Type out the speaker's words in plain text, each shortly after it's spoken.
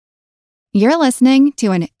You're listening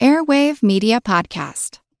to an Airwave Media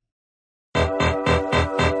Podcast.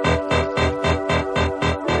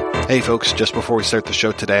 Hey folks, just before we start the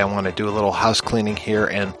show today, I want to do a little house cleaning here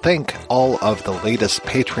and thank all of the latest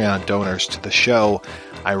Patreon donors to the show.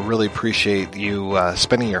 I really appreciate you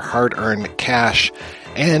spending your hard-earned cash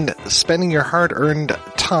and spending your hard-earned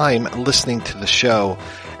time listening to the show.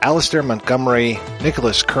 Alistair Montgomery,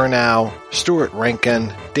 Nicholas Kurnow, Stuart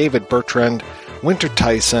Rankin, David Bertrand, Winter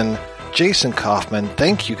Tyson, Jason Kaufman,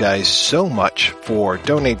 thank you guys so much for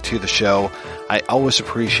donating to the show. I always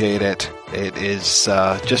appreciate it. It is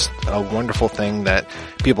just a wonderful thing that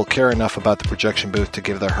people care enough about the projection booth to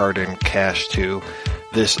give their hard-earned cash to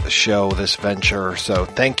this show, this venture. So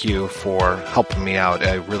thank you for helping me out.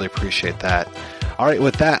 I really appreciate that. All right,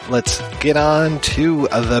 with that, let's get on to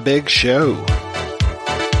the big show.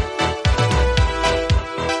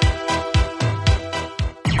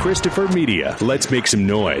 Christopher Media, let's make some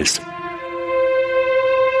noise.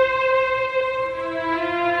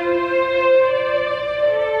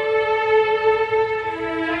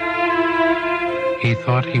 He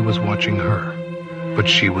thought he was watching her, but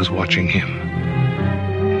she was watching him.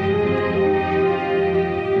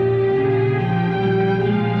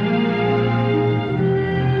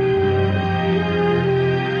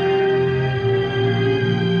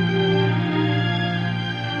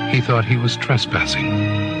 He thought he was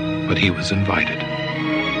trespassing, but he was invited.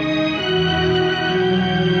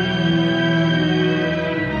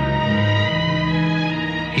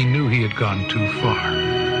 He knew he had gone too far.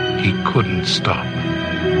 He couldn't stop.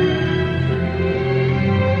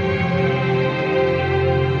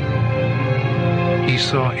 He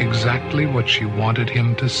saw exactly what she wanted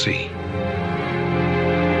him to see.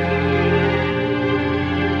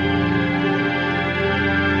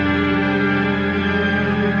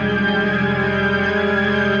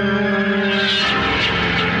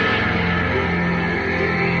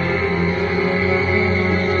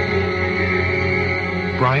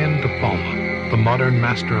 Brian De Palma, the modern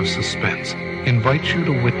master of suspense, invites you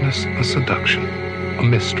to witness a seduction, a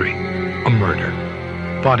mystery, a murder.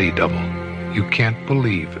 Body double. You can't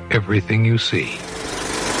believe everything you see.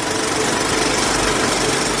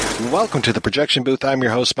 Welcome to the projection booth. I'm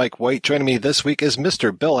your host, Mike White. Joining me this week is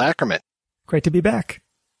Mr. Bill Ackerman. Great to be back.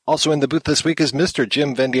 Also in the booth this week is Mr.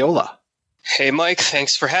 Jim Vendiola. Hey, Mike.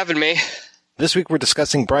 Thanks for having me. This week we're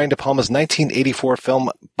discussing Brian De Palma's 1984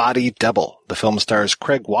 film Body Double. The film stars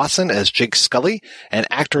Craig Wasson as Jake Scully, an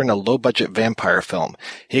actor in a low-budget vampire film.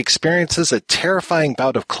 He experiences a terrifying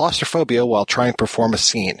bout of claustrophobia while trying to perform a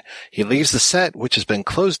scene. He leaves the set, which has been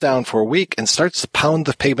closed down for a week, and starts to pound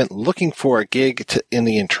the pavement looking for a gig in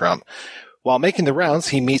the interim. While making the rounds,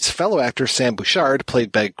 he meets fellow actor Sam Bouchard,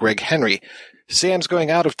 played by Greg Henry. Sam's going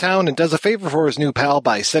out of town and does a favor for his new pal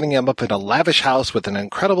by setting him up in a lavish house with an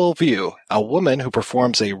incredible view, a woman who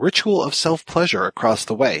performs a ritual of self-pleasure across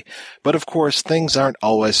the way. But of course, things aren't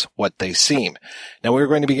always what they seem. Now, we're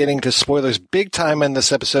going to be getting to spoilers big time in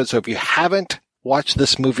this episode, so if you haven't watched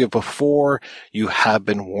this movie before, you have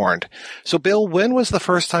been warned. So, Bill, when was the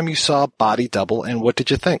first time you saw Body Double, and what did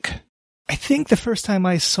you think? I think the first time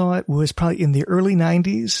I saw it was probably in the early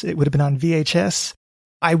 90s. It would have been on VHS.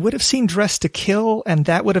 I would have seen Dressed to Kill, and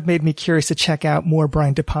that would have made me curious to check out more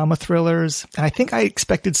Brian De Palma thrillers. And I think I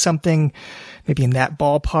expected something maybe in that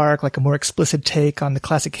ballpark, like a more explicit take on the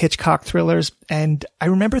classic Hitchcock thrillers. And I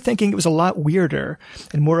remember thinking it was a lot weirder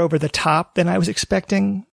and more over the top than I was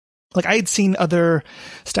expecting. Like, I had seen other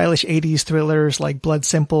stylish 80s thrillers like Blood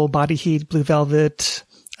Simple, Body Heat, Blue Velvet,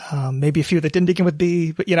 maybe a few that didn't begin with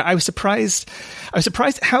B, but I was surprised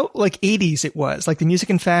how like 80s it was, like the music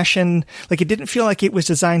and fashion, like it didn't feel like it was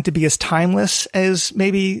designed to be as timeless as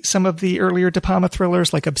maybe some of the earlier De Palma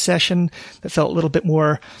thrillers like Obsession that felt a little bit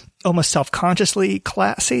more almost self-consciously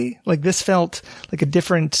classy. Like this felt like a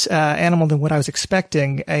different animal than what I was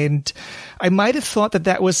expecting. And I might have thought that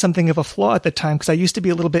that was something of a flaw at the time because I used to be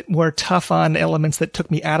a little bit more tough on elements that took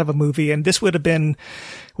me out of a movie. And this would have been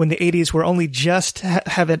when the 80s were only just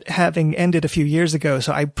having ended a few years ago.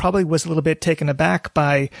 So I probably was a little bit taken aback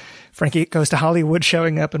by Frankie Goes to Hollywood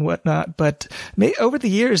showing up and whatnot. But over the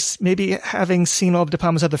years, maybe having seen all of De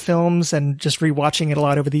Palma's other films and just rewatching it a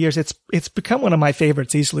lot over the years, it's become one of my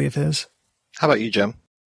favorites easily of his. How about you, Jim?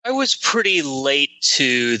 I was pretty late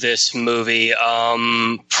to this movie.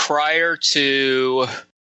 Prior to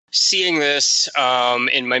seeing this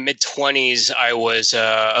in my mid-20s, I was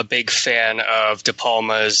a big fan of De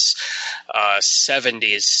Palma's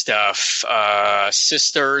 70s stuff,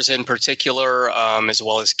 Sisters in particular, as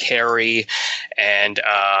well as Carrie, and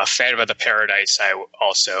Phantom of the Paradise I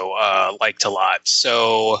also liked a lot.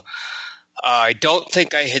 So I don't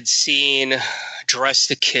think I had seen Dress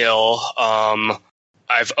to Kill.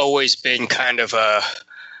 I've always been kind of a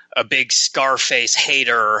big Scarface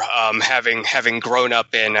hater, having grown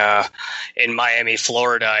up in Miami,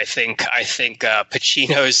 Florida. I think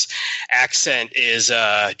Pacino's accent is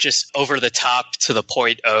just over the top to the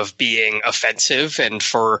point of being offensive, and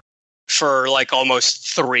for like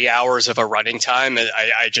almost 3 hours of a running time,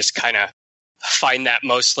 I just kind of find that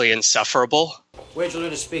mostly insufferable. Where'd you learn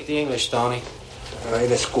to speak the English, Tony? In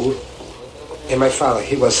a school. And my father,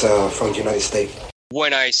 he was from the United States.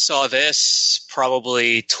 When I saw this,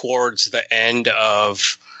 probably towards the end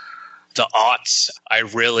of the aughts, I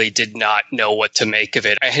really did not know what to make of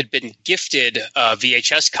it. I had been gifted a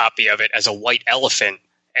VHS copy of it as a white elephant,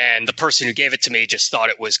 and the person who gave it to me just thought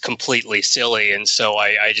it was completely silly, and so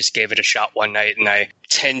I just gave it a shot one night, and I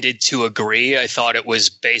tended to agree. I thought it was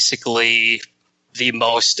basically the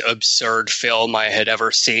most absurd film I had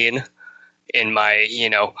ever seen in my,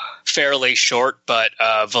 fairly short but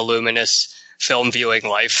voluminous film viewing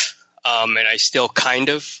life, and I still kind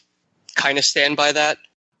of stand by that.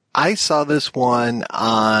 I saw this one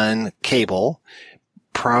on cable,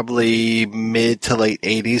 probably mid to late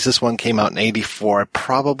 80s. This one came out in 84. I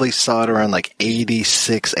probably saw it around like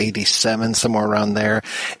 86, 87, somewhere around there.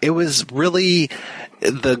 It was really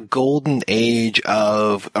the golden age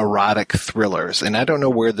of erotic thrillers. And I don't know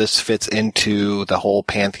where this fits into the whole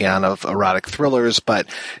pantheon of erotic thrillers, but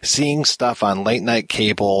seeing stuff on late night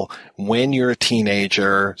cable when you're a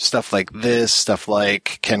teenager, stuff like this, stuff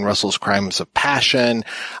like Ken Russell's Crimes of Passion,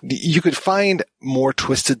 you could find more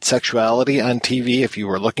twisted sexuality on TV if you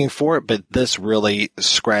were looking for it, but this really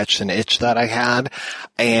scratched an itch that I had,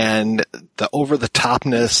 and the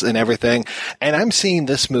over-the-topness and everything. And I'm seeing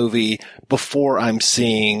this movie before I'm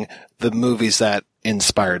seeing the movies that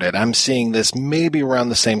inspired it. I'm seeing this maybe around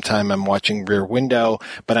the same time I'm watching Rear Window,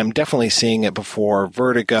 but I'm definitely seeing it before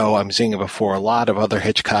Vertigo. I'm seeing it before a lot of other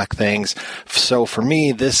Hitchcock things. So for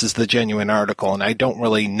me, this is the genuine article, and I don't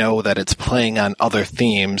really know that it's playing on other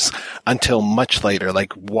themes until much later,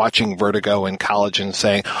 like watching Vertigo in college and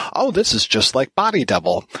saying, oh, this is just like Body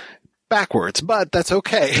Double. Backwards, but that's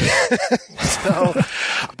okay.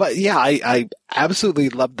 But yeah, I absolutely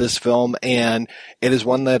love this film, and it is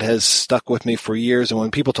one that has stuck with me for years. And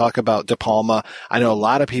when people talk about De Palma, I know a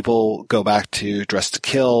lot of people go back to Dress to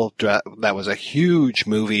Kill. That was a huge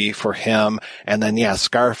movie for him. And then, yeah,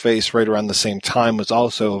 Scarface right around the same time was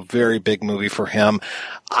also a very big movie for him.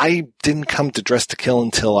 I didn't come to Dress to Kill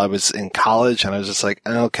until I was in college, and I was just like,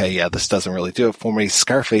 okay, yeah, this doesn't really do it for me.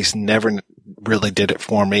 Scarface never really did it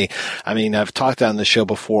for me. I mean, I've talked on the show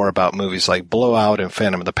before about movies like Blowout and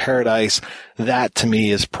Phantom of the Paradise. That to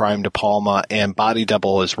me is prime De Palma, and Body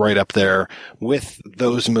Double is right up there with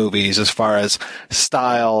those movies as far as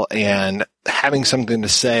style and having something to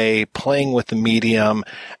say, playing with the medium.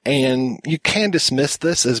 And you can dismiss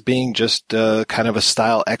this as being just kind of a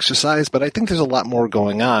style exercise, but I think there's a lot more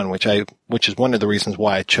going on, which is one of the reasons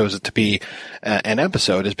why I chose it to be an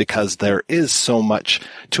episode, is because there is so much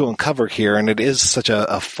to uncover here, and it is such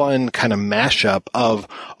a fun kind of mashup of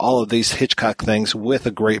all of these Hitchcock things with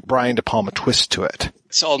a great Brian De Palma twist to it.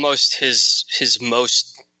 It's almost his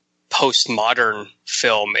most postmodern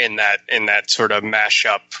film in that sort of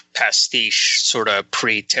mashup pastiche sort of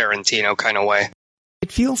pre-Tarantino kind of way.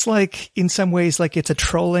 It feels like, in some ways, like it's a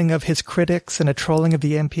trolling of his critics and a trolling of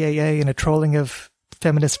the MPAA and a trolling of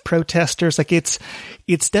feminist protesters. Like it's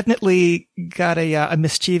definitely got a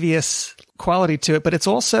mischievous quality to it, but it's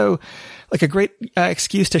also like a great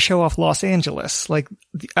excuse to show off Los Angeles. Like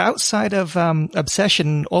outside of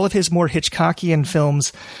Obsession, all of his more Hitchcockian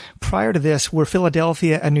films prior to this were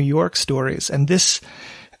Philadelphia and New York stories, and this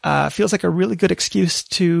feels like a really good excuse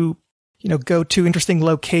to go to interesting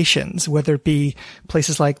locations, whether it be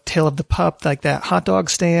places like Tale of the Pup, like that hot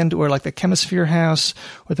dog stand, or like the Chemisphere House,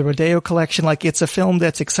 or the Rodeo Collection. Like it's a film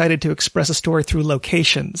that's excited to express a story through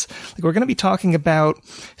locations. Like we're going to be talking about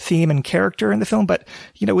theme and character in the film, but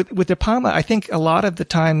with De Palma, I think a lot of the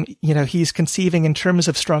time, he's conceiving in terms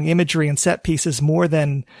of strong imagery and set pieces more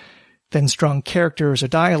than strong characters or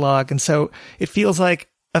dialogue. And so it feels like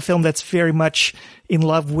a film that's very much in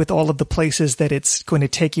love with all of the places that it's going to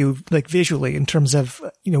take you, like visually, in terms of,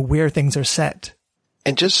 where things are set.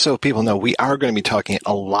 And just so people know, we are going to be talking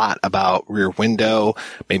a lot about Rear Window,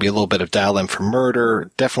 maybe a little bit of Dial M for Murder,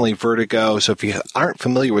 definitely Vertigo. So if you aren't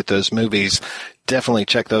familiar with those movies, definitely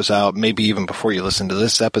check those out, maybe even before you listen to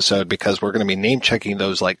this episode, because we're going to be name-checking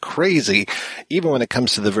those like crazy, even when it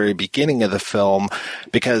comes to the very beginning of the film,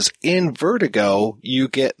 because in Vertigo, you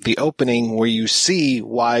get the opening where you see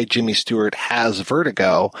why Jimmy Stewart has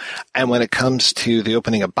vertigo, and when it comes to the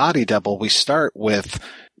opening of Body Double, we start with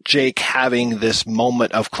Jake having this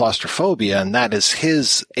moment of claustrophobia, and that is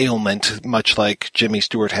his ailment, much like Jimmy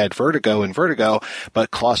Stewart had vertigo in Vertigo,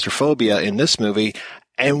 but claustrophobia in this movie.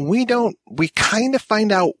 And we kind of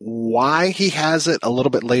find out why he has it a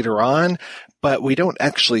little bit later on, but we don't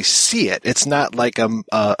actually see it. It's not like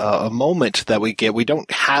a moment that we get. We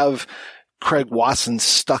don't have Craig Wasson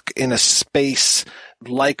stuck in a space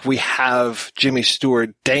like we have Jimmy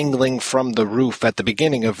Stewart dangling from the roof at the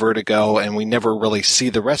beginning of Vertigo, and we never really see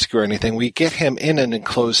the rescue or anything. We get him in an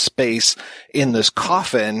enclosed space in this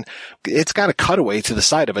coffin. It's got a cutaway to the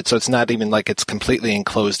side of it, so it's not even like it's completely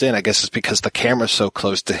enclosed in. I guess it's because the camera's so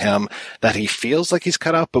close to him that he feels like he's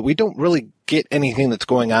cut out, but we don't really get anything that's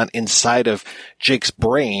going on inside of Jake's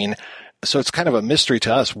brain. So it's kind of a mystery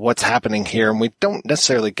to us what's happening here, and we don't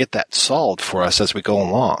necessarily get that solved for us as we go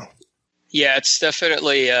along. Yeah, it's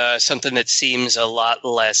definitely something that seems a lot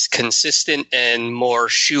less consistent and more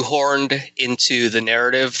shoehorned into the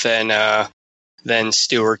narrative than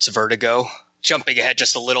Stewart's Vertigo. Jumping ahead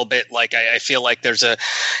just a little bit, like I feel like there's the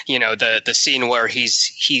scene where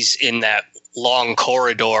he's in that long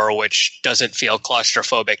corridor, which doesn't feel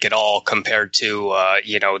claustrophobic at all compared to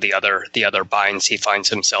the other binds he finds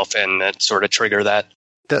himself in that sort of trigger that.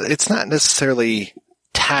 It's not necessarily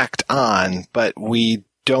tacked on, but we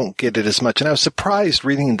don't get it as much. And I was surprised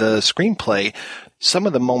reading the screenplay. Some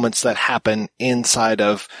of the moments that happen inside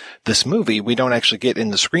of this movie, we don't actually get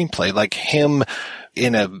in the screenplay. Like him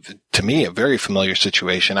in to me, a very familiar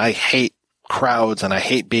situation. I hate crowds and I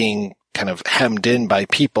hate being kind of hemmed in by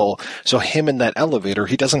people. So him in that elevator,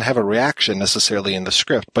 he doesn't have a reaction necessarily in the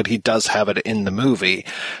script, but he does have it in the movie.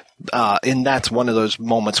 And that's one of those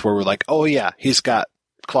moments where we're like, oh yeah, he's got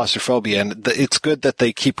claustrophobia. And it's good that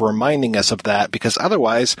they keep reminding us of that, because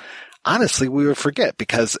otherwise, honestly, we would forget,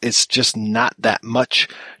 because it's just not that much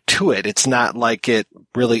to it. It's not like it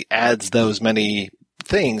really adds those many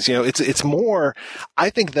things. It's more,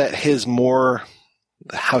 I think that his more,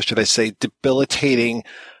 how should I say, debilitating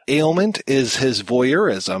ailment is his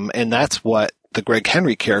voyeurism. And that's what the Greg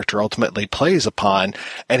Henry character ultimately plays upon.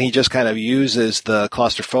 And he just kind of uses the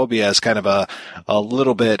claustrophobia as kind of a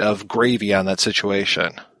little bit of gravy on that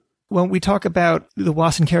situation. When we talk about the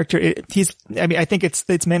Wasson character, I think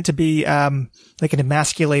it's meant to be, like an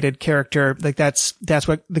emasculated character. Like that's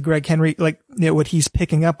what the Greg Henry, what he's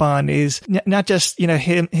picking up on is not just,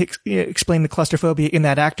 him explain the claustrophobia in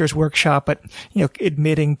that actor's workshop, but,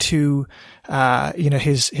 admitting to,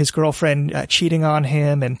 his girlfriend, cheating on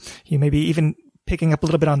him, and maybe even picking up a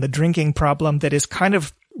little bit on the drinking problem that is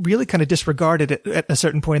really kind of disregarded at a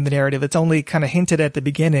certain point in the narrative. It's only kind of hinted at the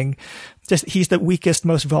beginning. Just he's the weakest,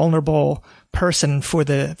 most vulnerable person for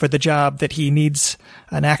the job that he needs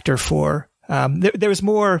an actor for. There was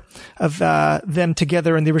more of them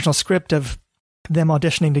together in the original script, of them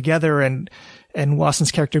auditioning together, and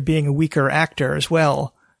Wasson's character being a weaker actor as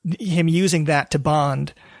well. Him using that to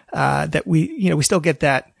bond. That we still get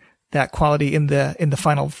that quality in the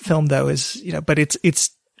final film, though, but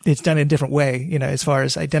it's done in a different way, as far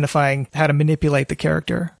as identifying how to manipulate the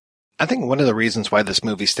character. I think one of the reasons why this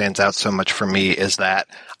movie stands out so much for me is that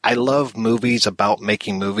I love movies about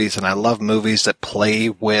making movies, and I love movies that play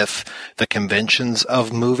with the conventions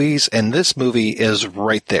of movies, and this movie is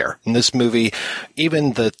right there. In this movie,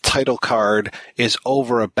 even the title card is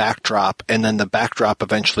over a backdrop, and then the backdrop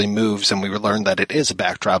eventually moves, and we learn that it is a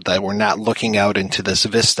backdrop, that we're not looking out into this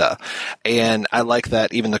vista. And I like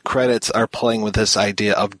that even the credits are playing with this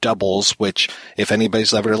idea of doubles, which, if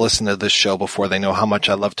anybody's ever listened to this show before, they know how much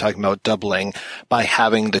I love talking about doubling, by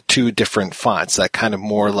having the two different fonts, that kind of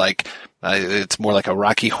more like it's more like a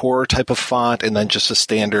Rocky Horror type of font, and then just a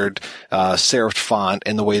standard serif font,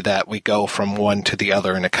 in the way that we go from one to the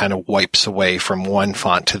other, and it kind of wipes away from one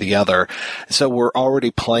font to the other. So we're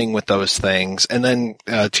already playing with those things. And then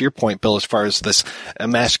to your point, Bill, as far as this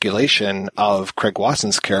emasculation of Craig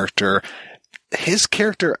Wasson's character, his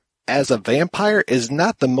character as a vampire is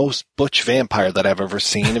not the most butch vampire that I've ever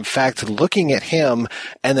seen. In fact, looking at him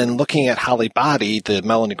and then looking at Holly Body, the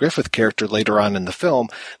Melanie Griffith character later on in the film,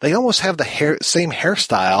 they almost have the same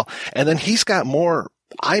hairstyle. And then he's got more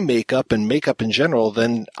eye makeup and makeup in general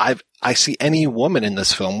than I see any woman in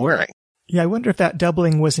this film wearing. Yeah, I wonder if that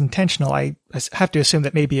doubling was intentional. I have to assume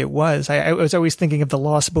that maybe it was. I was always thinking of The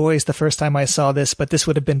Lost Boys the first time I saw this, but this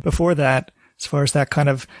would have been before that, as far as that kind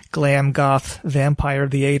of glam goth vampire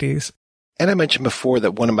of the 80s. And I mentioned before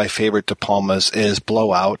that one of my favorite De Palmas is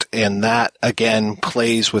Blowout, and that, again,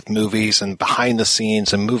 plays with movies and behind the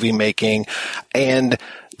scenes and movie making. And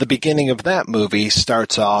the beginning of that movie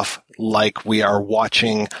starts off like we are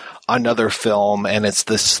watching another film, and it's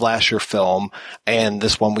this slasher film, and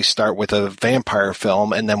this one we start with a vampire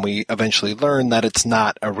film, and then we eventually learn that it's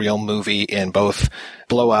not a real movie in both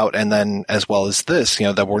Blowout and then as well as this,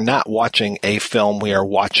 that we're not watching a film, we are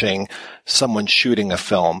watching someone shooting a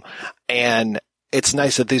film. And it's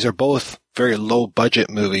nice that these are both very low budget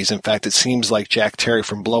movies. In fact, it seems like Jack Terry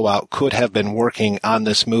from Blowout could have been working on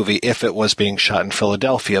this movie if it was being shot in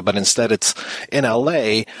Philadelphia, but instead it's in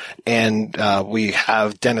LA, and we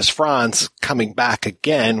have Dennis Franz coming back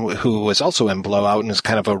again, who was also in Blowout and is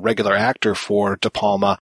kind of a regular actor for De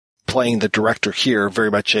Palma, playing the director here,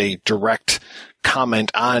 very much a direct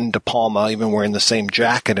comment on De Palma, even wearing the same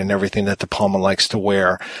jacket and everything that De Palma likes to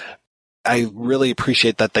wear. I really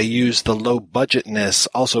appreciate that they use the low budgetness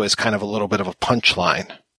also as kind of a little bit of a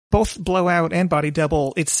punchline. Both Blowout and Body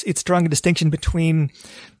Double, it's drawing a distinction between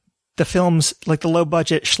the films like the low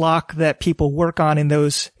budget schlock that people work on in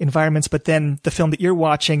those environments, but then the film that you're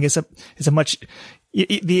watching is a much,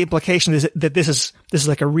 the implication is that this is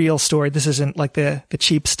like a real story. This isn't like the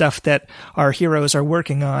cheap stuff that our heroes are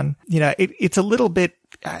working on. It's a little bit,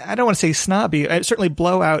 I don't want to say snobby. Certainly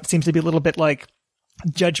Blowout seems to be a little bit like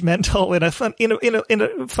judgmental in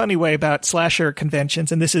a funny way about slasher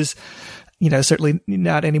conventions, and this is certainly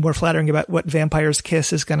not any more flattering about what Vampire's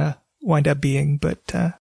Kiss is going to wind up being. But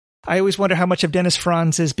I always wonder how much of Dennis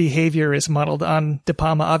Franz's behavior is modeled on De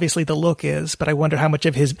Palma. Obviously the look is, but I wonder how much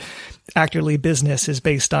of his actorly business is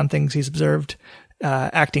based on things he's observed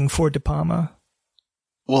acting for De Palma.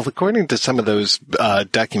 Well, according to some of those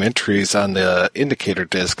documentaries on the indicator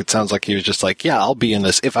disc, it sounds like he was just like, yeah, I'll be in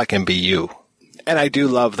this if I can be you. And I do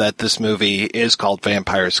love that this movie is called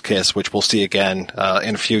Vampire's Kiss, which we'll see again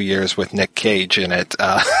in a few years with Nick Cage in it.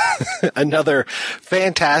 Another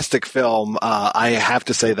fantastic film. I have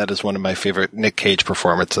to say that is one of my favorite Nick Cage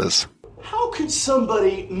performances. How could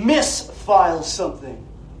somebody misfile something?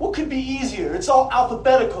 What could be easier? It's all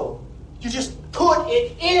alphabetical. You just put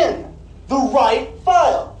it in the right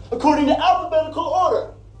file, according to alphabetical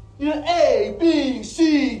order. A, B,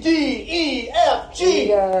 C, D, E, F,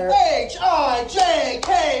 G, H, I, J,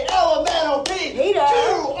 K, L, M, N, O, P, Q,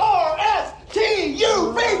 R, S, T,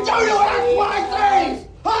 U, V, W, X, Y, Z!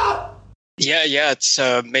 Huh? Yeah, it's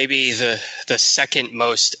maybe the second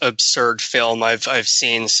most absurd film I've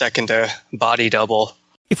seen, second to Body Double.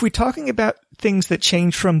 If we're talking about things that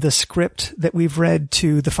change from the script that we've read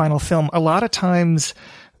to the final film, a lot of times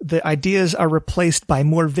the ideas are replaced by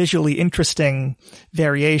more visually interesting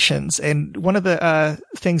variations. And one of the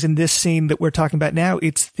things in this scene that we're talking about now,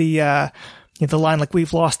 it's the line like,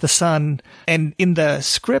 "We've lost the sun." And in the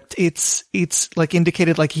script, it's like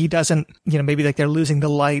indicated like he doesn't, maybe like they're losing the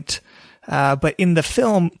light. But in the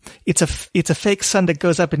film, it's a fake sun that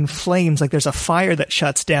goes up in flames. Like there's a fire that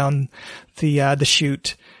shuts down the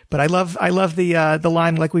shoot. But I love the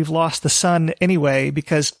line like, "We've lost the sun" anyway,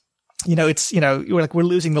 because it's, we're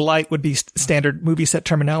losing the light would be standard movie set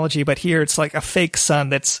terminology, but here it's like a fake sun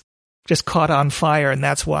that's just caught on fire, and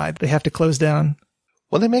that's why they have to close down.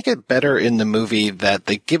 Well, they make it better in the movie that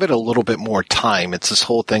they give it a little bit more time. It's this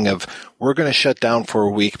whole thing of, we're going to shut down for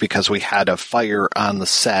a week because we had a fire on the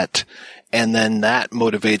set. And then that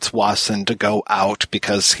motivates Wasson to go out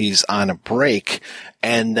because he's on a break.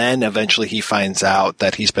 And then eventually he finds out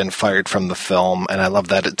that he's been fired from the film. And I love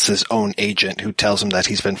that it's his own agent who tells him that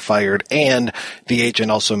he's been fired. And the agent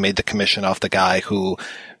also made the commission off the guy who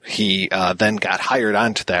he then got hired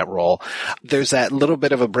onto that role. There's that little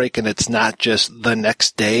bit of a break, and it's not just the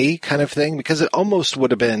next day kind of thing, because it almost would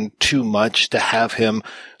have been too much to have him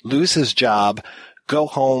lose his job, go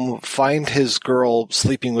home, find his girl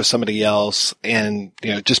sleeping with somebody else, and,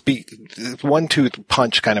 just be 1-2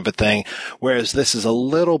 punch kind of a thing. Whereas this is a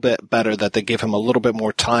little bit better that they give him a little bit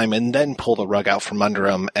more time and then pull the rug out from under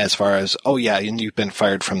him as far as, oh yeah, and you've been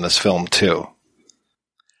fired from this film too.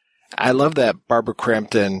 I love that Barbara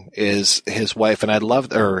Crampton is his wife, and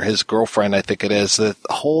or his girlfriend, I think it is. The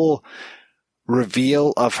whole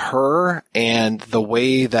reveal of her and the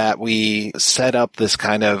way that we set up this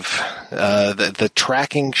kind of the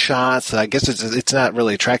tracking shots. I guess it's not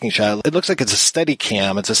really a tracking shot. It looks like it's a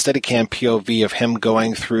Steadicam. It's a Steadicam POV of him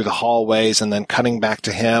going through the hallways and then cutting back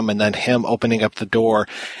to him and then him opening up the door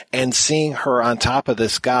and seeing her on top of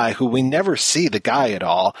this guy who we never see the guy at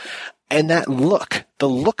all. And that look, the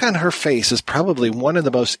look on her face is probably one of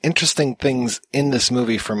the most interesting things in this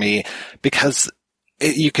movie for me, because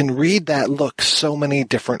you can read that look so many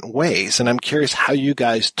different ways. And I'm curious how you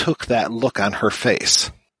guys took that look on her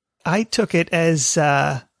face. I took it as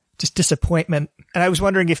just disappointment. And I was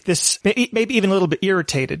wondering if this, maybe even a little bit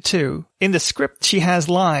irritated too. In the script, she has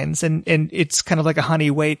lines and it's kind of like a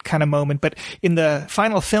honey wait kind of moment. But in the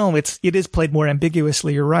final film, it is played more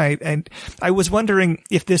ambiguously. You're right. And I was wondering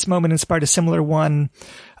if this moment inspired a similar one,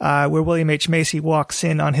 where William H. Macy walks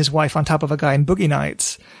in on his wife on top of a guy in Boogie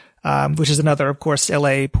Nights, which is another, of course,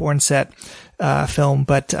 LA porn set, film.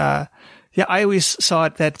 But, yeah, I always saw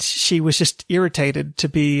it that she was just irritated to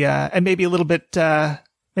be, and maybe a little bit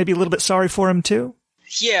sorry for him too.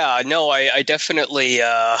 Yeah, no, I definitely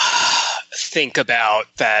think about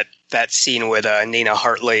that scene with Nina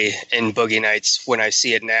Hartley in Boogie Nights when I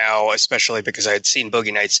see it now, especially because I had seen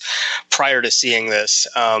Boogie Nights prior to seeing this.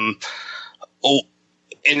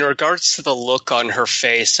 In regards to the look on her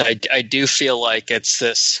face, I do feel like it's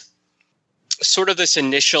this sort of this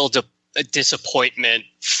initial disappointment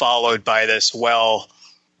followed by this, well,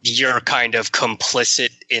 you're kind of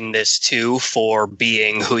complicit in this too for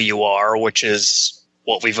being who you are, which is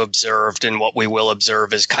what we've observed and what we will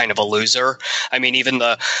observe is kind of a loser. I mean, even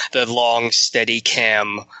the long steady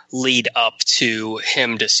cam lead up to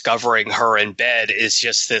him discovering her in bed is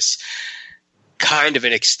just this kind of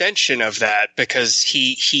an extension of that, because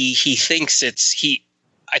he thinks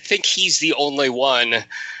I think he's the only one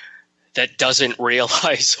that doesn't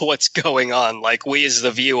realize what's going on. Like, we as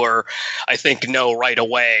the viewer, I think, know right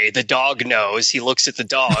away. The dog knows. He looks at the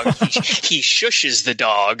dog. He shushes the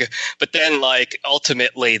dog. But then, like,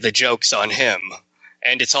 ultimately the joke's on him.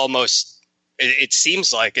 And it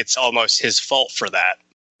seems like it's almost his fault for that.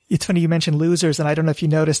 It's funny you mentioned losers, and I don't know if you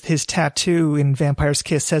noticed his tattoo in Vampire's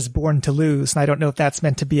Kiss says "Born to Lose," and I don't know if that's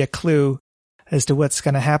meant to be a clue as to what's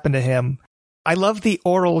going to happen to him. I love the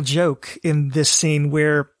oral joke in this scene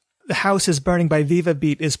where The House is Burning by Viva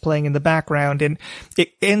Beat is playing in the background, and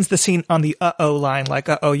it ends the scene on the uh-oh line, like,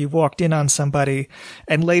 uh-oh, you walked in on somebody.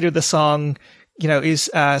 And later the song, is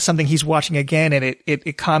something he's watching again, and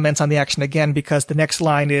it comments on the action again, because the next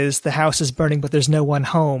line is, the house is burning, but there's no one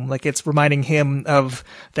home. Like, it's reminding him of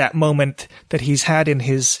that moment that he's had in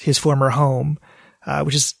his former home,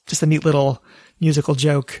 which is just a neat little musical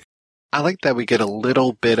joke. I like that we get a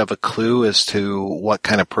little bit of a clue as to what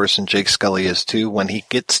kind of person Jake Scully is too. When he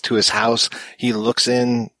gets to his house, he looks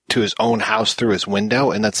in to his own house through his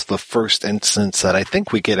window, and that's the first instance that I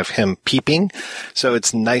think we get of him peeping. So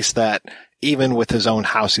it's nice that even with his own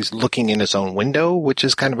house, he's looking in his own window, which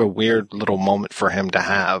is kind of a weird little moment for him to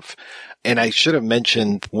have. And I should have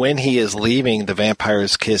mentioned, when he is leaving the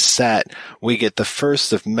Vampire's Kiss set, we get the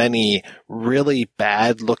first of many really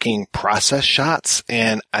bad looking process shots.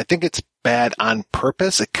 And I think it's bad on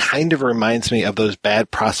purpose. It kind of reminds me of those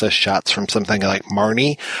bad process shots from something like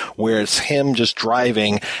Marnie, where it's him just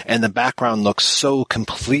driving and the background looks so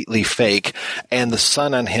completely fake and the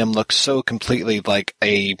sun on him looks so completely like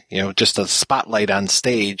just a spotlight on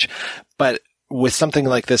stage. But with something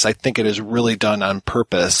like this, I think it is really done on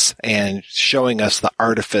purpose and showing us the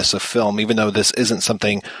artifice of film, even though this isn't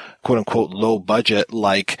something quote unquote low budget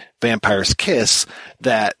like Vampire's Kiss,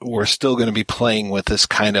 that we're still going to be playing with this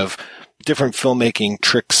kind of different filmmaking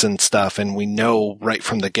tricks and stuff. And we know right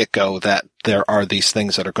from the get-go that there are these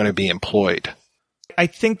things that are going to be employed. I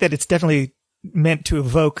think that it's definitely meant to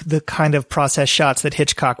evoke the kind of process shots that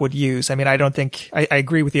Hitchcock would use. I mean, I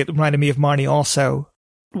agree with you. It reminded me of Marnie also.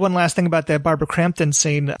 One last thing about the Barbara Crampton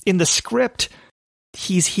scene. In the script,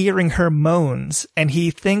 he's hearing her moans, and he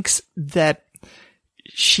thinks that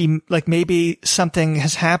maybe something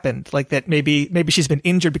has happened, like that maybe she's been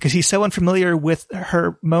injured, because he's so unfamiliar with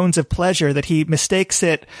her moans of pleasure that he mistakes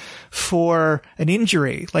it for an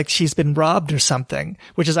injury, like she's been robbed or something,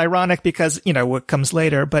 which is ironic because, what comes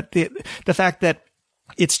later. But the fact that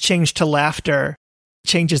it's changed to laughter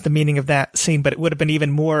changes the meaning of that scene, but it would have been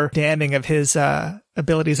even more damning of his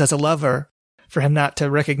abilities as a lover for him not to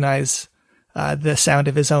recognize the sound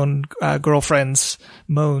of his own girlfriend's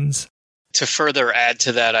moans. To further add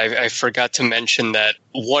to that, I forgot to mention that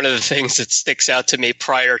one of the things that sticks out to me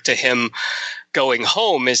prior to him going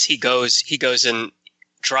home is he goes and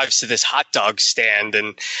drives to this hot dog stand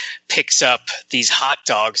and picks up these hot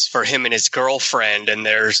dogs for him and his girlfriend. And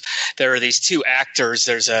there are these two actors.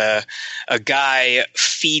 There's a guy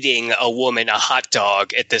feeding a woman a hot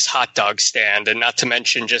dog at this hot dog stand, and not to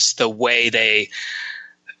mention just the way they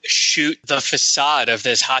shoot the facade of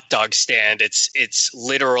this hot dog stand. It's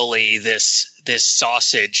literally this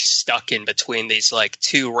sausage stuck in between these like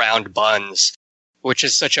two round buns, which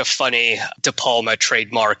is such a funny De Palma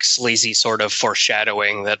trademark sleazy sort of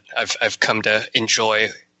foreshadowing that I've come to enjoy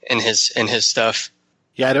in his stuff.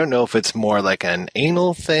 Yeah, I don't know if it's more like an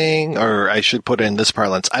anal thing, or I should put it in this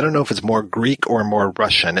parlance, I don't know if it's more Greek or more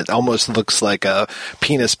Russian. It almost looks like a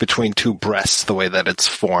penis between two breasts, the way that it's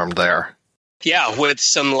formed there. Yeah, with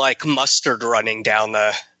some like mustard running down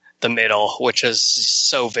the middle, which is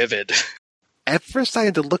so vivid. At first I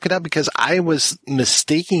had to look it up because I was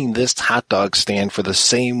mistaking this hot dog stand for the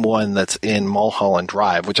same one that's in Mulholland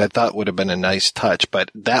Drive, which I thought would have been a nice touch.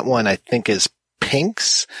 But that one I think is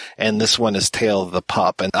Pink's, and this one is Tail of the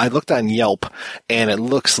Pup. And I looked on Yelp, and it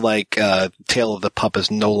looks like Tail of the Pup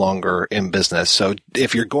is no longer in business. So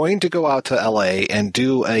if you're going to go out to LA and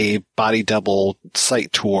do a body double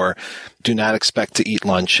site tour, do not expect to eat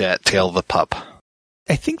lunch at Tail of the Pup.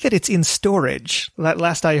 I think that it's in storage,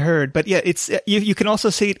 last I heard. But yeah, it's you can also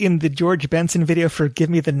see it in the George Benson video for Give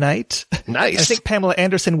Me the Night. Nice. I think Pamela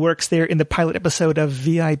Anderson works there in the pilot episode of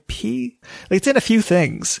VIP. Like, it's in a few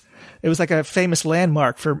things. It was like a famous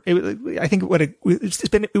landmark for, I think it used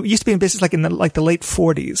to be in business like in the late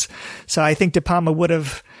 40s. So I think De Palma would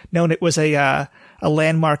have known it was a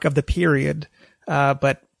landmark of the period.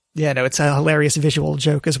 But yeah, no, it's a hilarious visual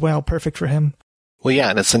joke as well. Perfect for him. Well,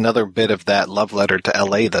 yeah, and it's another bit of that love letter to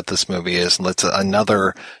LA that this movie is. And it's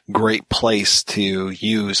another great place to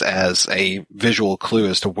use as a visual clue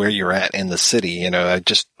as to where you're at in the city. You know, I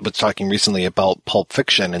just was talking recently about Pulp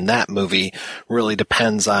Fiction, and that movie really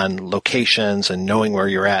depends on locations and knowing where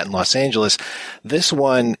you're at in Los Angeles. This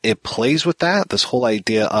one, it plays with that, this whole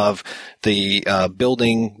idea of the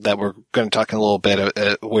building that we're going to talk in a little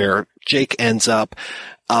bit, where Jake ends up,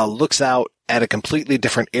 looks out at a completely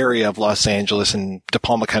different area of Los Angeles, and De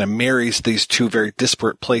Palma kind of marries these two very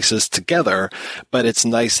disparate places together. But it's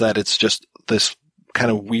nice that it's just this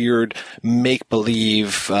kind of weird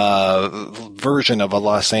make-believe version of a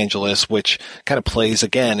Los Angeles, which kind of plays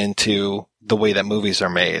again into the way that movies are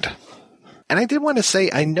made. And I did want to say,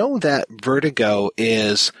 I know that Vertigo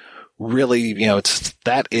is really, you know,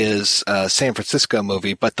 that is a San Francisco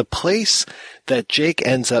movie, but the place that Jake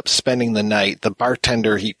ends up spending the night, the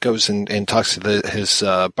bartender, he goes and talks to his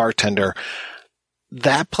bartender.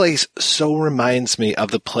 That place so reminds me of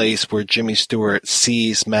the place where Jimmy Stewart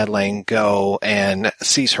sees Madeleine go and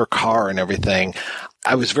sees her car and everything.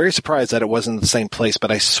 I was very surprised that it wasn't the same place, but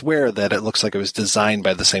I swear that it looks like it was designed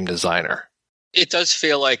by the same designer. It does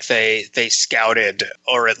feel like they scouted,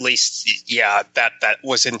 or at least, yeah, that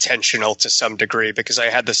was intentional to some degree, because I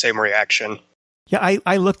had the same reaction. Yeah,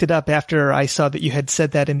 I looked it up after I saw that you had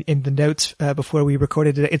said that in the notes before we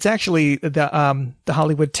recorded it. It's actually the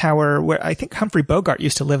Hollywood Tower where I think Humphrey Bogart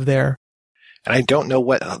used to live there. And I don't know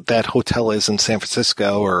what that hotel is in San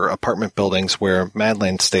Francisco, or apartment buildings where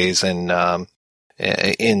Madeleine stays in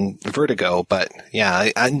Vertigo, but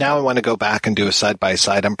yeah, now I want to go back and do a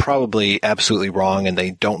side-by-side. I'm probably absolutely wrong, and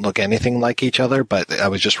they don't look anything like each other, but I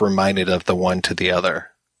was just reminded of the one to the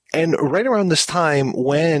other. And right around this time,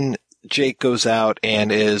 when Jake goes out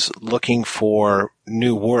and is looking for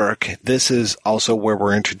new work, this is also where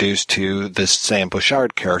we're introduced to this Sam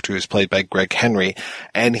Bouchard character, who's played by Greg Henry,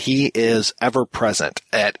 and he is ever present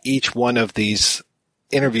at each one of these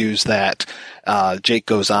interviews that Jake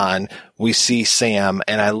goes on. We see Sam,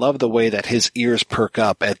 and I love the way that his ears perk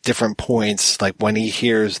up at different points. Like when he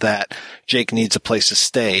hears that Jake needs a place to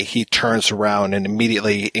stay, he turns around and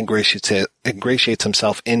immediately ingratiates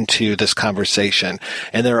himself into this conversation.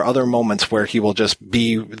 And there are other moments where he will just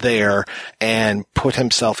be there and put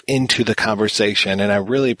himself into the conversation. And I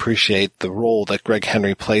really appreciate the role that Greg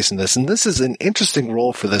Henry plays in this. And this is an interesting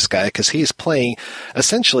role for this guy, because he's playing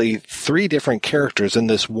essentially three different characters in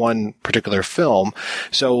this one particular film.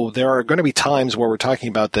 So there are going to be times where we're talking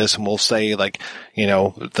about this and we'll say, like, you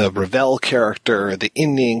know, the Ravel character, the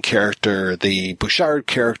Indian character, the Bouchard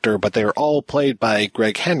character, but they're all played by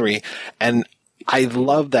Greg Henry. And I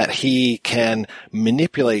love that he can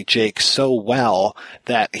manipulate Jake so well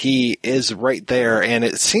that he is right there. And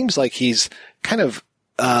it seems like he's kind of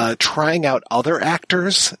trying out other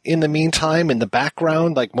actors in the meantime, in the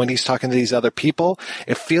background, like when he's talking to these other people.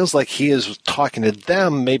 It feels like he is talking to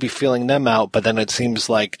them, maybe feeling them out, but then it seems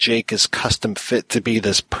like Jake is custom fit to be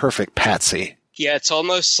this perfect patsy. Yeah, it's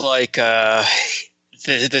almost like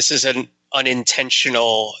this is an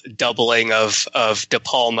unintentional doubling of De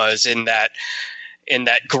Palma's, in that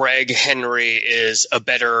Greg Henry is a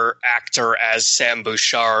better actor as Sam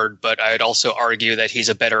Bouchard, but I'd also argue that he's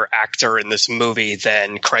a better actor in this movie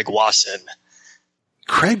than Craig Wasson.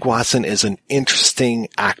 Craig Wasson is an interesting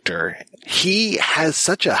actor. He has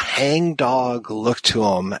such a hangdog look to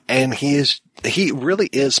him, and he is he really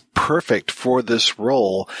is perfect for this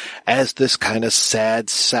role as this kind of sad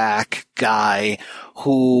sack guy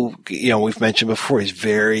who, we've mentioned before, he's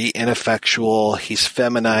very ineffectual. He's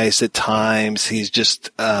feminized at times. He's just,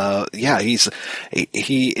 he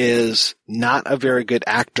is not a very good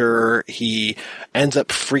actor. He ends up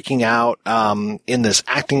freaking out, in this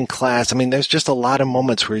acting class. I mean, there's just a lot of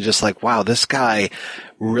moments where you're just like, wow, this guy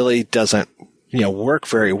really doesn't, work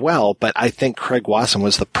very well. But I think Craig Wasson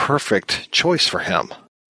was the perfect choice for him.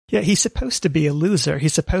 Yeah, he's supposed to be a loser.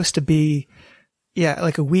 He's supposed to be,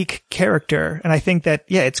 like a weak character. And I think that,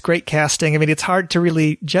 it's great casting. I mean, it's hard to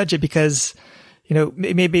really judge it because,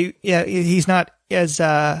 maybe, he's not as,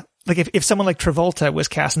 like if someone like Travolta was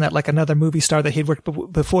casting that like another movie star that he'd worked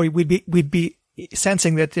before, we'd be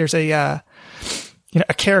sensing that there's a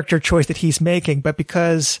character choice that he's making. But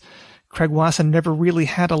because Craig Wasson never really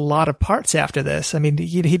had a lot of parts after this. I mean,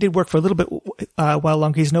 he did work for a little bit while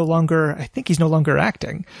longer. I think he's no longer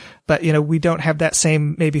acting, but we don't have that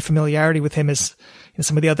same maybe familiarity with him as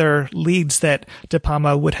some of the other leads that De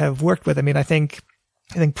Palma would have worked with. I mean, I think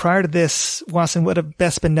prior to this, Wasson would have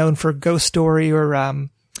best been known for Ghost Story or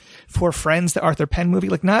For Friends, the Arthur Penn movie,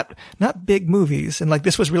 like not big movies. And like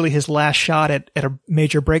this was really his last shot at a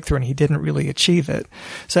major breakthrough, and he didn't really achieve it.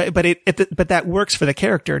 So, but that works for the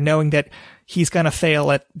character, knowing that he's going to fail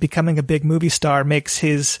at becoming a big movie star makes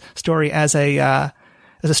his story as a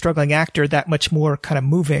struggling actor that much more kind of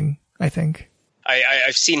moving, I think.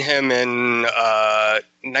 I've seen him in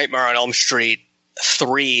Nightmare on Elm Street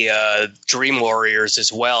 3, Dream Warriors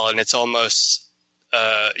as well. And it's almost,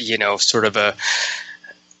 sort of a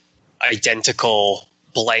identical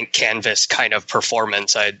blank canvas kind of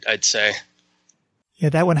performance, I'd say. Yeah,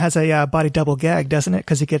 that one has a body double gag, doesn't it?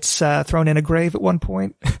 Because he gets thrown in a grave at one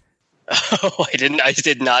point. Oh, I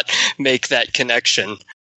did not make that connection.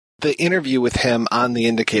 The interview with him on the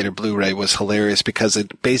Indicator Blu-ray was hilarious because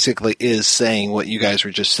it basically is saying what you guys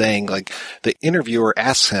were just saying. Like, the interviewer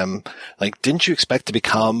asks him, like, didn't you expect to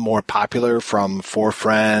become more popular from For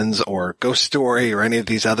Friends or Ghost Story or any of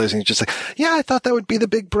these others? And he's just like, yeah, I thought that would be the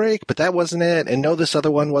big break, but that wasn't it. And no, this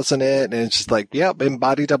other one wasn't it. And it's just like, yep, and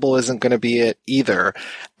Body Double isn't going to be it either.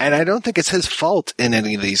 And I don't think it's his fault in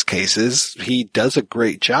any of these cases. He does a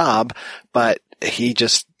great job, but he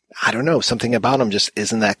just, I don't know, something about him just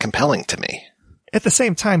isn't that compelling to me. At the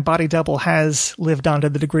same time, Body Double has lived on to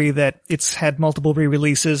the degree that it's had multiple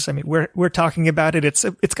re-releases. I mean, we're talking about it. It's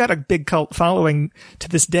got a big cult following to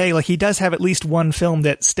this day. Like, he does have at least one film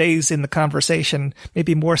that stays in the conversation,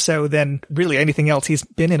 maybe more so than really anything else he's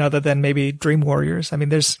been in other than maybe Dream Warriors. I mean,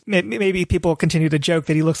 there's maybe people continue to joke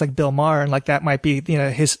that he looks like Bill Maher, and like that might be, the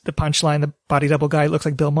punchline, the Body Double guy looks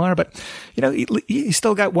like Bill Maher, but he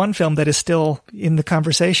still got one film that is still in the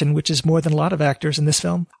conversation, which is more than a lot of actors in this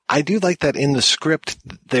film. I do like that in the script,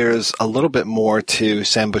 there's a little bit more to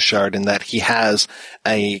Sam Bouchard in that he has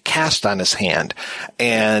a cast on his hand.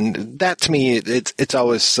 And that to me, it's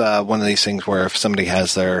always one of these things where if somebody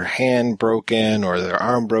has their hand broken or their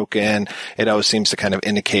arm broken, it always seems to kind of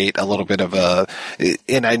indicate a little bit of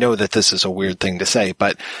and I know that this is a weird thing to say,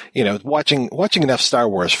 but, watching enough Star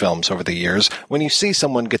Wars films over the years, when you see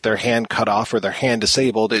someone get their hand cut off or their hand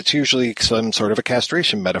disabled, it's usually some sort of a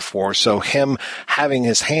castration metaphor. So him having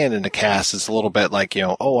his hand in a cast is a little bit like,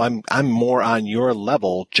 I'm more on your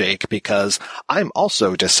level, Jake, because I'm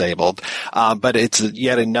also disabled. But it's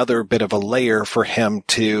yet another bit of a layer for him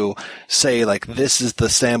to say, like, this is the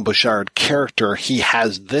Sam Bouchard character. He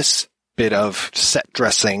has this bit of set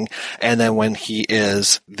dressing, and then when he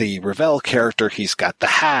is the Ravel character, he's got the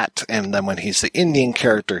hat, and then when he's the Indian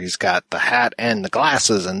character, he's got the hat and the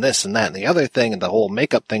glasses and this and that and the other thing and the whole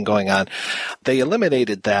makeup thing going on. They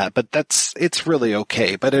eliminated that, but it's really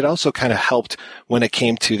okay. But it also kind of helped when it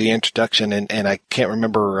came to the introduction, and I can't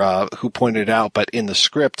remember who pointed it out, but in the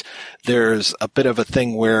script, there's a bit of a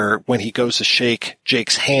thing where when he goes to shake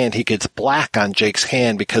Jake's hand, he gets black on Jake's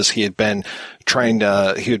hand because he had been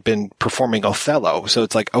performing Othello. So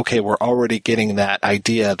it's like, okay, we're already getting that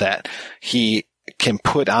idea that he can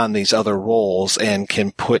put on these other roles and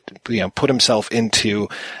can put himself into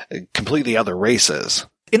completely other races.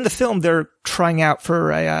 In the film, they're trying out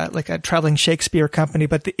for a traveling Shakespeare company,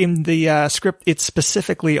 but in the script, it's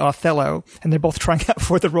specifically Othello, and they're both trying out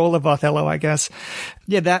for the role of Othello, I guess.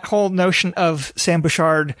 Yeah, that whole notion of Sam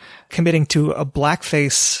Bouchard committing to a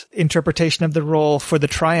blackface interpretation of the role for the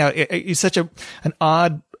tryout is such an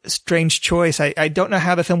odd, strange choice. I don't know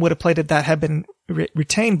how the film would have played if that had been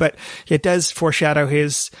retained, but it does foreshadow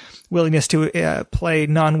his willingness to play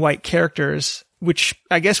non-white characters, which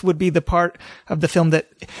I guess would be the part of the film that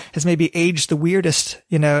has maybe aged the weirdest,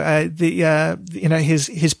 his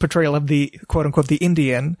portrayal of the quote unquote, the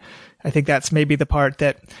Indian. I think that's maybe the part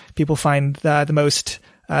that people find the most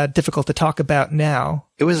difficult to talk about now.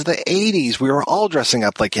 It was the 80s. We were all dressing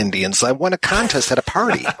up like Indians. I won a contest at a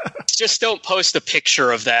party. Just don't post a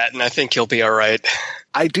picture of that, and I think you'll be all right.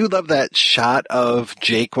 I do love that shot of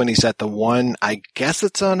Jake when he's at the one, I guess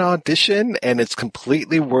it's an audition, and it's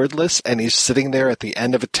completely wordless, and he's sitting there at the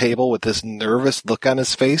end of a table with this nervous look on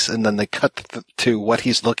his face, and then they cut to what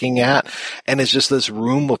he's looking at, and it's just this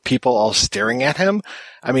room of people all staring at him.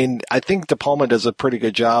 I mean, I think De Palma does a pretty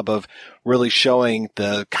good job of really showing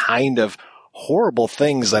the kind of horrible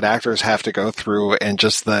things that actors have to go through, and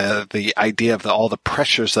just the idea of all the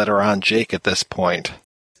pressures that are on Jake at this point.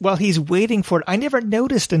 While he's waiting for it, I never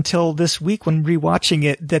noticed until this week when rewatching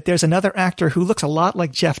it that there's another actor who looks a lot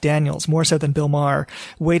like Jeff Daniels, more so than Bill Maher,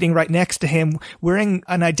 waiting right next to him wearing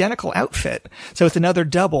an identical outfit. So it's another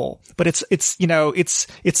double, but it's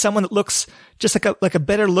someone that looks just like a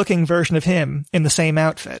better looking version of him in the same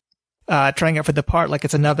outfit. Trying out for the part, like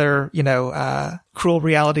it's another, cruel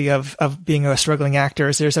reality of being a struggling actor,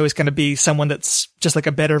 is there's always going to be someone that's just like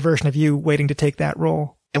a better version of you waiting to take that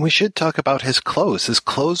role. And we should talk about his clothes. His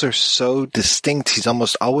clothes are so distinct. He's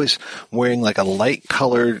almost always wearing like a light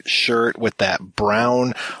colored shirt with that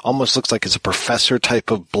brown, almost looks like it's a professor type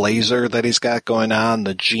of blazer that he's got going on,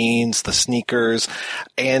 the jeans, the sneakers.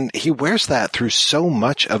 And he wears that through so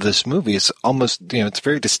much of this movie. It's almost, it's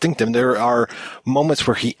very distinctive. There are moments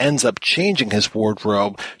where he ends up changing his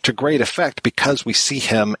wardrobe to great effect because we see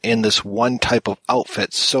him in this one type of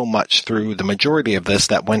outfit so much through the majority of this,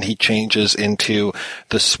 that when he changes into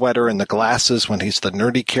the sweater and the glasses, when he's the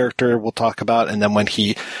nerdy character we'll talk about, and then when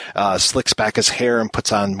he slicks back his hair and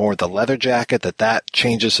puts on more of the leather jacket, that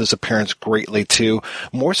changes his appearance greatly too,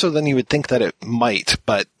 more so than you would think that it might.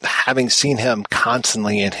 But having seen him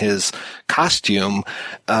constantly in his costume,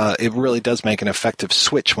 it really does make an effective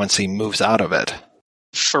switch once he moves out of it.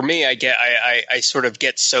 For me, I sort of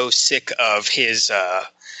get so sick of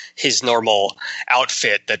his normal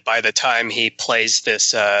outfit that by the time he plays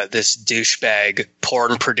this douchebag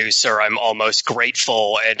porn producer, I'm almost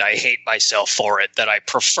grateful and I hate myself for it, that I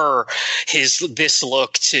prefer this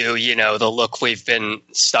look to, the look we've been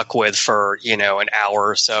stuck with for, an hour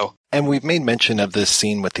or so. And we've made mention of this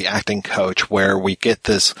scene with the acting coach where we get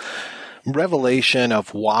this revelation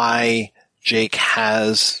of why Jake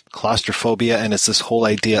has claustrophobia, and it's this whole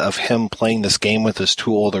idea of him playing this game with his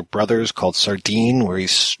two older brothers called Sardine, where he's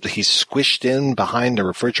squished in behind a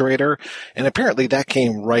refrigerator. And apparently that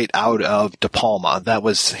came right out of De Palma. That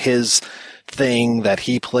was his thing, that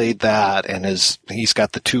he played that, and he's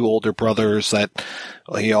got the two older brothers that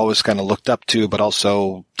he always kind of looked up to, but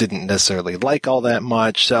also didn't necessarily like all that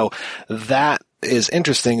much. So that is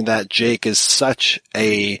interesting, that Jake is such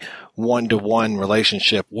a one-to-one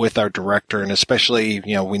relationship with our director, and especially,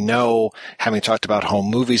 we know, having talked about home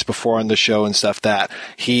movies before on the show and stuff, that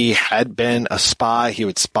he had been a spy. He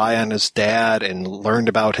would spy on his dad and learned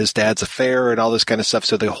about his dad's affair and all this kind of stuff.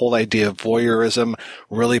 So the whole idea of voyeurism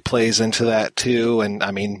really plays into that too. And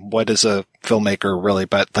I mean, what is a filmmaker really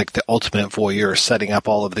but like the ultimate voyeur, setting up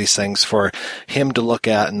all of these things for him to look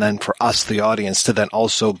at, and then for us, the audience, to then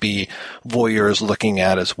also be voyeurs looking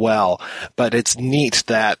at as well. But it's neat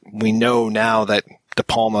that we know now that De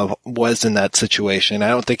Palma was in that situation. I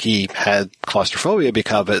don't think he had claustrophobia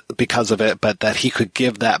because of it, but that he could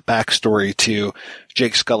give that backstory to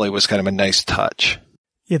Jake Scully was kind of a nice touch.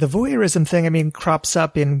 Yeah, the voyeurism thing, crops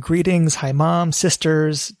up in Greetings, Hi Mom,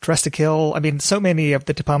 Sisters, Dress to Kill. So many of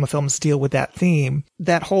the De Palma films deal with that theme.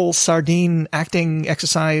 That whole Sardine acting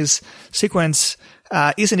exercise sequence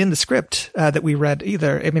isn't in the script that we read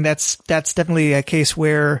either. That's definitely a case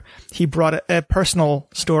where he brought a personal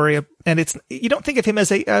story, and you don't think of him as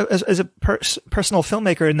a personal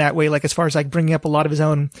filmmaker in that way, like as far as like bringing up a lot of his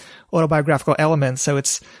own autobiographical elements. So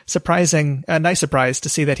it's a nice surprise to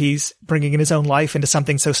see that he's bringing in his own life into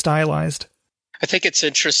something so stylized. I think it's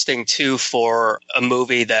interesting, too, for a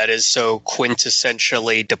movie that is so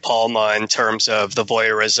quintessentially De Palma in terms of the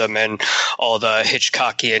voyeurism and all the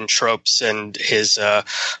Hitchcockian tropes and his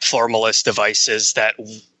formalist devices, that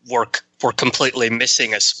we're completely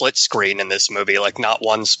missing a split screen in this movie, like not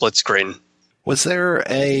one split screen. Was there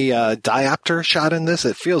a diopter shot in this?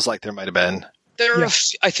 It feels like there might have been.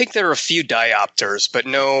 I think there are a few diopters, but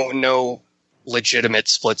no legitimate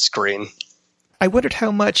split screen. I wondered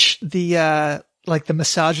how much the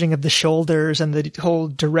massaging of the shoulders and the whole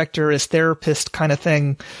director as therapist kind of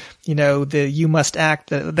thing, the you must act,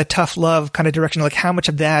 the tough love kind of direction, like how much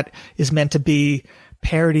of that is meant to be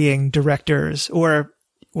parodying directors or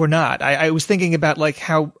not. I was thinking about like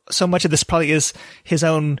how so much of this probably is his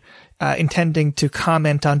own intending to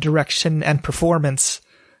comment on direction and performance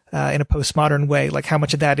in a postmodern way, like how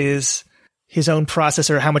much of that is his own process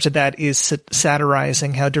or how much of that is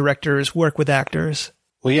satirizing how directors work with actors.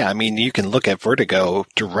 Well, yeah, I mean, you can look at Vertigo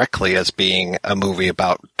directly as being a movie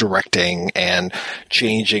about directing and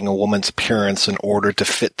changing a woman's appearance in order to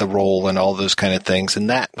fit the role and all those kind of things.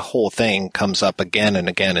 And that whole thing comes up again and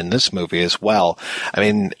again in this movie as well. I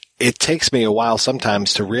mean, it takes me a while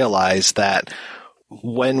sometimes to realize that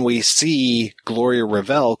when we see Gloria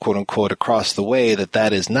Revelle, quote unquote, across the way,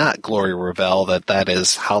 that is not Gloria Revelle, that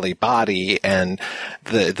is Holly Body, and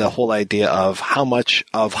the whole idea of how much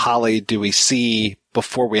of Holly do we see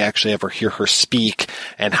before we actually ever hear her speak,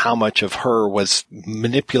 and how much of her was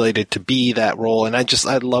manipulated to be that role. And I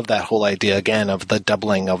love that whole idea again of the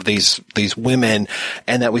doubling of these women,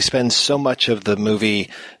 and that we spend so much of the movie,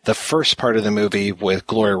 the first part of the movie with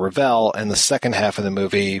Gloria Revelle and the second half of the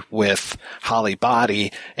movie with Holly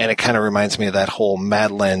Body. And it kind of reminds me of that whole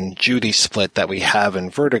Madeline Judy split that we have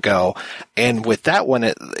in Vertigo. And with that one,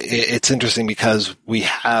 it's interesting because we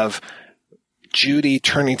have Judy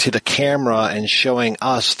turning to the camera and showing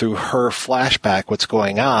us through her flashback what's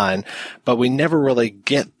going on, but we never really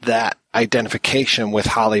get that identification with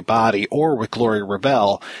Holly Body or with Gloria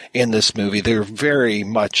Revelle in this movie. They're very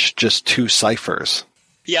much just two ciphers.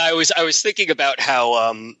 Yeah, I was thinking about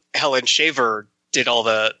how Helen Shaver did all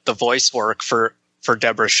the voice work for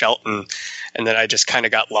Deborah Shelton, and then I just kind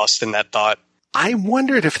of got lost in that thought. I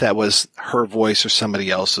wondered if that was her voice or somebody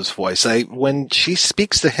else's voice. When she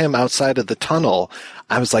speaks to him outside of the tunnel,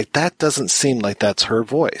 I was like, that doesn't seem like that's her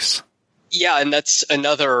voice. Yeah, and that's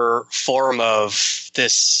another form of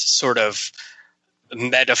this sort of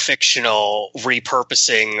metafictional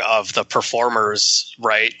repurposing of the performers,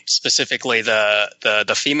 right? Specifically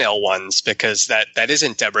the female ones, because that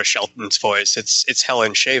isn't Deborah Shelton's voice. It's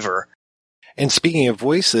Helen Shaver. And speaking of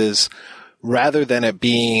voices, rather than it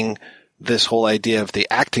being this whole idea of the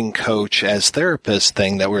acting coach as therapist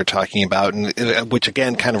thing that we were talking about, and which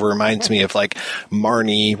again kind of reminds me of like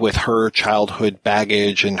Marnie with her childhood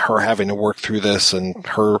baggage and her having to work through this, and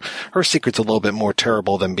her secret's a little bit more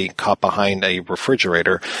terrible than being caught behind a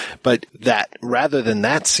refrigerator. But that rather than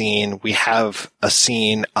that scene, we have a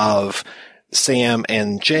scene of Sam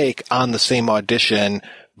and Jake on the same audition,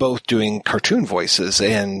 both doing cartoon voices,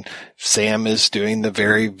 and Sam is doing the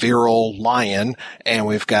very virile lion, and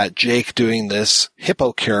we've got Jake doing this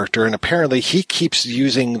hippo character, and apparently he keeps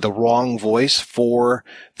using the wrong voice for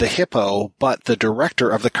the hippo, but the director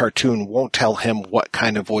of the cartoon won't tell him what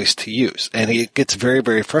kind of voice to use. And it gets very,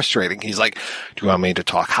 very frustrating. He's like, do you want me to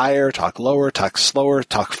talk higher, talk lower, talk slower,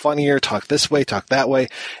 talk funnier, talk this way, talk that way?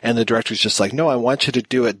 And the director's just like, no, I want you to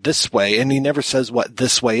do it this way. And he never says what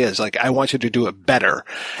this way is. Like, I want you to do it better.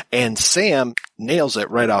 And Sam nails it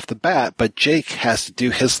right off the bat, but Jake has to do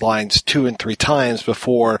his lines 2 and 3 times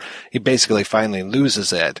before he basically finally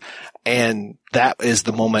loses it. And that is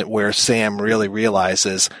the moment where Sam really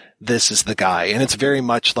realizes this is the guy. And it's very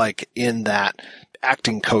much like in that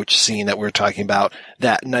acting coach scene that we were talking about,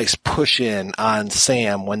 that nice push in on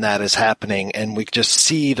Sam when that is happening. And we just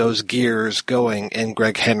see those gears going in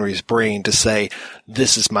Greg Henry's brain to say,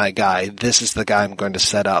 this is my guy. This is the guy I'm going to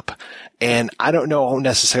set up. And I don't know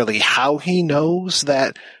necessarily how he knows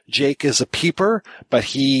that Jake is a peeper, but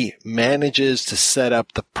he manages to set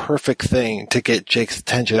up the perfect thing to get Jake's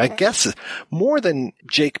attention. I guess more than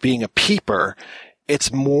Jake being a peeper,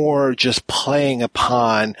 it's more just playing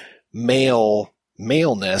upon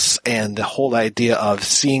maleness and the whole idea of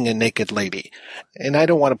seeing a naked lady. And I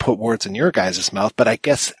don't want to put words in your guys' mouth, but I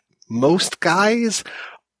guess most guys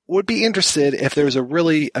would be interested if there was a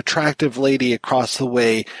really attractive lady across the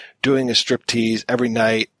way doing a striptease every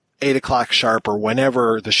night, 8 o'clock sharp or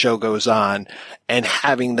whenever the show goes on, and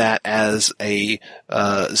having that as a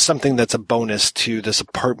something that's a bonus to this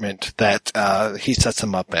apartment that he sets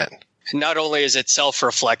him up in. Not only is it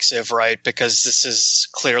self-reflexive, right, because this is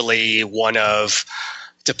clearly one of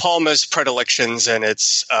De Palma's predilections, and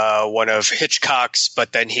it's one of Hitchcock's,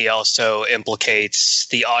 but then he also implicates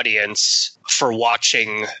the audience for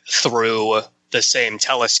watching through the same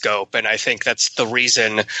telescope. And I think that's the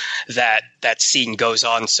reason that that scene goes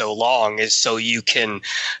on so long, is so you can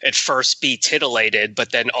at first be titillated,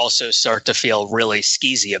 but then also start to feel really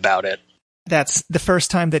skeezy about it. That's the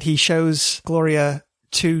first time that he shows Gloria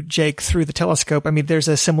to Jake through the telescope. I mean, there's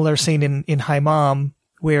a similar scene in Hi Mom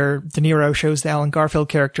where De Niro shows the Alan Garfield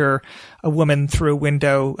character a woman through a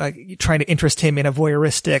window, trying to interest him in a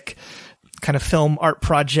voyeuristic kind of film art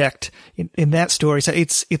project in that story. So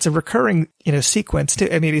it's a recurring, sequence too.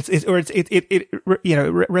 I mean, it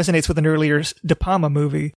resonates with an earlier De Palma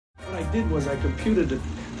movie. What I did was I computed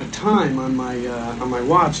a time on my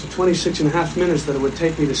watch, the 26 and a half minutes that it would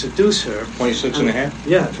take me to seduce her. 26 and a half?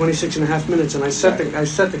 Yeah, 26 and a half minutes, and I set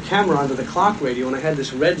the camera onto the clock radio, and I had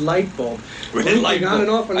this red light bulb. Red light bulb? On and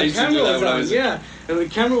off, and the camera was on. Was yeah, and the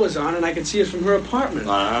camera was on, and I could see it from her apartment.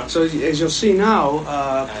 Uh-huh. So as you'll see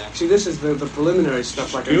now, see, this is the preliminary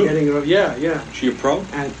stuff, like I'm getting her. Yeah. She a pro?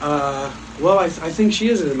 And well, I think she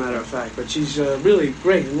is, as a matter of fact, but she's really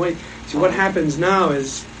great. And wait, see, what happens now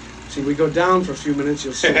is, see, we go down for a few minutes.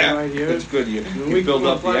 You'll see right here. That's good. You build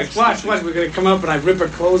up the Watch. We're going to come up, and I rip her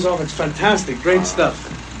clothes off. It's fantastic. Great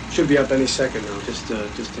stuff. Should be up any second now. Just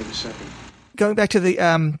take a second. Going back to the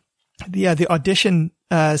audition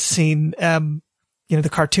scene, the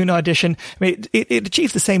cartoon audition. I mean, it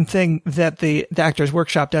achieves the same thing that the Actors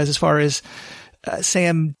Workshop does, as far as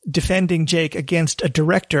Sam defending Jake against a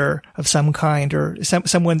director of some kind, or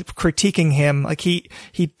someone critiquing him. Like he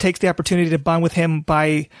takes the opportunity to bond with him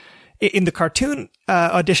by, in the cartoon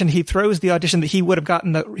audition, he throws the audition that he would have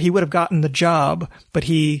gotten the job, but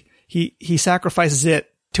he sacrifices it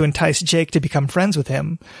to entice Jake to become friends with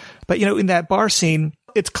him. But in that bar scene,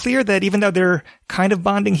 it's clear that even though they're kind of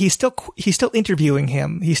bonding, he's still interviewing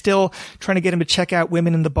him. He's still trying to get him to check out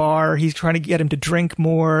women in the bar. He's trying to get him to drink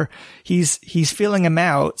more. He's feeling him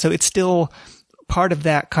out. So it's still part of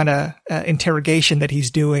that kind of interrogation that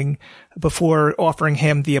he's doing before offering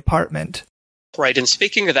him the apartment. Right. And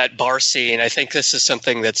speaking of that bar scene, I think this is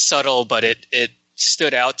something that's subtle, but it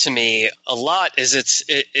stood out to me a lot, is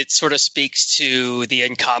it sort of speaks to the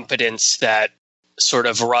incompetence that sort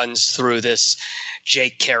of runs through this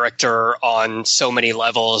Jake character on so many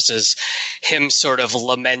levels, is him sort of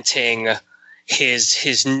lamenting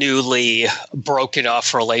his newly broken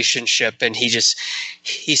off relationship. And he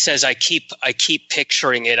says, I keep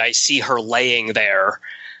picturing it. I see her laying there,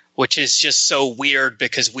 which is just so weird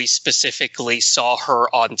because we specifically saw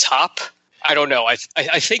her on top. I don't know. I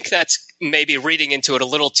think that's maybe reading into it a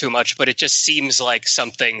little too much, but it just seems like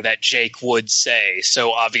something that Jake would say.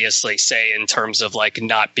 So obviously say in terms of like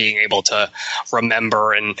not being able to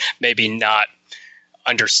remember and maybe not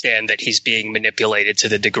understand that he's being manipulated to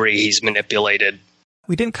the degree he's manipulated.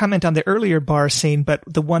 We didn't comment on the earlier bar scene, but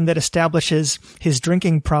the one that establishes his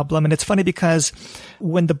drinking problem. And it's funny because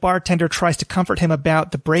when the bartender tries to comfort him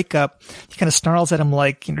about the breakup, he kind of snarls at him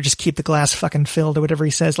like, just keep the glass fucking filled, or whatever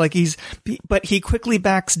he says. But he quickly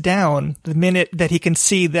backs down the minute that he can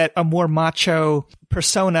see that a more macho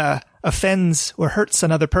persona offends or hurts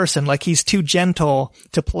another person. Like he's too gentle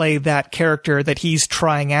to play that character that he's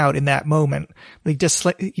trying out in that moment. He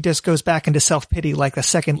just goes back into self-pity like a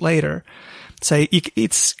second later. So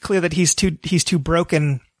it's clear that he's too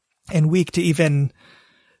broken and weak to even,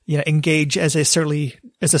 engage as a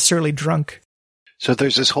surly drunk. So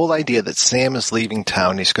there's this whole idea that Sam is leaving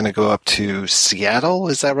town. He's going to go up to Seattle.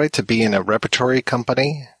 Is that right? To be in a repertory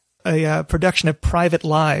company? A production of Private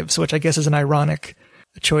Lives, which I guess is an ironic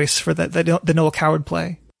choice for the Noel Coward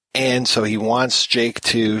play. And so he wants Jake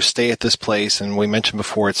to stay at this place, and we mentioned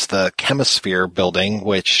before it's the Chemisphere building,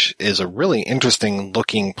 which is a really interesting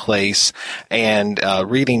looking place. And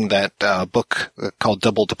reading that book called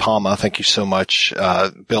Double de Palma, thank you so much,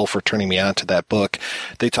 Bill, for turning me on to that book.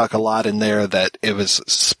 They talk a lot in there that it was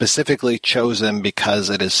specifically chosen because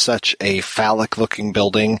it is such a phallic looking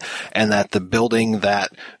building, and that the building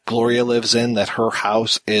that Gloria lives in, that her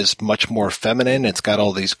house is much more feminine. It's got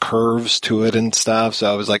all these curves to it and stuff.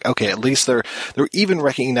 So I was like, okay, at least they're even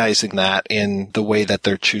recognizing that in the way that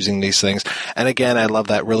they're choosing these things. And again, I love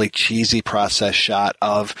that really cheesy process shot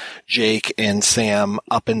of Jake and Sam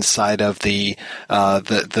up inside of the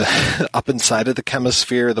up inside of the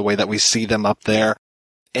Chemisphere, the way that we see them up there.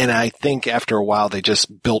 And I think after a while, they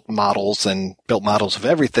just built models of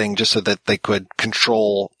everything just so that they could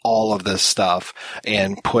control all of this stuff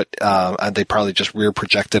and they probably just rear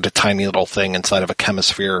projected a tiny little thing inside of a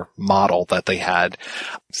Chemisphere model that they had.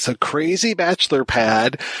 It's a crazy bachelor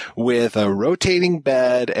pad with a rotating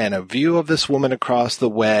bed and a view of this woman across the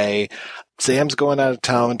way. Sam's going out of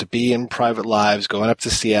town to be in Private Lives, going up to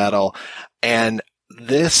Seattle. And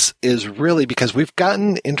this is really because we've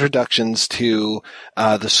gotten introductions to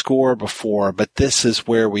the score before, but this is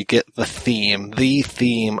where we get the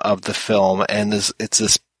theme of the film, and it's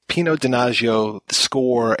this Pino Donaggio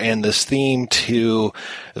score and this theme to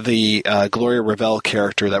the Gloria Revelle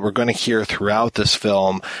character that we're going to hear throughout this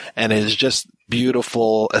film, and it is just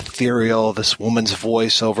beautiful, ethereal, this woman's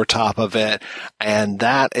voice over top of it, and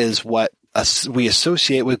that is what we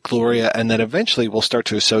associate with Gloria, and then eventually we'll start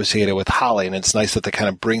to associate it with Holly. And it's nice that they kind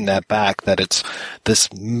of bring that back, that it's this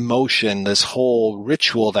motion, this whole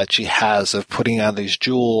ritual that she has of putting on these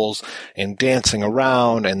jewels and dancing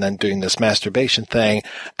around and then doing this masturbation thing.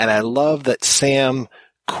 And I love that Sam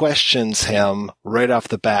questions him right off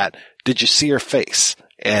the bat, did you see her face?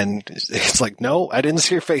 And it's like, no, I didn't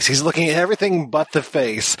see her face. He's looking at everything but the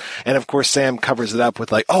face. And of course, Sam covers it up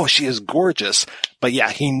with like, oh, she is gorgeous. But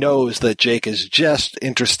yeah, he knows that Jake is just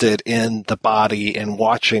interested in the body and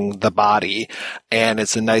watching the body. And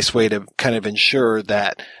it's a nice way to kind of ensure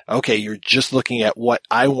that, okay, you're just looking at what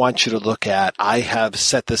I want you to look at. I have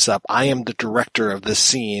set this up. I am the director of this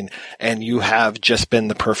scene, and you have just been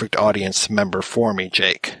the perfect audience member for me,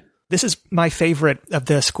 Jake. This is my favorite of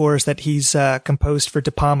the scores that he's composed for De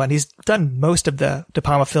Palma, and he's done most of the De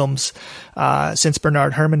Palma films since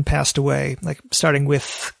Bernard Herrmann passed away, like starting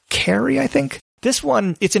with Carrie, I think. This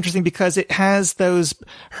one, it's interesting because it has those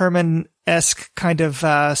Herrmann-esque kind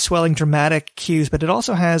of swelling dramatic cues, but it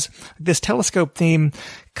also has this telescope theme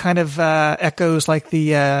kind of echoes like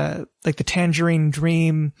the Tangerine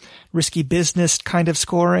Dream, Risky Business kind of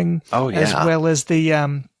scoring. Oh, yeah. As well as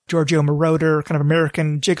the Giorgio Moroder, kind of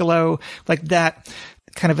American Gigolo, like that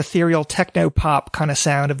kind of ethereal techno pop kind of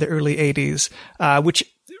sound of the early 80s, which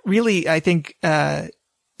really, I think,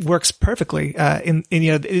 works perfectly,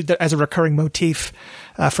 as a recurring motif,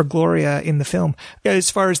 for Gloria in the film.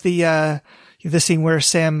 As far as the scene where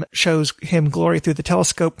Sam shows him Gloria through the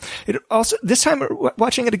telescope, it also, this time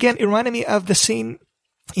watching it again, it reminded me of the scene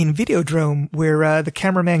in Videodrome where, the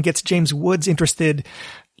cameraman gets James Woods interested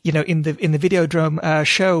in the Videodrome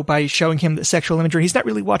show by showing him the sexual imagery. He's not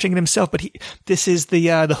really watching it himself, but this is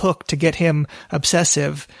the hook to get him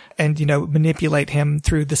obsessive and, manipulate him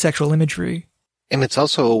through the sexual imagery. And it's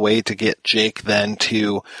also a way to get Jake then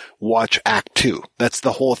to watch Act 2. That's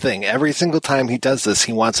the whole thing. Every single time he does this,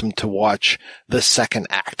 he wants him to watch the second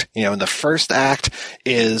act. In the first act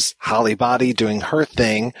is Holly Body doing her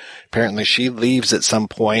thing. Apparently she leaves at some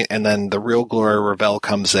point, and then the real Gloria Revelle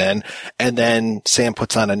comes in, and then Sam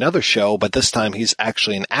puts on another show, but this time he's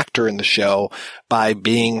actually an actor in the show by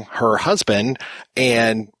being her husband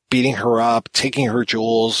and beating her up, taking her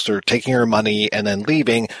jewels or taking her money and then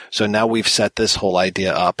leaving. So now we've set this whole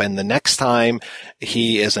idea up. And the next time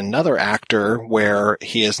he is another actor where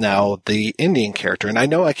he is now the Indian character. And I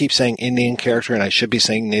know I keep saying Indian character and I should be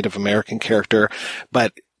saying Native American character,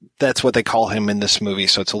 but that's what they call him in this movie.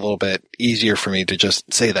 So it's a little bit easier for me to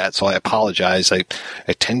just say that. So I apologize. I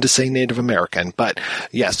tend to say Native American, but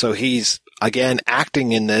yeah, so he's again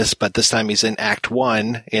acting in this, but this time he's in Act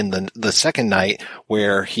 1 in the second night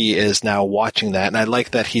where he is now watching that. And I like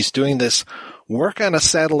that he's doing this work on a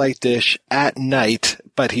satellite dish at night,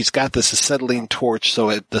 but he's got this acetylene torch,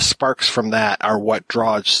 so the sparks from that are what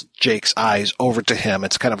draws Jake's eyes over to him.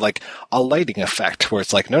 It's kind of like a lighting effect where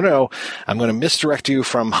it's like, no, I'm going to misdirect you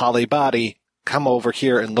from Holly Body. Come over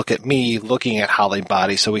here and look at me looking at Holly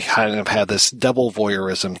Body. So we kind of have this double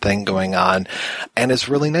voyeurism thing going on. And it's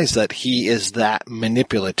really nice that he is that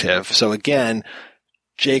manipulative. So again,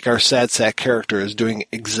 Jake, our sad sack character, is doing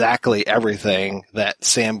exactly everything that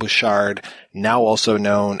Sam Bouchard, now also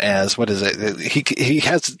known as, what is it? He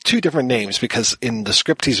has two different names because in the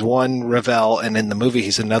script he's one Revelle and in the movie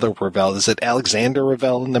he's another Revelle. Is it Alexander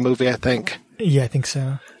Revelle in the movie, I think? Yeah, I think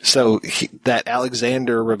so. So that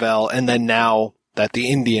Alexander Revelle, and then now that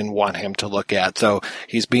the Indian want him to look at. So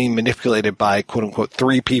he's being manipulated by quote unquote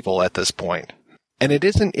 3 people at this point. And it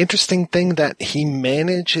is an interesting thing that he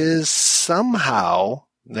manages somehow.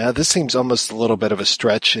 Now, this seems almost a little bit of a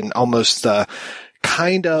stretch and almost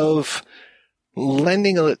kind of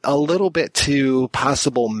lending a little bit to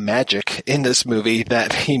possible magic in this movie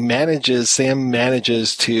that Sam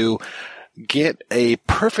manages to get a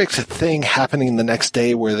perfect thing happening the next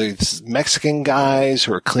day where there's Mexican guys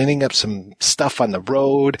who are cleaning up some stuff on the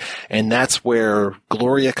road, and that's where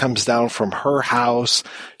Gloria comes down from her house.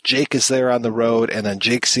 Jake is there on the road, and then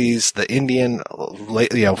Jake sees the Indian,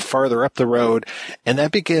 farther up the road. And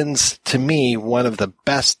that begins, to me, one of the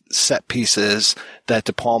best set pieces that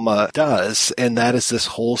De Palma does. And that is this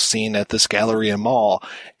whole scene at this Galleria Mall.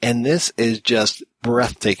 And this is just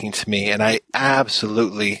breathtaking to me. And I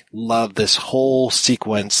absolutely love this whole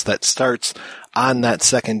sequence that starts on that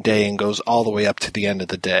second day and goes all the way up to the end of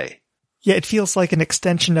the day. Yeah, it feels like an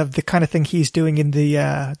extension of the kind of thing he's doing in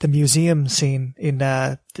the museum scene in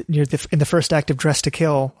the first act of Dress to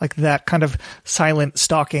Kill, like that kind of silent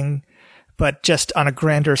stalking, but just on a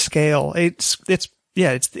grander scale. It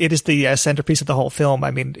is the centerpiece of the whole film.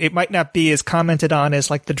 I mean, it might not be as commented on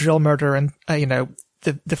as like the drill murder and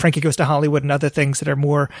the Frankie Goes to Hollywood and other things that are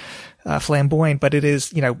more flamboyant, but it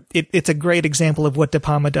is it's a great example of what De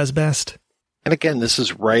Palma does best. And again, this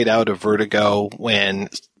is right out of Vertigo when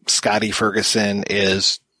Scotty Ferguson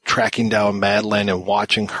is tracking down Madeline and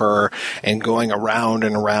watching her and going around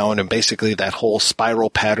and around, and basically that whole spiral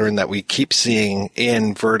pattern that we keep seeing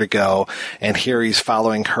in Vertigo. And here he's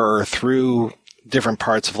following her through different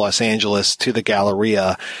parts of Los Angeles to the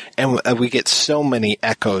Galleria, and we get so many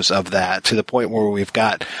echoes of that, to the point where we've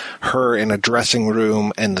got her in a dressing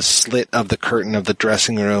room, and the slit of the curtain of the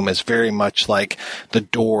dressing room is very much like the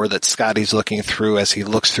door that Scotty's looking through as he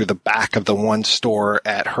looks through the back of the one store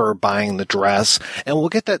at her buying the dress. And we'll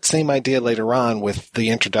get that same idea later on with the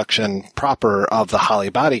introduction proper of the Holly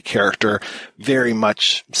Body character, very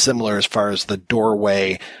much similar as far as the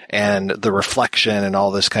doorway and the reflection and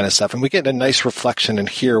all this kind of stuff. And we get a nice reflection in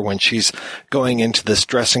here when she's going into this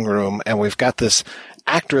dressing room, and we've got this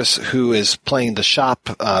actress who is playing the shop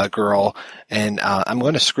girl, and I'm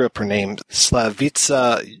going to screw up her name,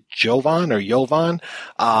 Slavica Jovan,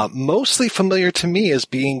 mostly familiar to me as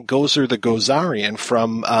being Gozer the Gozarian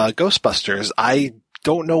from Ghostbusters. I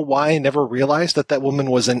don't know why I never realized that woman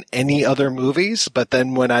was in any other movies, but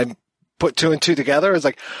then when I put two and two together, it's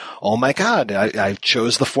like, oh my God, I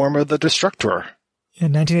chose the form of the Destructor. Yeah,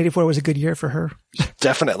 1984 was a good year for her.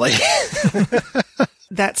 Definitely.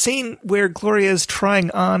 That scene where Gloria's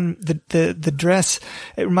trying on the dress,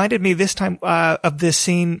 it reminded me this time of this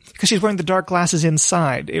scene because she's wearing the dark glasses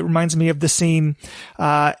inside. It reminds me of the scene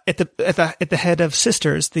at the head of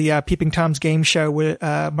Sisters, the Peeping Tom's game show where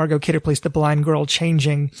Margot Kidder plays the blind girl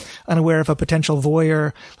changing, unaware of a potential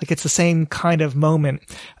voyeur. Like, it's the same kind of moment.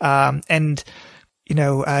 And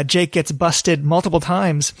Jake gets busted multiple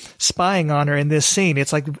times spying on her in this scene.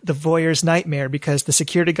 It's like the voyeur's nightmare because the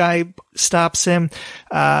security guy stops him,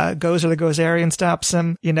 Gozer the Gozerian stops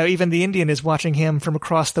him. Even the Indian is watching him from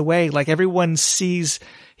across the way. Like, everyone sees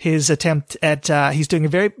his attempt at, he's doing a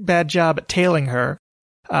very bad job at tailing her,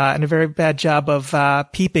 and a very bad job of,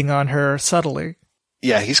 peeping on her subtly.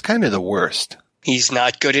 Yeah, he's kind of the worst. He's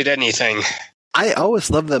not good at anything. I always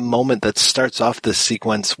love the moment that starts off this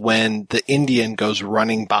sequence when the Indian goes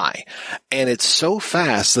running by. And it's so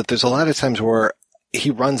fast that there's a lot of times where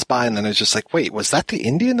he runs by and then it's just like, wait, was that the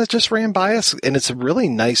Indian that just ran by us? And it's a really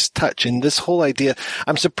nice touch. And this whole idea,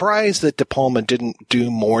 I'm surprised that De Palma didn't do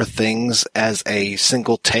more things as a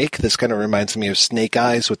single take. This kind of reminds me of Snake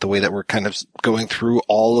Eyes, with the way that we're kind of going through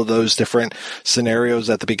all of those different scenarios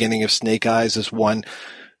at the beginning of Snake Eyes as one.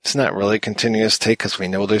 It's not really a continuous take because we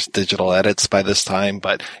know there's digital edits by this time,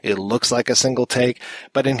 but it looks like a single take.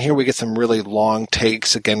 But in here we get some really long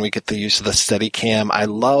takes. Again, we get the use of the Steadicam. I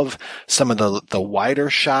love some of the wider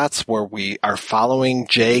shots where we are following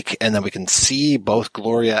Jake and then we can see both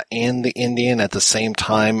Gloria and the Indian at the same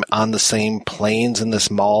time on the same planes in this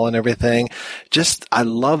mall and everything. Just, I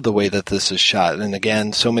love the way that this is shot. And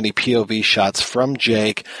again, so many POV shots from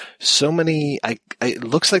Jake, so many, it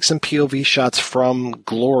looks like some POV shots from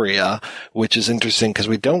Gloria, which is interesting because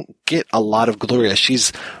we don't get a lot of Gloria.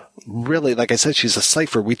 She's really, like I said, she's a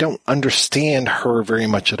cipher. We don't understand her very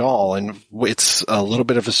much at all. And it's a little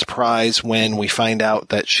bit of a surprise when we find out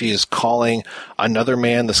that she is calling another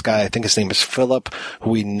man, this guy, I think his name is Philip,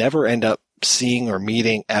 who we never end up seeing or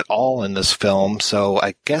meeting at all in this film. So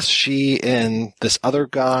I guess she and this other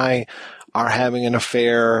guy are having an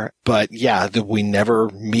affair, but yeah, we never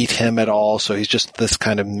meet him at all. So he's just this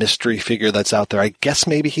kind of mystery figure that's out there. I guess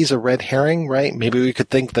maybe he's a red herring, right? Maybe we could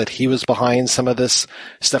think that he was behind some of this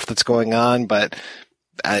stuff that's going on, but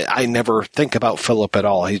I never think about Philip at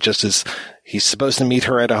all. He just is, he's supposed to meet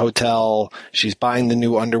her at a hotel. She's buying the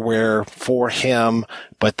new underwear for him,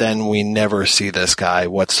 but then we never see this guy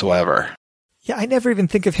whatsoever. Yeah, I never even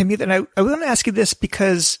think of him either. And I want to ask you this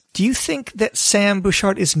because do you think that Sam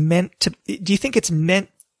Bouchard is do you think it's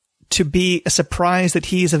meant to be a surprise that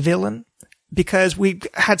he's a villain? Because we've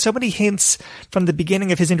had so many hints from the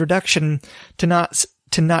beginning of his introduction to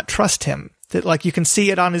not trust him. That, like, you can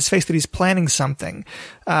see it on his face that he's planning something,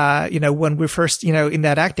 when we're first, in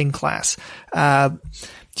that acting class.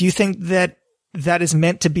 Do you think that is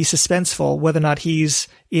meant to be suspenseful, whether or not he's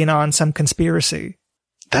in on some conspiracy?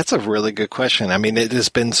 That's a really good question. I mean, it has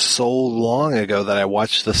been so long ago that I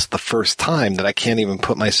watched this the first time that I can't even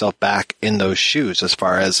put myself back in those shoes as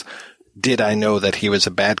far as, did I know that he was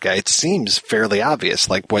a bad guy? It seems fairly obvious,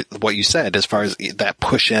 like what you said, as far as that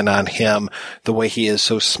push in on him, the way he is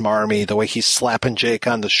so smarmy, the way he's slapping Jake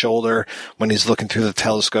on the shoulder when he's looking through the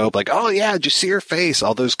telescope, like, oh yeah, did you see her face?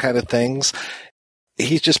 All those kind of things.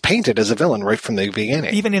 He's just painted as a villain right from the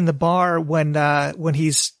beginning. Even in the bar when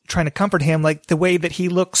he's trying to comfort him, like the way that he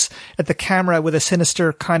looks at the camera with a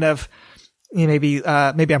sinister kind of, maybe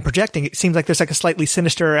I'm projecting. It seems like there's like a slightly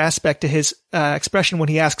sinister aspect to his expression when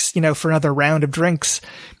he asks, for another round of drinks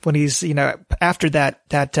when he's, after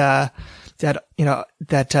that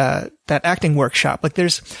acting workshop. Like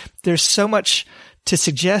there's so much to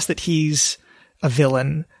suggest that he's a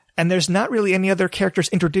villain, and there's not really any other characters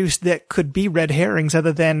introduced that could be red herrings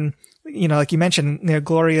other than, like you mentioned,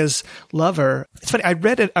 Gloria's lover. It's funny. I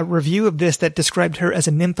read a review of this that described her as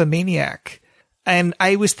a nymphomaniac. And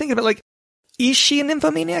I was thinking about, like, is she a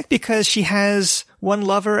nymphomaniac because she has one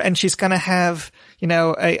lover and she's going to have,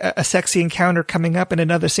 a sexy encounter coming up in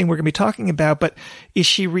another scene we're going to be talking about? But is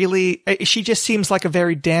she really, she just seems like a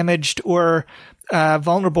very damaged or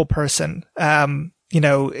vulnerable person, in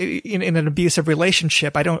an abusive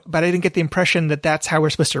relationship. But I didn't get the impression that that's how we're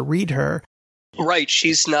supposed to read her. Right.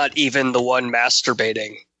 She's not even the one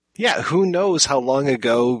masturbating. Yeah, who knows how long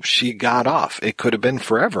ago she got off? It could have been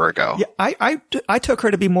forever ago. Yeah, I took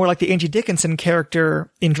her to be more like the Angie Dickinson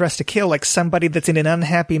character in Dressed to Kill, like somebody that's in an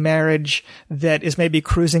unhappy marriage that is maybe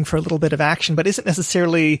cruising for a little bit of action, but isn't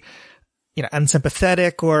necessarily,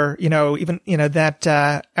 unsympathetic or, even,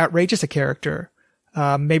 that outrageous a character.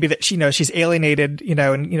 Maybe that she's alienated,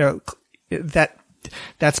 and,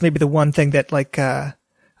 that's maybe the one thing that, like,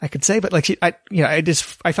 I could say, but like I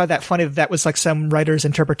found that funny that was like some writer's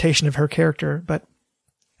interpretation of her character. But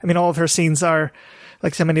I mean, all of her scenes are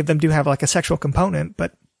like, so many of them do have like a sexual component,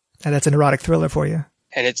 but that's an erotic thriller for you.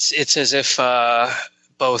 And it's as if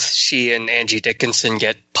both she and Angie Dickinson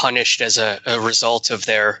get punished as a result of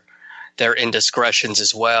their indiscretions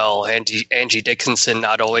as well. Angie Dickinson,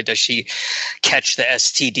 not only does she catch the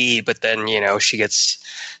STD, but then she gets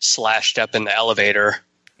slashed up in the elevator.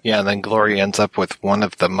 Yeah, and then Gloria ends up with one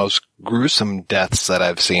of the most gruesome deaths that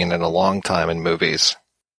I've seen in a long time in movies.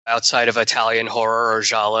 Outside of Italian horror or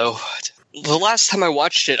giallo. The last time I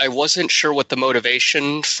watched it, I wasn't sure what the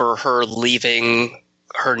motivation for her leaving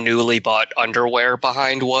her newly bought underwear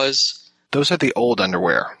behind was. Those are the old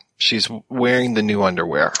underwear. She's wearing the new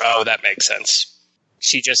underwear. Oh, that makes sense.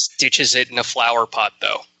 She just ditches it in a flower pot,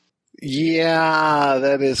 though. Yeah,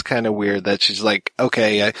 that is kind of weird that she's like,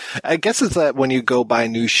 okay, I guess it's that when you go buy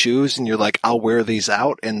new shoes and you're like, I'll wear these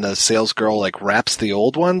out, and the sales girl like wraps the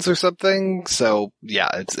old ones or something. So yeah,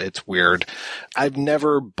 it's weird. I've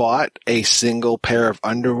never bought a single pair of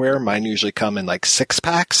underwear. Mine usually come in like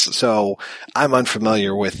 6-packs. So I'm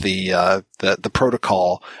unfamiliar with the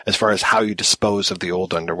protocol as far as how you dispose of the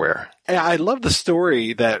old underwear. And I love the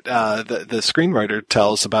story that the screenwriter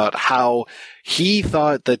tells about how he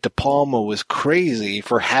thought that De Palma was crazy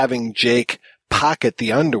for having Jake pocket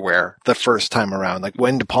the underwear the first time around. Like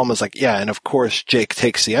when De Palma's like, yeah, and of course Jake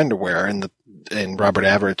takes the underwear, and Robert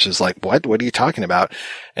Average is like, what are you talking about?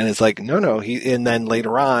 And it's like, no. And then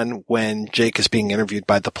later on, when Jake is being interviewed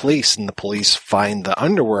by the police and the police find the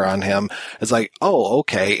underwear on him, it's like, oh,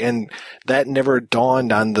 okay. And that never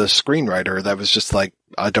dawned on the screenwriter. That was just like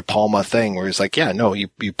a De Palma thing where he's like, yeah, no, you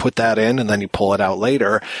put that in and then you pull it out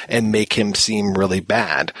later and make him seem really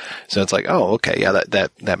bad. So it's like, oh, okay. Yeah,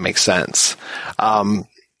 that makes sense.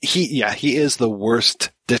 He is the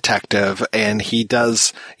worst detective, and he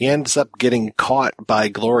ends up getting caught by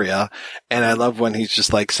Gloria. And I love when he's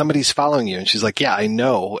just like, somebody's following you. And she's like, yeah, I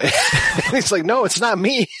know. And he's like, no, it's not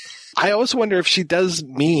me. I always wonder if she does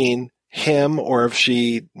mean him or if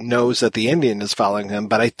she knows that the Indian is following him,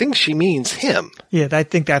 but I think she means him. Yeah, I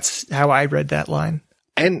think that's how I read that line.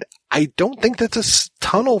 And I don't think that this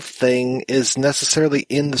tunnel thing is necessarily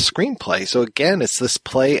in the screenplay. So again, it's this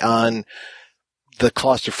play on the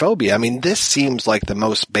claustrophobia. I mean, this seems like the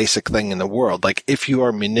most basic thing in the world. Like, if you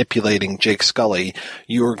are manipulating Jake Scully,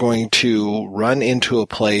 you are going to run into a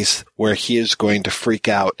place where he is going to freak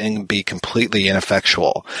out and be completely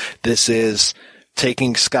ineffectual. This is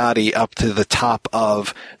taking Scotty up to the top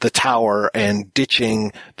of the tower and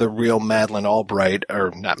ditching the real Madeleine Albright,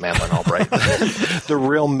 or not Madeleine Albright, the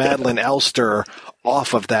real Madeleine Elster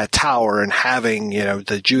off of that tower and having,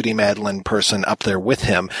 the Judy Madeleine person up there with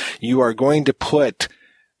him. You are going to put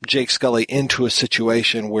Jake Scully into a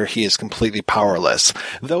situation where he is completely powerless,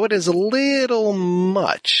 though it is a little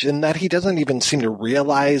much in that he doesn't even seem to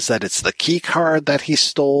realize that it's the key card that he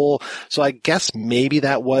stole. So I guess maybe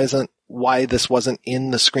that wasn't why this wasn't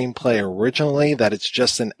in the screenplay originally, that it's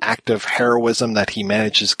just an act of heroism that he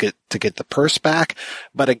manages to get the purse back.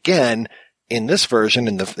 But again, in this version,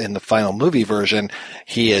 in the final movie version,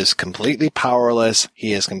 he is completely powerless.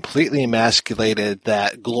 He is completely emasculated,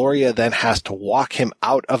 that Gloria then has to walk him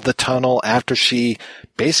out of the tunnel after she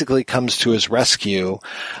basically comes to his rescue,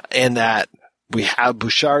 and that we have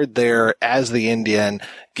Bouchard there as the Indian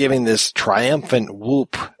giving this triumphant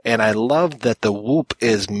whoop. And I love that the whoop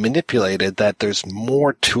is manipulated, that there's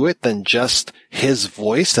more to it than just his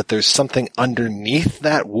voice, that there's something underneath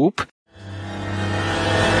that whoop.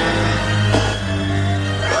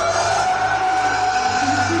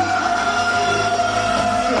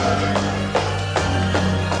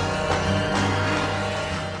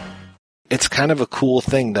 kind of a cool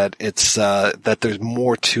thing that it's that there's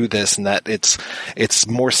more to this, and that it's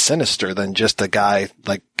more sinister than just a guy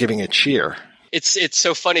like giving a cheer. It's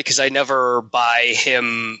so funny because I never buy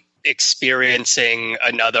him experiencing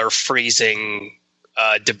another freezing,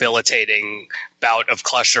 debilitating bout of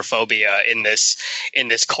claustrophobia in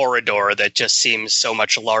this corridor that just seems so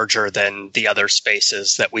much larger than the other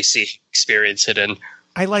spaces that we see experience it in.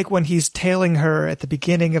 I like when he's tailing her at the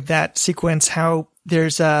beginning of that sequence, how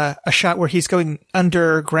there's a shot where he's going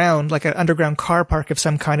underground, like an underground car park of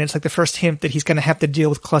some kind. And it's like the first hint that he's going to have to deal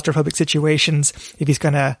with claustrophobic situations if he's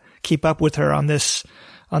going to keep up with her on this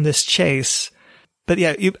chase. But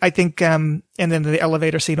yeah, I think, and then the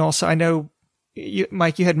elevator scene also, I know,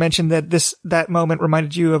 Mike, you had mentioned that that moment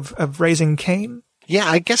reminded you of Raising Cain. Yeah,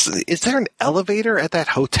 I guess, is there an elevator at that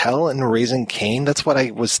hotel in Raising Cain? That's what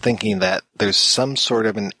I was thinking, that there's some sort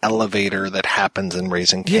of an elevator that happens in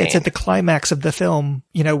Raising Cain. Yeah, it's at the climax of the film,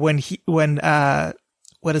 when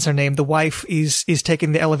what is her name? The wife is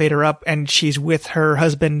taking the elevator up, and she's with her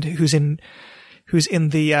husband who's in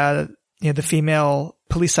the, the female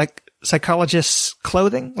police psychologist's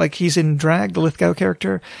clothing. Like he's in drag, the Lithgow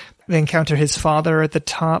character. They encounter his father at the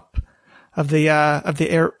top of the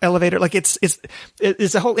elevator. Like it's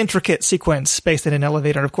a whole intricate sequence based in an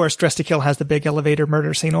elevator. And of course, Dressed to Kill has the big elevator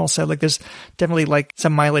murder scene also. Like there's definitely like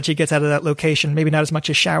some mileage he gets out of that location. Maybe not as much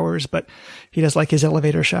as showers, but he does like his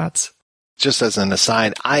elevator shots. Just as an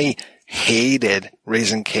aside, I hated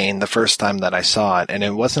Raising Cain the first time that I saw it, and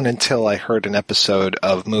it wasn't until I heard an episode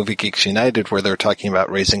of Movie Geeks United where they were talking about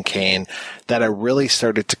Raising Cain that I really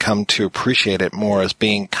started to come to appreciate it more as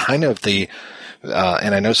being kind of the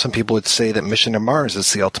and I know some people would say that Mission to Mars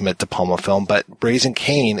is the ultimate De Palma film, but Raising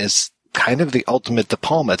Cain is kind of the ultimate De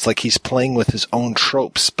Palma. It's like he's playing with his own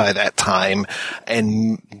tropes by that time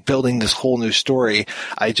and building this whole new story.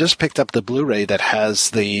 I just picked up the Blu-ray that has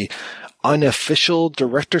the unofficial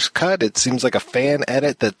director's cut. It seems like a fan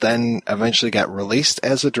edit that then eventually got released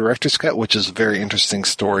as a director's cut, which is a very interesting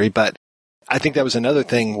story. But I think that was another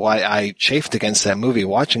thing why I chafed against that movie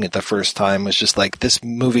watching it the first time, was just like, this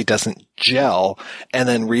movie doesn't gel. And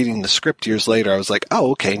then reading the script years later, I was like,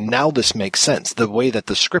 oh, okay, now this makes sense. The way that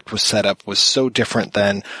the script was set up was so different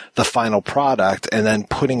than the final product, and then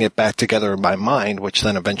putting it back together in my mind, which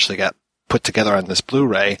then eventually got put together on this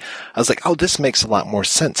Blu-ray, I was like, oh, this makes a lot more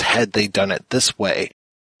sense had they done it this way.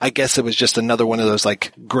 I guess it was just another one of those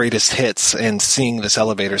like greatest hits, and seeing this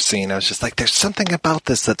elevator scene, I was just like, there's something about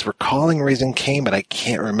this that's recalling Raising Cain, but I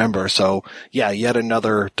can't remember. So yeah, yet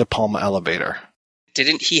another De Palma elevator.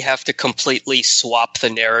 Didn't he have to completely swap the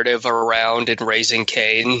narrative around in Raising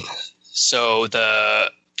Cain? So the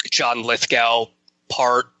John Lithgow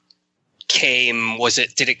part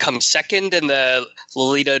did it come second and the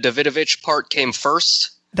Lolita Davidovich part came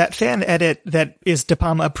first? That fan edit that is De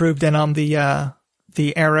Palma approved and on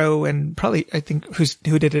the Arrow, and probably, I think,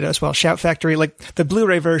 who did it as well, Shout Factory, like the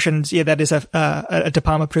Blu-ray versions, yeah, that is a De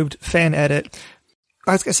Palma approved fan edit.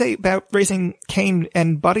 I was going to say about Raising Cain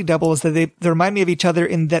and Body Double is that they remind me of each other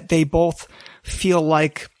in that they both feel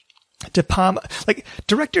like De Palma, like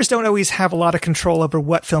directors don't always have a lot of control over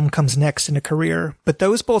what film comes next in a career, but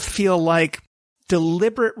those both feel like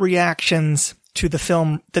deliberate reactions to the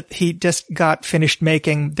film that he just got finished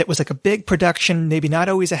making that was like a big production, maybe not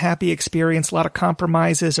always a happy experience, a lot of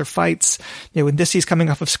compromises or fights. And this he's coming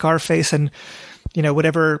off of Scarface and,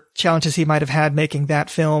 whatever challenges he might have had making that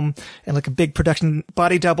film, and like a big production.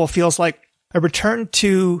 Body Double feels like a return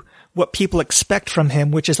to what people expect from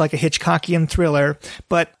him, which is like a Hitchcockian thriller,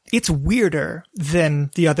 but it's weirder than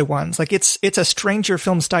the other ones. Like it's a stranger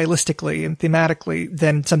film stylistically and thematically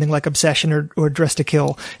than something like Obsession or Dressed to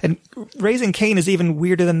Kill. And Raising Cain is even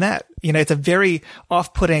weirder than that. It's a very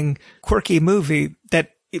off-putting, quirky movie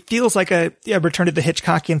that it feels like a return to the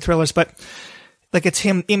Hitchcockian thrillers, but like it's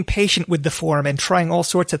him impatient with the form and trying all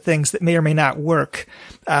sorts of things that may or may not work,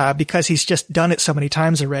 because he's just done it so many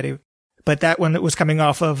times already. But that one that was coming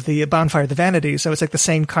off of the Bonfire of the Vanities, so it's like the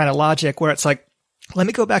same kind of logic where it's like, let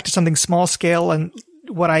me go back to something small scale and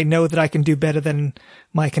what I know that I can do better than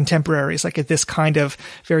my contemporaries, like this kind of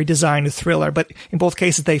very designed thriller. But in both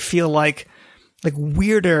cases, they feel like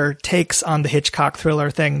weirder takes on the Hitchcock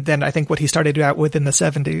thriller thing than I think what he started out with in the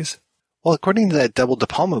 70s. Well, according to that Double De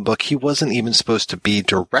Palma book, he wasn't even supposed to be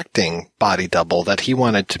directing Body Double, that he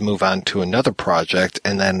wanted to move on to another project,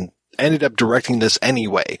 and then ended up directing this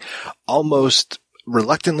anyway, almost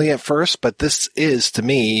reluctantly at first, but this is, to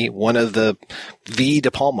me, one of the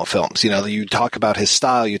De Palma films. You talk about his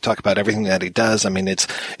style, you talk about everything that he does. I mean,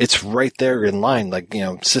 it's right there in line, like,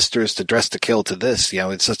 Sisters to Dressed to Kill to this,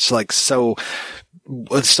 it's just like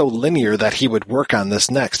it's so linear that he would work on this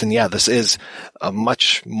next. And yeah, this is a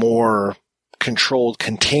much more controlled,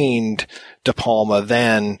 contained De Palma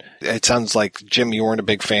than it sounds like, Jim, you weren't a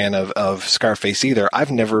big fan of Scarface either.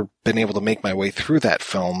 I've never been able to make my way through that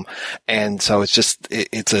film. And so it's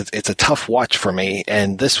a tough watch for me.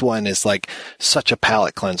 And this one is like such a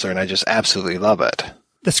palate cleanser, and I just absolutely love it.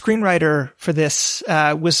 The screenwriter for this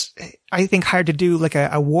was, I think, hired to do like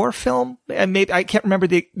a war film. And maybe I can't remember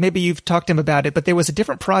maybe you've talked to him about it, but there was a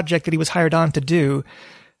different project that he was hired on to do.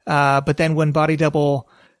 But then when Body Double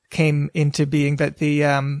came into being, that they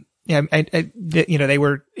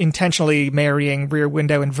were intentionally marrying Rear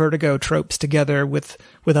Window and Vertigo tropes together with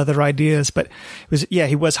other ideas. But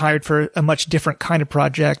he was hired for a much different kind of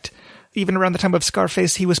project. Even around the time of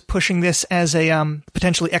Scarface, he was pushing this as a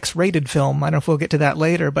potentially X-rated film. I don't know if we'll get to that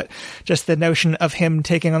later, but just the notion of him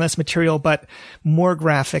taking on this material, but more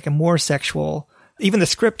graphic and more sexual. Even the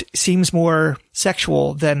script seems more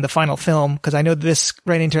sexual than the final film, because I know this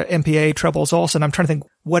ran into MPA troubles also, and I'm trying to think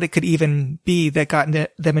what it could even be that got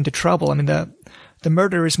them into trouble. I mean, the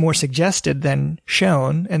murder is more suggested than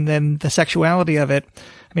shown, and then the sexuality of it,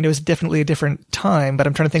 I mean, it was definitely a different time, but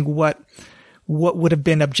I'm trying to think what would have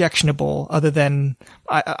been objectionable other than,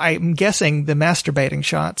 I'm guessing the masturbating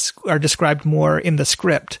shots are described more in the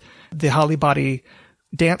script, the Holly body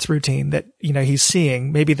dance routine that, he's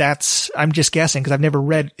seeing. Maybe I'm just guessing because I've never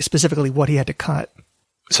read specifically what he had to cut.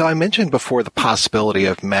 So I mentioned before the possibility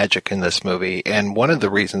of magic in this movie, and one of the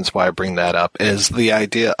reasons why I bring that up is the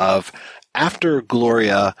idea of, after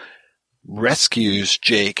Gloria rescues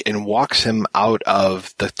Jake and walks him out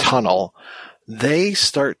of the tunnel, they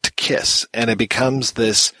start to kiss, and it becomes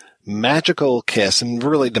this magical kiss. And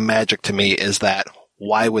really the magic to me is that,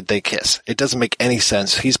 why would they kiss? It doesn't make any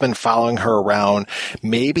sense. He's been following her around.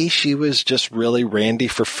 Maybe she was just really randy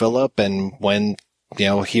for Philip, and when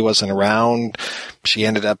he wasn't around, she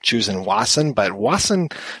ended up choosing Wasson. But Wasson,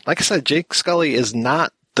 like I said, Jake Scully is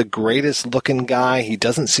not the greatest looking guy. He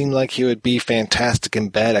doesn't seem like he would be fantastic in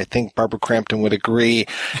bed. I think Barbara Crampton would agree.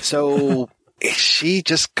 So she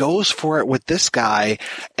just goes for it with this guy,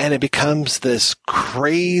 and it becomes this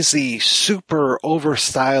crazy, super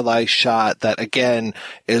over-stylized shot that, again,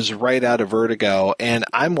 is right out of Vertigo. And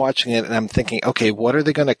I'm watching it and I'm thinking, okay, what are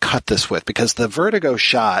they going to cut this with? Because the Vertigo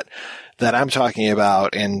shot that I'm talking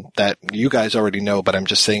about, and that you guys already know, but I'm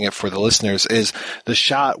just saying it for the listeners, is the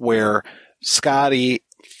shot where Scotty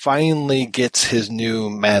finally gets his new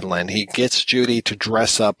Madeline. He gets Judy to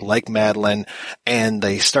dress up like Madeline, and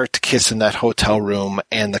they start to kiss in that hotel room,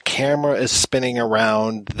 and the camera is spinning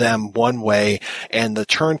around them one way, and the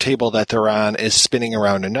turntable that they're on is spinning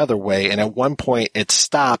around another way. And at one point it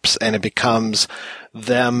stops, and it becomes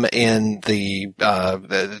them in the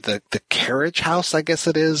carriage house, I guess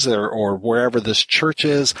it is, or wherever this church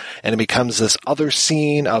is, and it becomes this other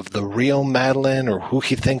scene of the real Madeline, or who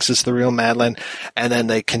he thinks is the real Madeline, and then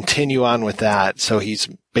they continue on with that. So he's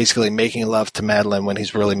basically making love to Madeline when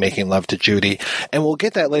he's really making love to Judy. And we'll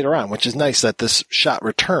get that later on, which is nice that this shot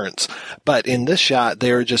returns. But in this shot,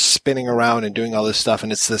 they're just spinning around and doing all this stuff,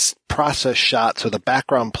 and it's this process shot. So the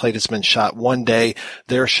background plate has been shot one day.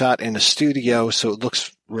 They're shot in a studio, so it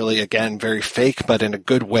looks really, again, very fake, but in a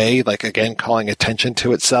good way, like, again, calling attention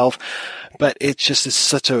to itself. But it just is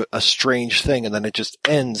such a strange thing, and then it just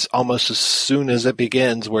ends almost as soon as it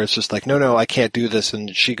begins, where it's just like, no, I can't do this,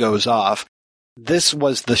 and she goes off. This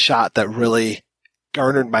was the shot that really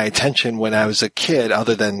garnered my attention when I was a kid,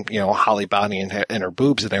 other than, Holly Bonnie and her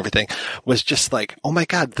boobs and everything, was just like, oh my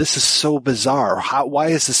God, this is so bizarre. Why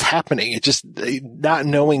is this happening? It just, not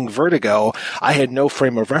knowing Vertigo, I had no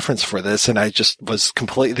frame of reference for this, and I just was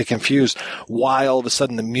completely confused why all of a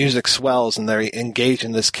sudden the music swells and they're engaged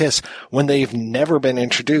in this kiss when they've never been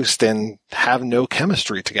introduced and have no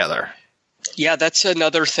chemistry together. Yeah, that's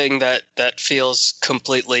another thing that feels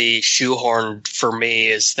completely shoehorned for me,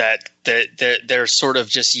 is that they're sort of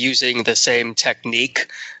just using the same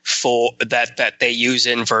technique for that they use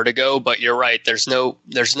in Vertigo. But you're right, there's no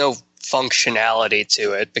functionality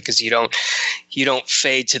to it, because you don't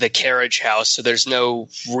fade to the carriage house, so there's no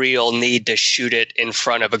real need to shoot it in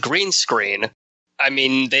front of a green screen. I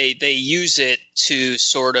mean, they use it to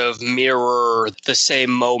sort of mirror the same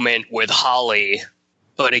moment with Holly.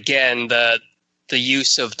 But again, the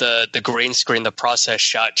use of the green screen, the process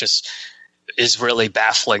shot, just is really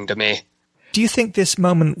baffling to me. Do you think this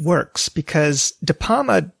moment works? Because De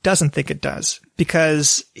Palma doesn't think it does,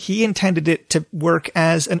 because he intended it to work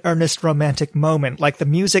as an earnest romantic moment. Like the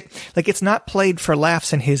music, like it's not played for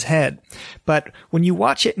laughs in his head. But when you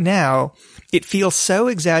watch it now, it feels so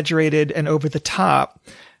exaggerated and over the top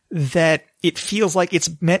that it feels like it's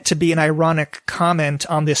meant to be an ironic comment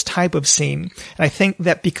on this type of scene. And I think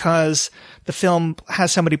that because the film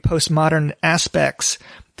has so many postmodern aspects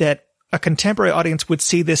that a contemporary audience would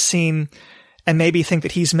see this scene and maybe think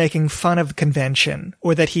that he's making fun of convention,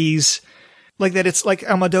 or that he's like, that it's like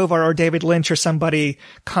Almodovar or David Lynch or somebody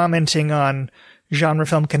commenting on genre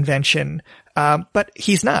film convention. But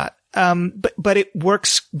he's not. But it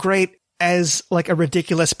works great as like a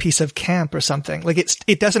ridiculous piece of camp or something. Like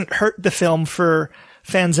it doesn't hurt the film for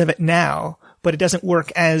fans of it now, but it doesn't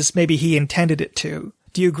work as maybe he intended it to.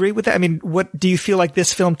 Do you agree with that? I mean, what do you feel like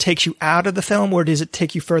this film takes you out of the film, or does it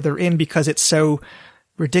take you further in because it's so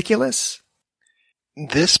ridiculous?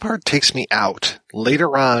 This part takes me out.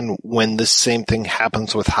 Later on, when this same thing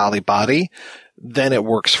happens with Holly Body, then it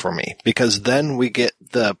works for me, because then we get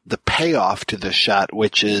the payoff to the shot,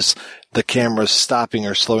 which is the camera's stopping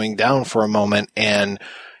or slowing down for a moment, and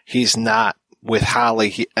he's not with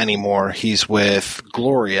Holly anymore. He's with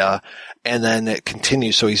Gloria, and then it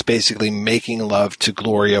continues. So he's basically making love to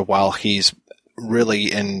Gloria while he's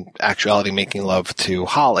really in actuality making love to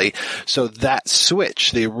Holly. So that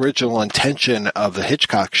switch, the original intention of the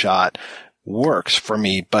Hitchcock shot, works for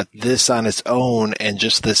me, but this on its own and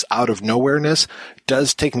just this out of nowhereness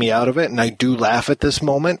does take me out of it, and I do laugh at this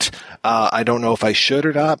moment. I don't know if I should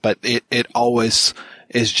or not, but it always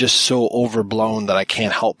is just so overblown that I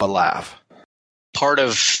can't help but laugh. Part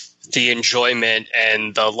of the enjoyment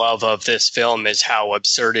and the love of this film is how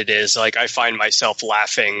absurd it is. Like, I find myself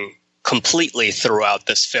laughing completely throughout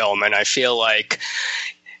this film, and I feel like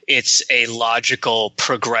it's a logical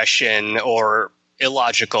progression, or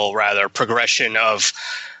illogical rather, progression of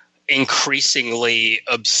increasingly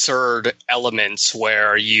absurd elements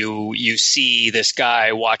where you see this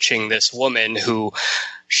guy watching this woman who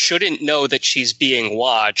shouldn't know that she's being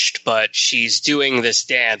watched, but she's doing this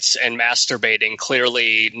dance and masturbating,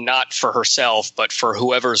 clearly not for herself, but for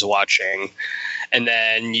whoever's watching. And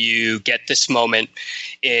then you get this moment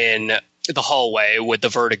in the hallway with the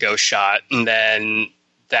vertigo shot, and then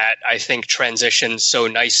that, I think, transitions so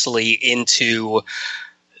nicely into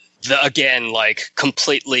the, again, like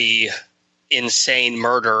completely insane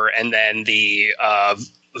murder, and then the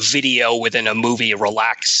video within a movie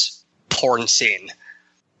relax porn scene.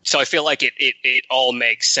 So I feel like it all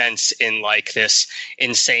makes sense in like this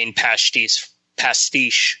insane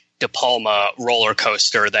pastiche De Palma roller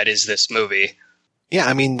coaster that is this movie. Yeah,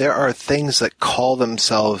 I mean, there are things that call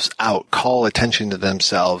themselves out, call attention to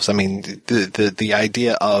themselves. I mean, the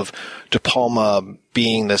idea of De Palma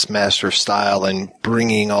being this master of style and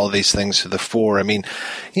bringing all these things to the fore. I mean,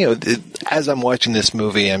 you know, as I'm watching this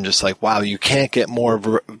movie, I'm just like, wow, you can't get more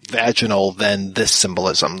vaginal than this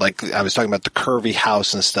symbolism. Like, I was talking about the curvy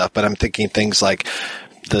house and stuff, but I'm thinking things like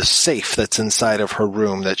the safe that's inside of her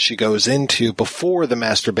room that she goes into before the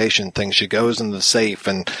masturbation thing. She goes in the safe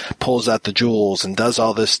and pulls out the jewels and does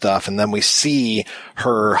all this stuff. And then we see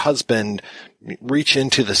her husband reach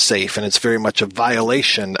into the safe, and it's very much a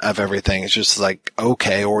violation of everything. It's just like,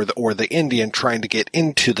 okay, or the Indian trying to get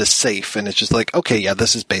into the safe, and it's just like, okay, yeah,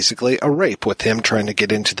 this is basically a rape with him trying to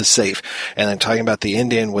get into the safe. And then talking about the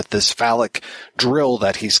Indian with this phallic drill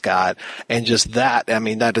that he's got, and just that, I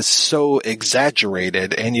mean, that is so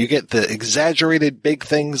exaggerated, and you get the exaggerated big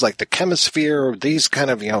things like the chemisphere, these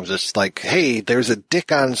kind of, you know, just like, hey, there's a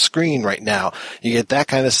dick on screen right now. You get that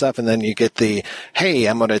kind of stuff, and then you get the, hey,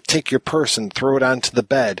 I'm going to take your purse and throw it onto the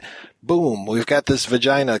bed. Boom, we've got this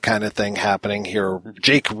vagina kind of thing happening here.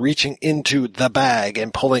 Jake reaching into the bag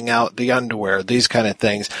and pulling out the underwear, these kind of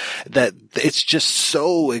things, that it's just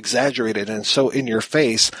so exaggerated and so in your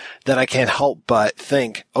face that I can't help but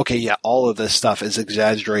think, okay, yeah, all of this stuff is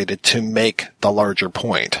exaggerated to make the larger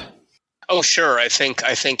point. Oh, sure. I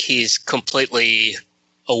think he's completely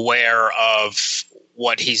aware of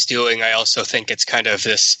what he's doing. I also think it's kind of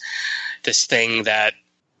this thing that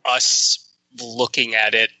us looking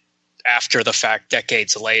at it after the fact,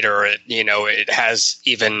 decades later, it has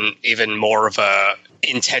even more of a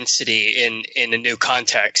intensity in a new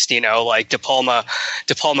context. Like De Palma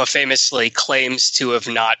famously claims to have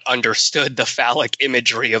not understood the phallic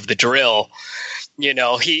imagery of the drill.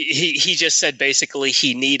 He just said basically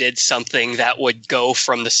he needed something that would go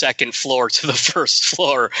from the second floor to the first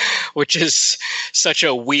floor, which is such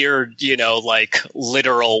a weird,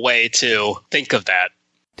 literal way to think of that.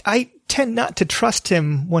 I tend not to trust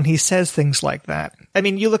him when he says things like that. I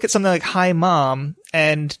mean, you look at something like Hi Mom,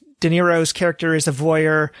 and De Niro's character is a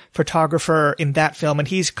voyeur photographer in that film, and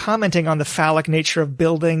he's commenting on the phallic nature of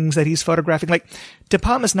buildings that he's photographing. Like, De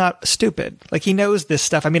Palma's not stupid. Like, he knows this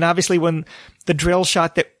stuff. I mean, obviously, when the drill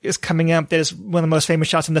shot that is coming up, that is one of the most famous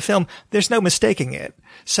shots in the film, there's no mistaking it.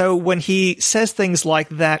 So when he says things like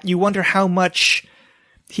that, you wonder how much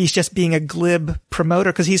he's just being a glib promoter,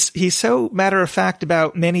 because he's so matter of fact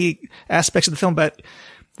about many aspects of the film, but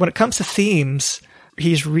when it comes to themes,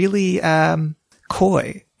 he's really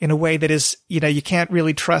coy in a way that is, you can't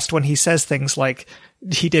really trust when he says things like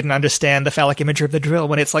he didn't understand the phallic imagery of the drill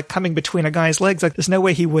when it's like coming between a guy's legs. Like, there's no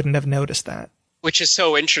way he wouldn't have noticed that. Which is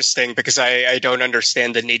so interesting because I don't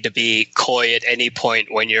understand the need to be coy at any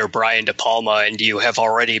point when you're Brian De Palma and you have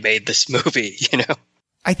already made this movie,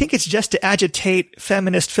 I think it's just to agitate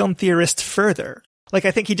feminist film theorists further. Like,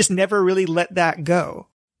 I think he just never really let that go.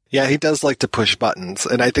 Yeah, he does like to push buttons,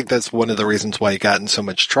 and I think that's one of the reasons why he got in so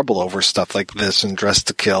much trouble over stuff like this and Dressed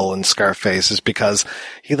to Kill and Scarface is because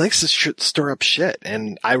he likes to stir up shit,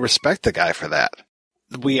 and I respect the guy for that.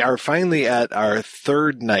 We are finally at our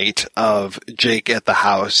third night of Jake at the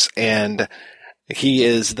house, and he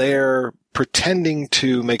is there pretending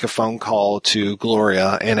to make a phone call to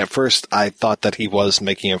Gloria. And at first I thought that he was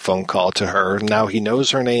making a phone call to her. Now he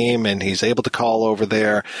knows her name and he's able to call over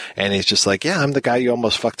there. And he's just like, yeah, I'm the guy you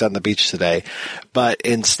almost fucked on the beach today. But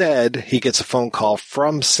instead he gets a phone call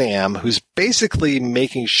from Sam, who's basically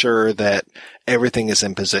making sure that everything is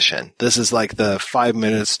in position. This is like the 5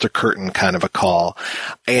 minutes to curtain kind of a call.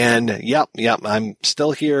 And yep, I'm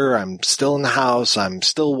still here. I'm still in the house. I'm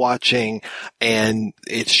still watching, and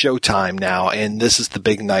it's showtime now. And this is the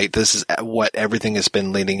big night. This is what everything has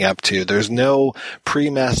been leading up to. There's no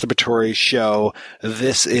pre-masturbatory show.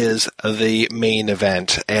 This is the main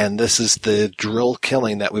event. And this is the drill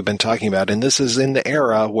killing that we've been talking about. And this is in the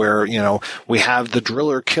era where, we have the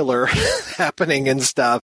driller killer happening and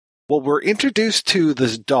stuff. Well, we're introduced to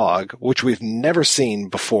this dog, which we've never seen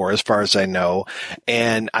before, as far as I know.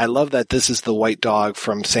 And I love that this is the white dog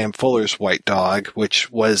from Sam Fuller's White Dog, which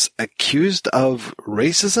was accused of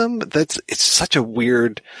racism. It's such a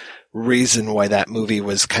weird reason why that movie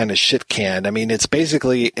was kind of shit-canned. I mean, it's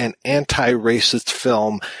basically an anti-racist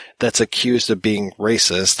film that's accused of being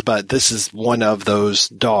racist, but this is one of those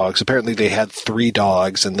dogs. Apparently they had 3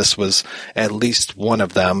 dogs, and this was at least one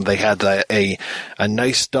of them. They had a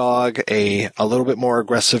nice dog, a little bit more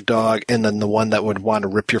aggressive dog, and then the one that would want to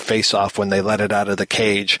rip your face off when they let it out of the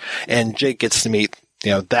cage. And Jake gets to meet,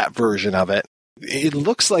 that version of it. It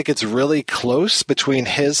looks like it's really close between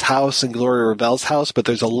his house and Gloria Rebel's house, but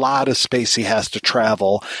there's a lot of space he has to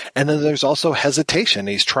travel. And then there's also hesitation.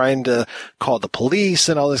 He's trying to call the police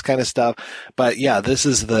and all this kind of stuff. But yeah, this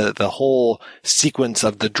is the whole sequence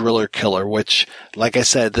of the driller killer, which, like I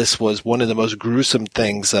said, this was one of the most gruesome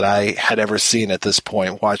things that I had ever seen at this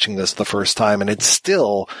point, watching this the first time. And it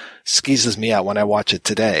still skeezes me out when I watch it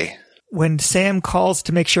today. When Sam calls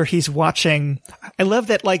to make sure he's watching, I love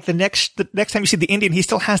that, like, the next time you see the Indian, he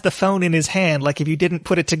still has the phone in his hand. Like, if you didn't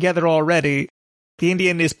put it together already, the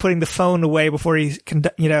Indian is putting the phone away before he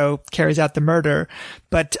carries out the murder.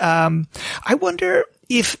 But, I wonder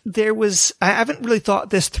if there was, I haven't really thought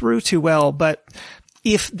this through too well, but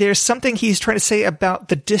if there's something he's trying to say about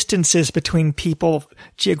the distances between people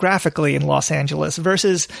geographically in Los Angeles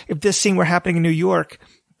versus if this scene were happening in New York,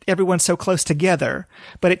 everyone's so close together,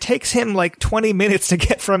 but it takes him like 20 minutes to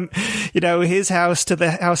get from, his house to the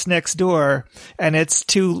house next door. And it's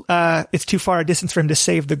too far a distance for him to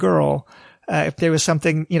save the girl. If there was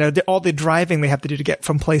something, all the driving they have to do to get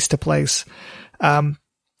from place to place.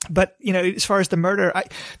 But, as far as the murder,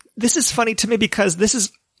 this is funny to me because this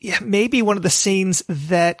is maybe one of the scenes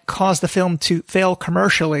that caused the film to fail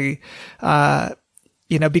commercially,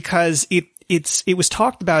 because it was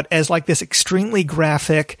talked about as like this extremely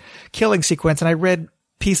graphic killing sequence. And I read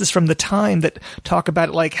pieces from the time that talk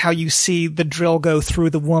about like how you see the drill go through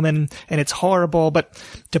the woman and it's horrible, but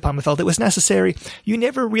De Palma felt it was necessary. You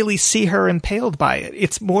never really see her impaled by it.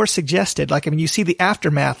 It's more suggested. Like, you see the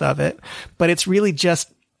aftermath of it, but it's really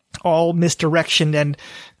just all misdirection. And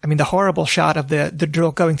the horrible shot of the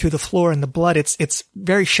drill going through the floor and the blood, it's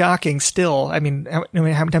very shocking still. How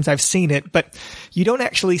many times I've seen it, but you don't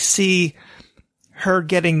actually see her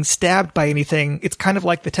getting stabbed by anything. It's kind of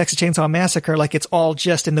like the Texas Chainsaw Massacre, like it's all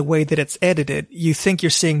just in the way that it's edited. You think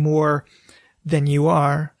you're seeing more than you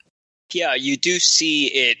are. Yeah, you do see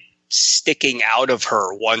it sticking out of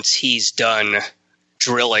her once he's done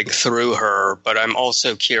drilling through her, but I'm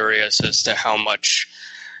also curious as to how much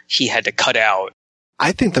he had to cut out.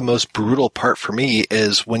 I think the most brutal part for me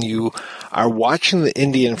is when you are watching the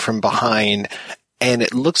Indian from behind and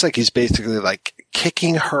it looks like he's basically like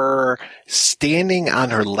kicking her, standing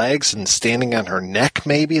on her legs and standing on her neck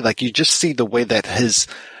maybe. Like you just see the way that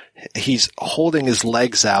he's holding his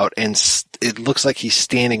legs out and it looks like he's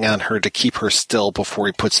standing on her to keep her still before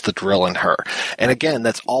he puts the drill in her. And again,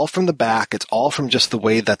 that's all from the back. It's all from just the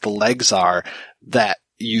way that the legs are that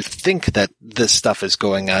you think that this stuff is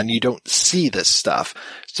going on. You don't see this stuff.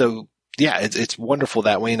 So yeah, it's wonderful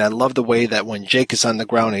that way. And I love the way that when Jake is on the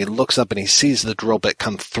ground, he looks up and he sees the drill bit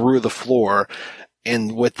come through the floor.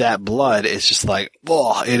 And with that blood, it's just like,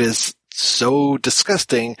 oh, it is so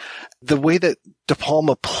disgusting. The way that De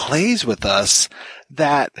Palma plays with us,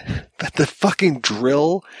 that the fucking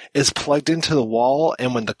drill is plugged into the wall,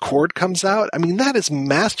 and when the cord comes out, I mean, that is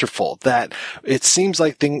masterful. That it seems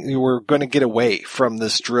like we're going to get away from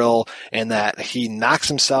this drill, and that he knocks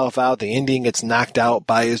himself out. The Indian gets knocked out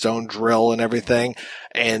by his own drill and everything.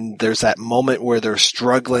 And there's that moment where they're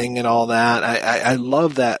struggling and all that. I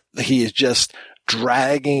love that he is just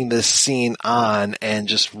dragging this scene on and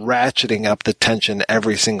just ratcheting up the tension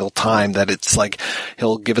every single time. That it's like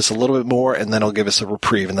he'll give us a little bit more and then he'll give us a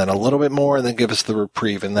reprieve, and then a little bit more and then give us the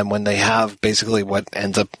reprieve. And then when they have basically what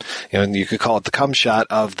ends up, you could call it the cum shot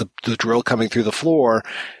of the drill coming through the floor,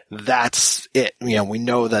 that's it. We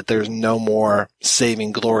know that there's no more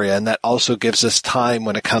saving Gloria. And that also gives us time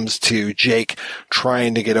when it comes to Jake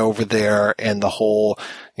trying to get over there and the whole,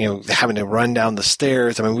 having to run down the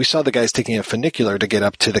stairs. I mean, we saw the guys taking a funicular to get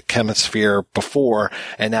up to the chemisphere before,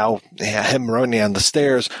 and now him running down the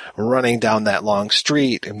stairs, running down that long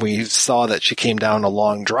street. And we saw that she came down a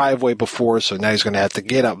long driveway before, so now he's going to have to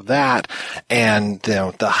get up that. And,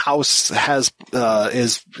 the house has,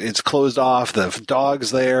 it's closed off. The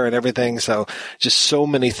dog's there and everything. So just so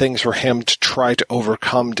many things for him to try to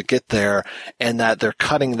overcome to get there, and that they're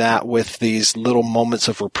cutting that with these little moments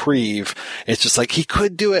of reprieve. It's just like, he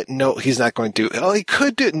could do it. No, he's not going to. Oh, he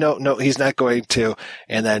could do it. No, he's not going to.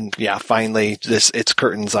 And then, finally it's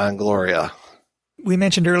curtains on Gloria. We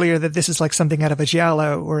mentioned earlier that this is like something out of a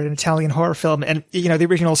giallo or an Italian horror film. And, the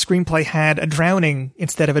original screenplay had a drowning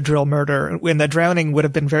instead of a drill murder, when the drowning would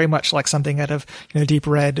have been very much like something out of, Deep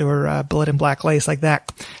Red or Blood and Black Lace, like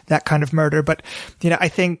that kind of murder. But, I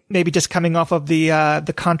think maybe just coming off of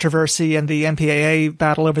the controversy and the MPAA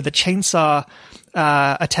battle over the chainsaw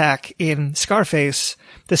attack in Scarface,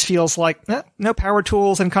 this feels like no power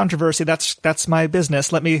tools and controversy. That's my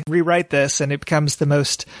business. Let me rewrite this, and it becomes the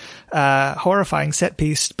most horrifying set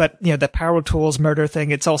piece. But the power tools murder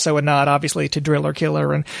thing, it's also a nod, obviously, to Drill or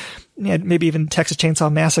Killer and maybe even Texas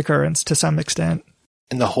Chainsaw Massacre, and to some extent.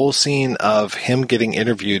 And the whole scene of him getting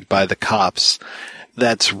interviewed by the cops,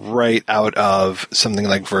 that's right out of something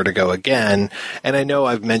like Vertigo again. And I know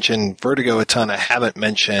I've mentioned Vertigo a ton. I haven't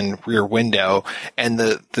mentioned Rear Window. And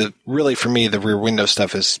the really, for me, the Rear Window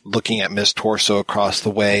stuff is looking at Miss Torso across the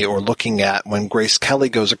way, or looking at when Grace Kelly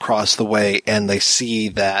goes across the way and they see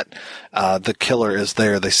that the killer is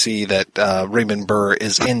there. They see that Raymond Burr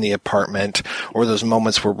is in the apartment, or those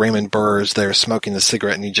moments where Raymond Burr is there smoking the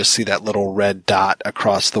cigarette and you just see that little red dot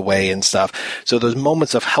across the way and stuff. So those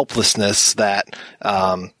moments of helplessness that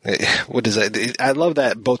what is it? I love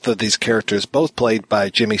that both of these characters, both played by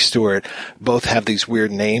Jimmy Stewart, both have these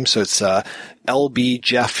weird names. So it's L.B.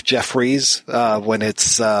 Jeffries when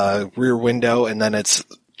it's Rear Window, and then it's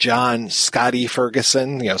John Scotty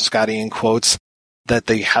Ferguson, Scotty in quotes, that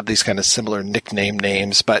they have these kind of similar nickname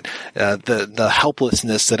names. But the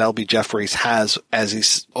helplessness that L.B. Jeffries has as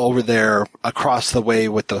he's over there across the way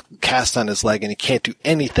with the cast on his leg, and he can't do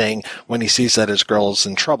anything when he sees that his girl's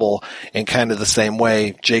in trouble. And kind of the same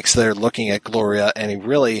way, Jake's there looking at Gloria, and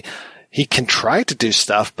he can try to do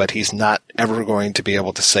stuff, but he's not ever going to be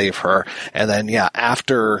able to save her. And then,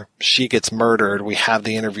 after she gets murdered, we have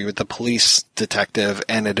the interview with the police detective,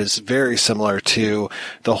 and it is very similar to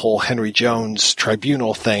the whole Henry Jones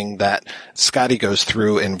tribunal thing that Scotty goes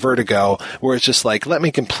through in Vertigo, where it's just like, let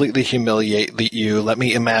me completely humiliate you, let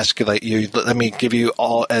me emasculate you, let me give you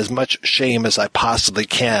all as much shame as I possibly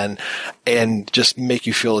can, and just make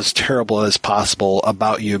you feel as terrible as possible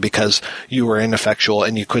about you because you were ineffectual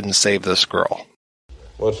and you couldn't save this girl.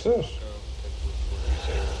 What's this?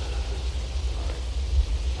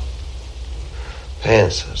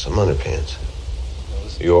 Pants, some underpants.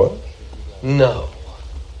 Yours? No.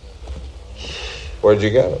 Where'd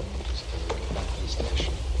you get them?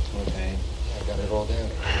 Okay, I got it all down.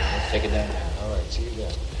 Let's take it down now. All right, see you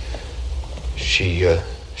then.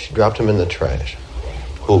 She dropped them in the trash.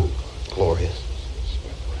 Who? Gloria.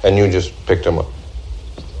 And you just picked them up?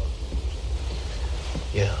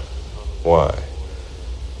 Yeah. Why?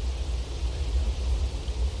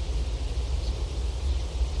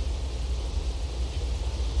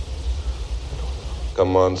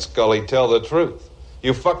 Come on, Scully, tell the truth.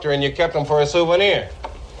 You fucked her and you kept them for a souvenir.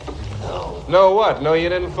 No. No what? No, you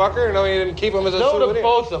didn't fuck her? No, you didn't keep them as a souvenir? No to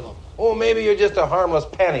both of them. Oh, maybe you're just a harmless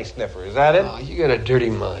panty sniffer. Is that it? Oh, you got a dirty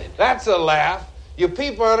mind. That's a laugh. You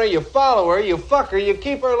peep on her, you follow her, you fuck her, you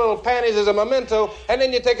keep her little panties as a memento, and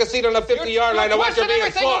then you take a seat on the 50-yard line and watch her being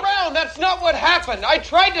everything fought. around. That's not what happened. I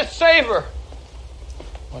tried to save her.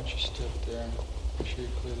 Watch your step there. Make sure you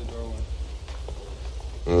clear the doorway.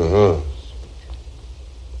 Mm-hmm.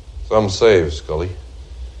 Some save, Scully.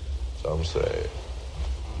 Some save.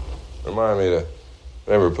 Remind me to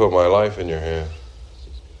never put my life in your hands.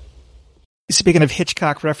 Speaking of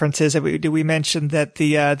Hitchcock references, do we mention that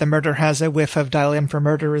the murder has a whiff of Dial M for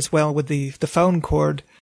Murder as well with the phone cord?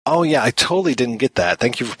 Oh, yeah, I totally didn't get that.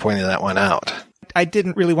 Thank you for pointing that one out. I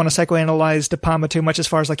didn't really want to psychoanalyze De Palma too much as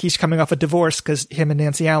far as like he's coming off a divorce because him and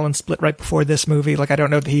Nancy Allen split right before this movie. Like, I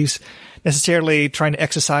don't know that he's necessarily trying to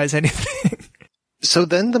exercise anything. So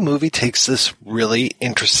then the movie takes this really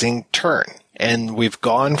interesting turn, and we've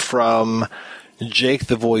gone from Jake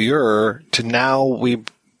the voyeur to now we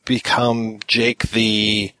become Jake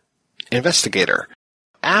the investigator.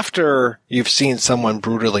 After you've seen someone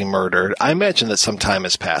brutally murdered, I imagine that some time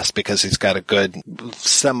has passed because he's got a good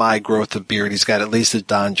semi-growth of beard. He's got at least a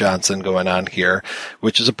Don Johnson going on here,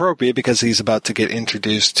 which is appropriate because he's about to get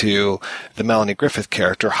introduced to the Melanie Griffith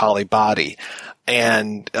character, Holly Body.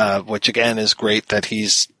 And, which again is great that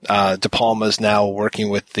he's, De Palma's now working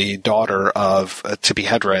with the daughter of Tippi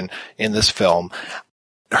Hedren in this film.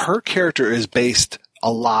 Her character is based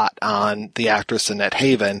a lot on the actress Annette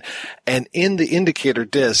Haven, and in the indicator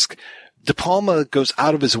disc, De Palma goes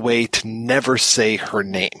out of his way to never say her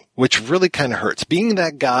name, which really kind of hurts. Being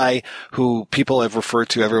that guy who people have referred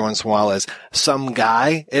to every once in a while as some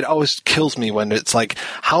guy, it always kills me when it's like,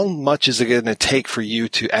 how much is it going to take for you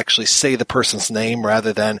to actually say the person's name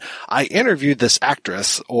rather than, I interviewed this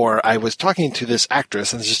actress or I was talking to this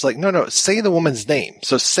actress, and it's just like, no, say the woman's name.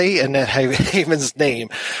 So say Annette Haven's name.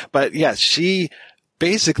 But yes, she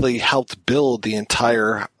basically helped build the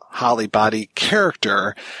entire Holly Body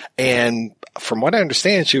character, and from what I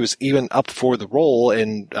understand, she was even up for the role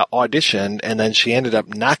and auditioned, and then she ended up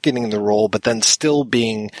not getting the role, but then still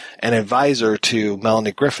being an advisor to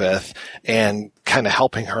Melanie Griffith and kind of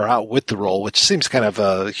helping her out with the role, which seems kind of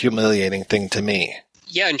a humiliating thing to me.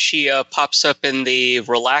 Yeah, and she pops up in the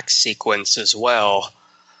relax sequence as well.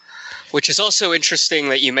 Which is also interesting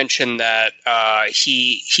that you mentioned that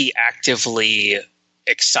he actively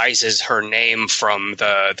excises her name from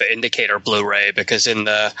the Indicator Blu-ray, because in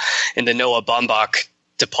the Noah Baumbach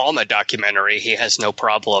De Palma documentary, he has no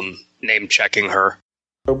problem name checking her.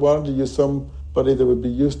 I wanted to use somebody that would be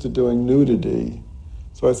used to doing nudity,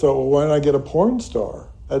 so I thought, well, why don't I get a porn star?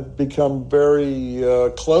 I'd become very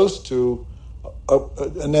close to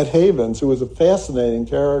Annette Havens, who was a fascinating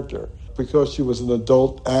character. Because she was an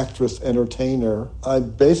adult actress entertainer, I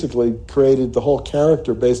basically created the whole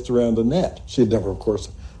character based around Annette. She had never, of course,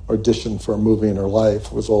 auditioned for a movie in her life.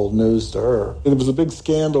 It was old news to her. And it was a big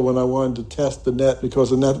scandal when I wanted to test Annette,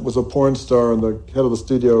 because Annette was a porn star, and the head of the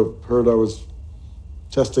studio heard I was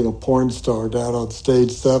testing a porn star down on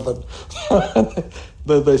stage 7.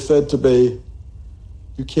 They said to me,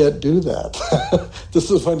 "You can't do that."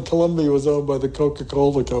 This is when Columbia was owned by the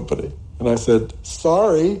Coca-Cola Company. And I said,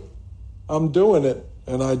 "Sorry, I'm doing it."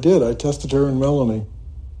 And I did. I tested her and Melanie.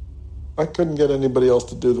 I couldn't get anybody else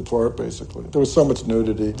to do the part, basically. There was so much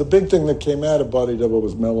nudity. The big thing that came out of Body Double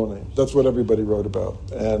was Melanie. That's what everybody wrote about.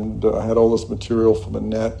 And I had all this material from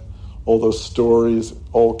Annette. All those stories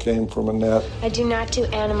all came from Annette. I do not do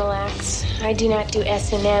animal acts. I do not do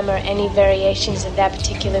S&M or any variations of that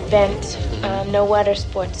particular bent. No water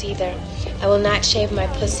sports either. I will not shave my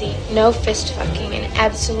pussy. No fist fucking, and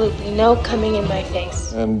absolutely no coming in my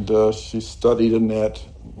face. And she studied Annette.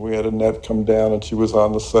 We had Annette come down, and she was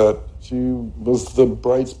on the set. She was the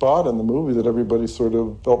bright spot in the movie that everybody sort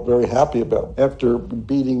of felt very happy about. After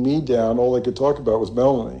beating me down, all they could talk about was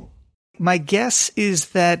Melanie. My guess is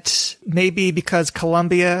that maybe because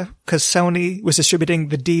Sony was distributing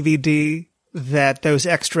the DVD, that those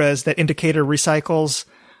extras that Indicator recycles,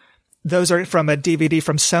 those are from a DVD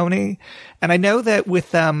from Sony. And I know that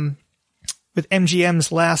with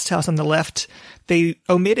MGM's Last House on the Left, they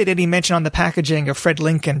omitted any mention on the packaging of Fred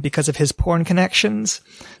Lincoln because of his porn connections.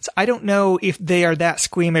 So I don't know if they are that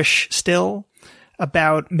squeamish still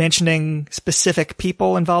about mentioning specific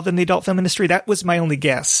people involved in the adult film industry. That was my only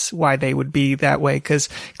guess why they would be that way, because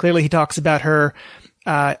clearly he talks about her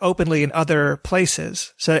openly in other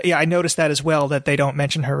places. So yeah, I noticed that as well, that they don't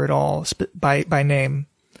mention her at all by name.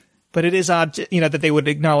 But it is odd, that they would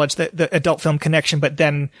acknowledge the adult film connection, but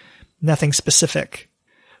then nothing specific.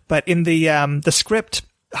 But in the script,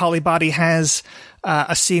 Holly Body has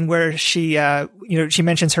a scene where she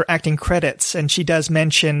mentions her acting credits, and she does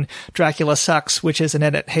mention Dracula Sucks, which is an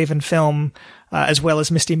Annette Haven film, as well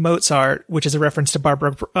as Misty Mozart, which is a reference to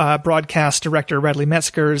Barbara broadcast director Radley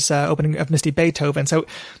Metzger's opening of Misty Beethoven. So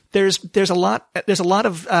there's a lot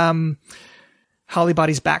of Holly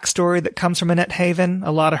Body's backstory that comes from Annette Haven.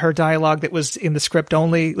 A lot of her dialogue that was in the script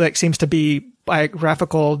only seems to be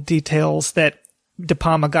biographical details that De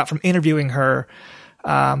Palma got from interviewing her.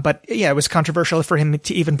 But yeah, it was controversial for him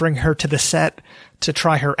to even bring her to the set to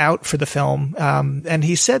try her out for the film. And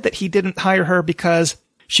he said that he didn't hire her because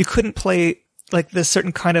she couldn't play like this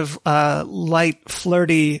certain kind of, light,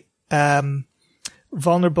 flirty,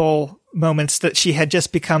 vulnerable moments, that she had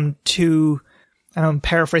just become too, I'm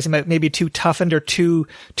paraphrasing, but maybe too toughened or too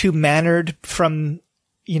mannered from,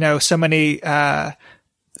 so many,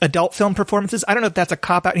 adult film performances. I don't know if that's a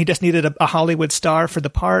cop-out and he just needed a Hollywood star for the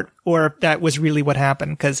part, or if that was really what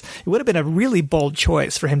happened, because it would have been a really bold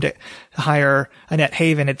choice for him to hire Annette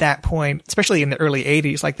Haven at that point, especially in the early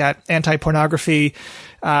 80s. Like, that anti-pornography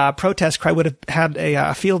protest cry would have had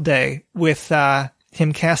a field day with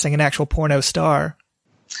him casting an actual porno star.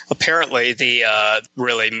 Apparently, the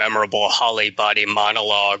really memorable Holly body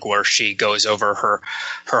monologue where she goes over her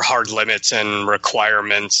hard limits and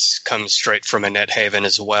requirements comes straight from Annette Haven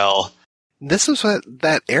as well. This was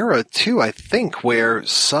that era, too, I think, where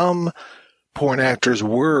some porn actors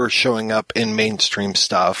were showing up in mainstream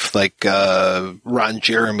stuff. Like Ron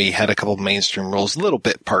Jeremy had a couple of mainstream roles, little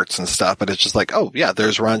bit parts and stuff, but it's just like, oh, yeah,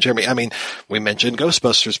 there's Ron Jeremy. I mean, we mentioned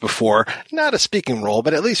Ghostbusters before. Not a speaking role,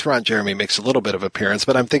 but at least Ron Jeremy makes a little bit of appearance.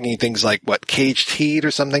 But I'm thinking things like, Caged Heat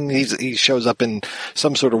or something? He shows up in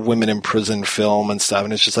some sort of women in prison film and stuff,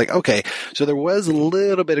 and it's just like, okay, so there was a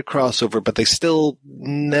little bit of crossover, but they still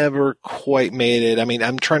never quite made it. I mean,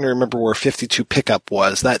 I'm trying to remember where 52 Pickup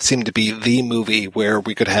was. That seemed to be the movie where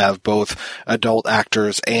we could have both adult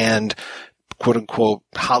actors and quote unquote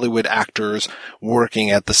Hollywood actors working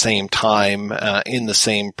at the same time in the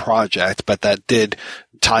same project, but that did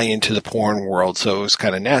tie into the porn world, so it was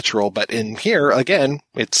kind of natural. But in here, again,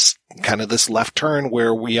 it's kind of this left turn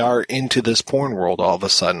where we are into this porn world all of a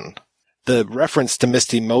sudden. The reference to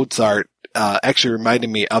Misty Mozart actually reminded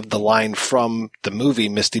me of the line from the movie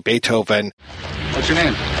Misty Beethoven. What's your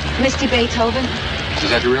name? Misty Beethoven? Is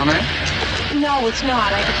that your real name? No, it's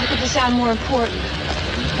not. I took it to sound more important.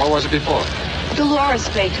 What was it before? Dolores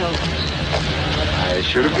Beethoven. I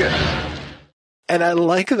should have guessed. And I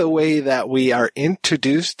like the way that we are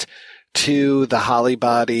introduced to the Holly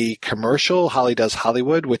body commercial, Holly Does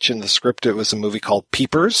Hollywood, which in the script it was a movie called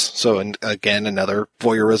Peepers. So, and again, another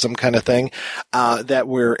voyeurism kind of thing, that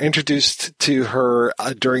we're introduced to her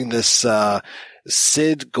during this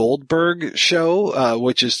Sid Goldberg show,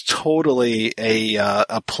 which is totally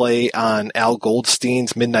a play on Al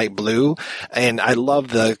Goldstein's Midnight Blue. And I love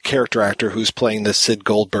the character actor who's playing the Sid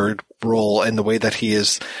Goldberg role and the way that he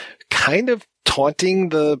is kind of taunting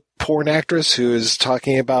the porn actress who is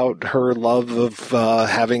talking about her love of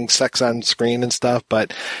having sex on screen and stuff,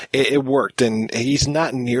 but it worked. And he's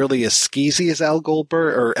not nearly as skeezy as Al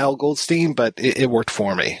Goldberg or Al Goldstein, but it worked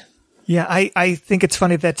for me. Yeah, I think it's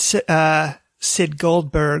funny that Sid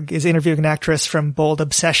Goldberg is interviewing an actress from Bold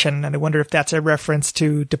Obsession, and I wonder if that's a reference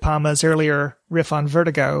to De Palma's earlier riff on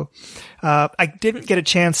Vertigo. I didn't get a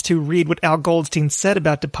chance to read what Al Goldstein said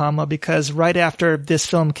about De Palma, because right after this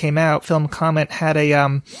film came out, Film Comment had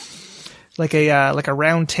a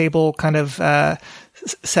round table kind of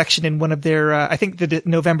section in one of their, I think the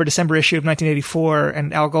November-December issue of 1984,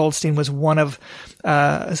 and Al Goldstein was one of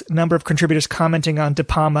a number of contributors commenting on De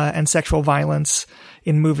Palma and sexual violence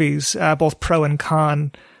in movies, both pro and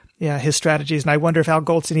con, his strategies. And I wonder if Al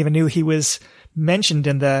Goldstein even knew he was mentioned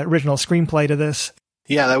in the original screenplay to this.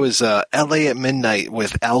 Yeah, that was L.A. at Midnight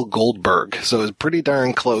with Al Goldberg, so it was pretty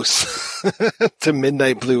darn close to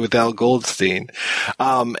Midnight Blue with Al Goldstein.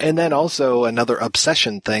 And then also another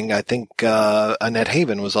Obsession thing, I think Annette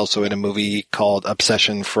Haven was also in a movie called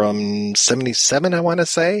Obsession from 77, I want to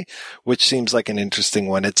say, which seems like an interesting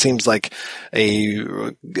one. It seems like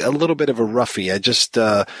a little bit of a roughie. I just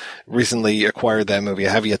recently acquired that movie.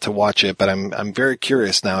 I have yet to watch it, but I'm very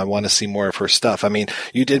curious now. I want to see more of her stuff. I mean,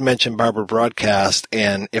 you did mention Barbara Broadcast,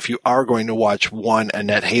 and if you are going to watch one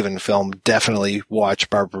Annette Haven film, definitely watch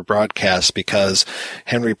Barbara Broadcast, because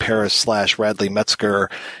Henry Paris / Radley Metzger,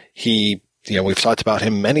 we've talked about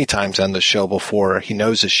him many times on the show before. He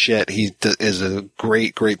knows his shit. He is a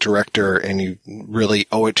great, great director, and you really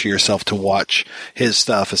owe it to yourself to watch his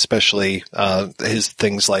stuff, especially his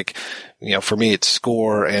things like, for me, it's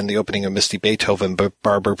Score and the opening of Misty Beethoven, but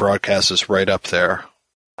Barbara Broadcast is right up there.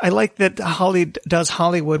 I like that Holly Does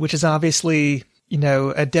Hollywood, which is obviously,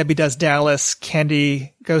 a Debbie Does Dallas,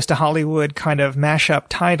 Candy Goes to Hollywood kind of mashup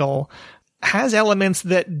title, has elements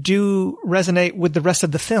that do resonate with the rest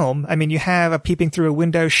of the film. I mean, you have a peeping through a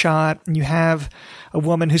window shot, and you have a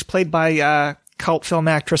woman who's played by cult film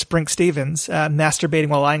actress Brink Stevens masturbating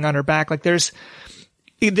while lying on her back. Like, there's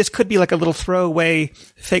this could be like a little throwaway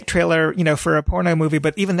fake trailer, for a porno movie,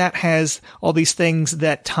 but even that has all these things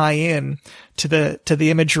that tie in to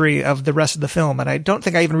the imagery of the rest of the film. And I don't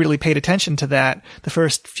think I even really paid attention to that the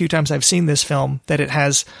first few times I've seen this film, that it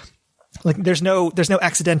has, like, there's no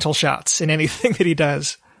accidental shots in anything that he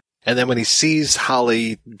does. And then when he sees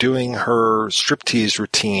Holly doing her striptease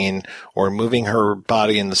routine or moving her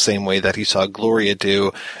body in the same way that he saw Gloria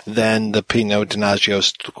do, then the Pino Donaggio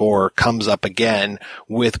score comes up again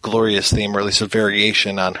with Gloria's theme, or at least a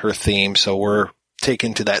variation on her theme. So we're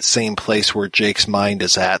taken to that same place where Jake's mind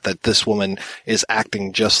is at, that this woman is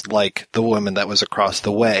acting just like the woman that was across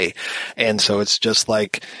the way. And so it's just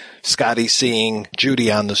like Scotty seeing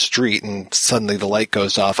Judy on the street and suddenly the light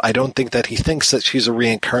goes off. I don't think that he thinks that she's a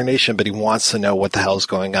reincarnation, but he wants to know what the hell's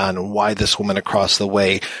going on and why this woman across the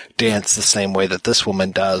way danced the same way that this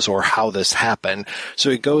woman does, or how this happened.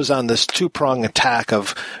 So he goes on this two-prong attack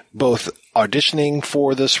of both auditioning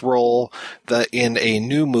for this role in a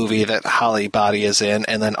new movie that Holly Body is in,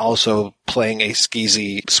 and then also playing a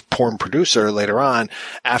skeezy porn producer later on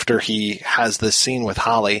after he has this scene with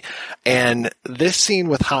Holly. And this scene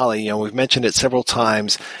with Holly, we've mentioned it several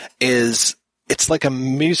times, it's like a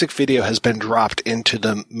music video has been dropped into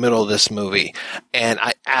the middle of this movie, and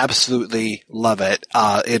I absolutely love it.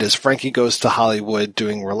 It is Frankie Goes to Hollywood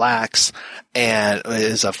doing Relax, and it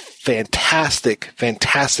is a fantastic,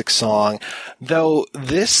 fantastic song, though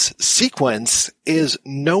this sequence is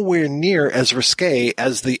nowhere near as risque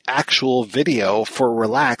as the actual video for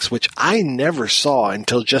Relax, which I never saw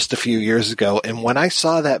until just a few years ago. And when I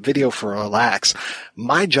saw that video for Relax,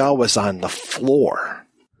 my jaw was on the floor.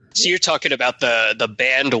 So you're talking about the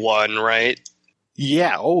band one, right?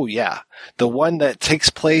 Yeah. Oh, yeah. The one that takes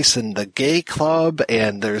place in the gay club,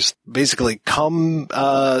 and there's basically cum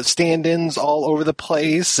stand-ins all over the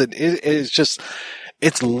place. And it is just,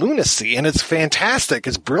 it's lunacy, and it's fantastic.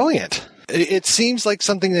 It's brilliant. It seems like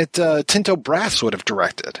something that Tinto Brass would have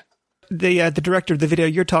directed. The director of the video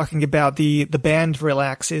you're talking about, the band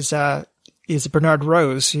Relax, is Bernard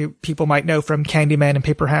Rose, who people might know from Candyman and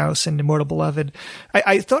Paper House and Immortal Beloved.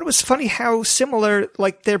 I thought it was funny how similar,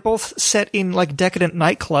 like, they're both set in like decadent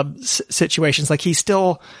nightclub situations. Like, he's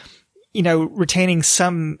still, retaining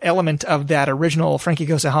some element of that original Frankie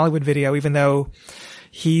Goes to Hollywood video, even though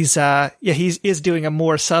he's doing a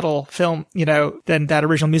more subtle film, than that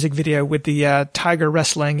original music video with the tiger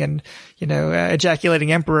wrestling and,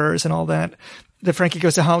 ejaculating emperors and all that. The Frankie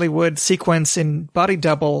Goes to Hollywood sequence in Body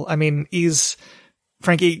Double, is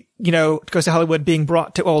Frankie, Goes to Hollywood being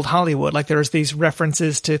brought to old Hollywood. Like, there's these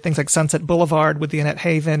references to things like Sunset Boulevard with the Annette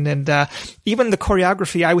Haven, and even the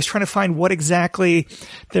choreography. I was trying to find what exactly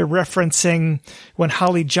they're referencing when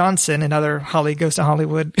Holly Johnson, another Holly Goes to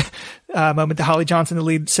Hollywood moment, the Holly Johnson, the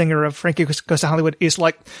lead singer of Frankie Goes to Hollywood, is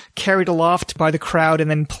like carried aloft by the crowd and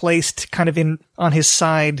then placed kind of on his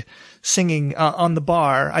side singing on the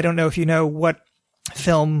bar. I don't know if you know what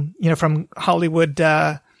film, from Hollywood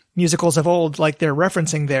musicals of old, like they're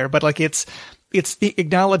referencing there, but like it's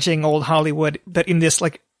acknowledging old Hollywood, but in this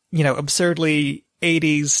like, absurdly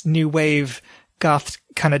 80s new wave goth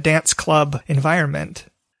kind of dance club environment.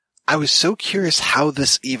 I was so curious how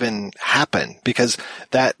this even happened, because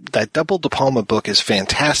that Double De Palma book is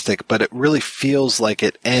fantastic, but it really feels like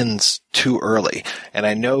it ends too early. And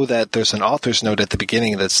I know that there's an author's note at the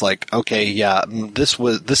beginning that's like, okay, yeah,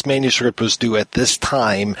 this manuscript was due at this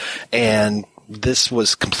time, and this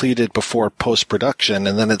was completed before post-production.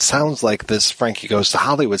 And then it sounds like this Frankie Goes to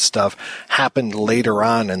Hollywood stuff happened later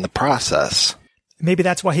on in the process. Maybe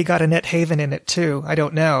that's why he got Annette Haven in it too. I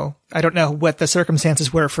don't know. I don't know what the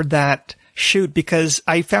circumstances were for that shoot, because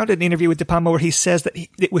I found an interview with De Palma where he says that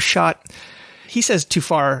it was shot, he says too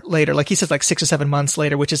far later, like he says like 6 or 7 months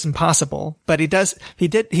later, which is impossible. But he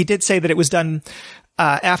did say that it was done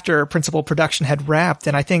after principal production had wrapped.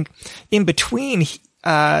 And I think in between,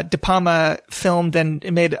 De Palma filmed and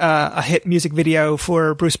made a hit music video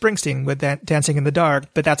for Bruce Springsteen with that Dancing in the Dark,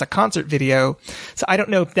 but that's a concert video. So I don't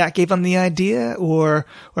know if that gave him the idea or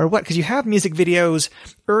what, because you have music videos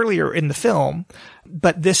earlier in the film,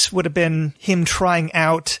 but this would have been him trying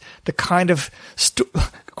out the kind of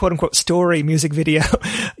quote unquote story music video,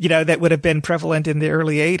 that would have been prevalent in the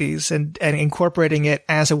early 80s and incorporating it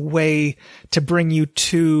as a way to bring you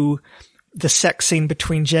to the sex scene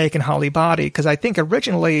between Jake and Holly Body, because I think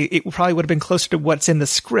originally it probably would have been closer to what's in the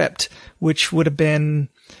script, which would have been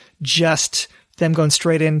just them going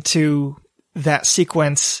straight into that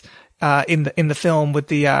sequence in the film with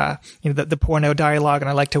the the porno dialogue and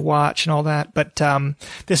I Like to Watch and all that. But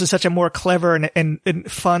this is such a more clever and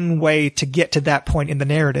fun way to get to that point in the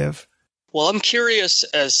narrative. Well, I'm curious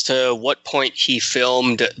as to what point he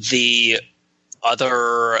filmed the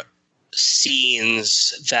other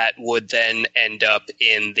scenes that would then end up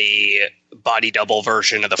in the body double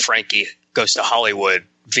version of the Frankie Goes to Hollywood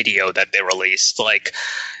video that they released. Like,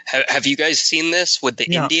 have you guys seen this with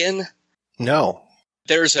the Indian? No.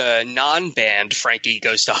 There's a non-band Frankie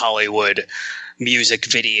Goes to Hollywood music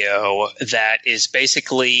video that is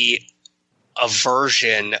basically a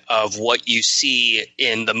version of what you see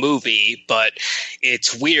in the movie, but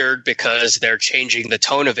it's weird because they're changing the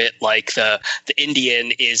tone of it. Like the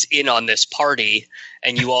Indian is in on this party,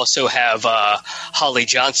 and you also have Holly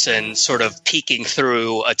Johnson sort of peeking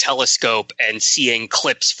through a telescope and seeing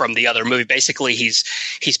clips from the other movie. Basically, he's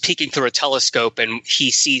peeking through a telescope and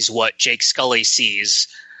he sees what Jake Scully sees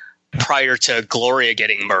prior to Gloria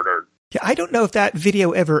getting murdered. Yeah, I don't know if that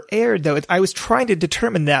video ever aired, though. I was trying to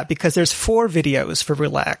determine that because there's 4 videos for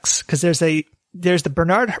Relax. Because there's the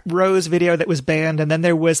Bernard Rose video that was banned, and then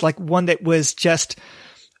there was like one that was just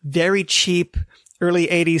very cheap early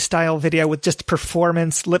 80s style video with just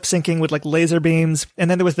performance, lip syncing with like laser beams.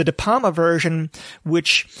 And then there was the De Palma version,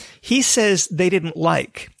 which he says they didn't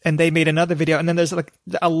like, and they made another video. And then there's like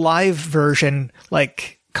a live version,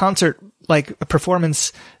 like concert, like a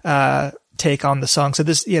performance, take on the song. So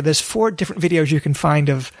there's 4 different videos you can find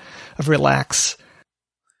of Relax.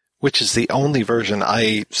 Which is the only version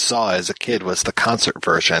I saw as a kid was the concert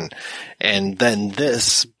version. And then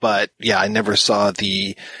this, but yeah, I never saw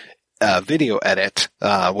the video edit,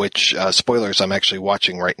 which, spoilers, I'm actually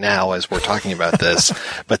watching right now as we're talking about this.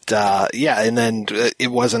 But, yeah, and then it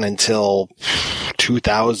wasn't until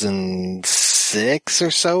 2006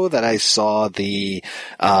 or so that I saw the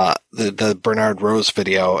Bernard Rose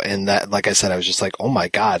video. And that, like I said, I was just like, oh my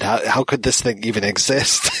God, how could this thing even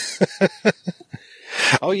exist?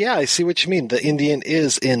 Oh yeah, I see what you mean. The Indian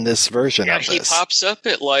is in this version of this. Yeah, he pops up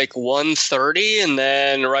at like 1:30, and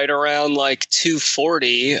then right around like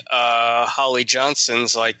 2:40, Holly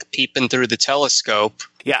Johnson's like peeping through the telescope.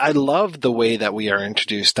 Yeah, I love the way that we are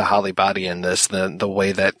introduced to Holly Body in this, the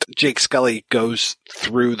way that Jake Scully goes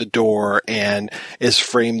through the door and is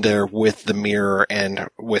framed there with the mirror and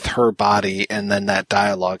with her body, and then that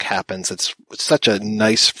dialogue happens. It's such a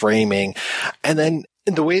nice framing. And then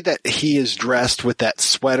the way that he is dressed with that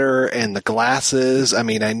sweater and the glasses. I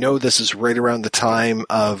mean, I know this is right around the time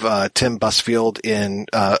of Tim Busfield in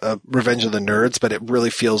Revenge of the Nerds, but it really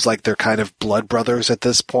feels like they're kind of blood brothers at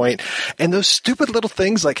this point. And those stupid little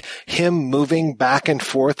things like him moving back and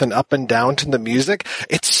forth and up and down to the music,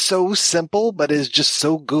 it's so simple, but is just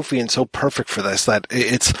so goofy and so perfect for this that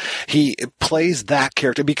he plays that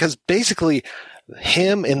character, because basically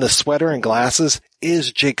him in the sweater and glasses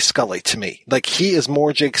is Jake Scully to me. Like, he is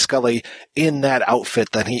more Jake Scully in that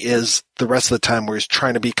outfit than he is the rest of the time, where he's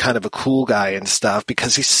trying to be kind of a cool guy and stuff,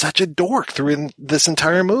 because he's such a dork through this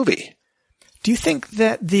entire movie. Do you think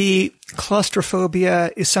that the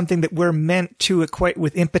claustrophobia is something that we're meant to equate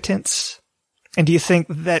with impotence? And do you think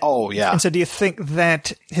that... Oh, yeah. And so do you think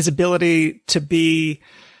that his ability to be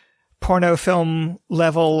porno film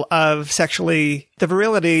level of sexually, the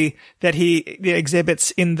virility that he exhibits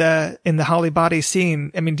in the Holly Body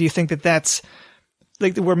scene, I mean, do you think that that's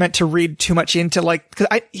like we're meant to read too much into, like, because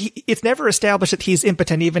it's never established that he's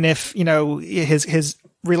impotent, even if, you know, his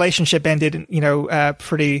relationship ended, you know,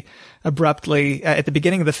 pretty abruptly at the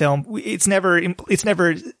beginning of the film. It's never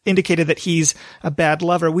indicated that he's a bad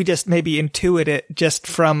lover. We just maybe intuit it just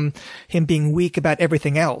from him being weak about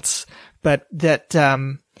everything else, but that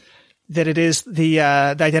it is the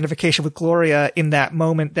identification with Gloria in that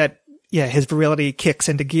moment that, yeah, his virility kicks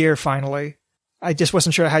into gear finally. I just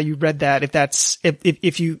wasn't sure how you read that,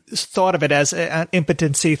 if you thought of it as an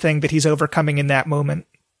impotency thing that he's overcoming in that moment.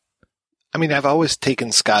 I mean, I've always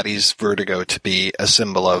taken Scotty's vertigo to be a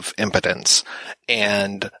symbol of impotence,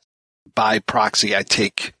 and by proxy, I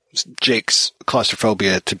take Jake's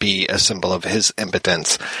claustrophobia to be a symbol of his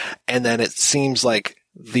impotence. And then it seems like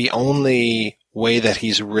the only way that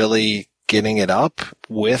he's really getting it up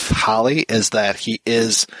with Holly is that he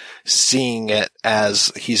is seeing it as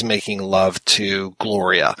he's making love to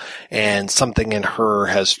Gloria, and something in her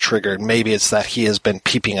has triggered. Maybe it's that he has been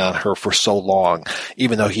peeping on her for so long,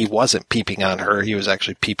 even though he wasn't peeping on her, he was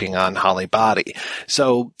actually peeping on Holly Body.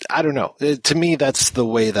 So I don't know. To me, that's the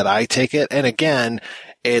way that I take it. And again,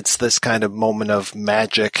 it's this kind of moment of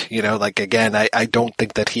magic, you know, like, again, I don't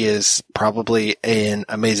think that he is probably an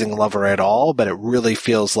amazing lover at all, but it really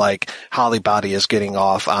feels like Holly Body is getting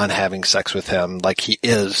off on having sex with him. Like, he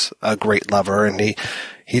is a great lover, and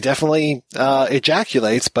he definitely,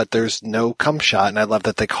 ejaculates, but there's no cum shot. And I love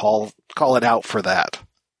that they call it out for that.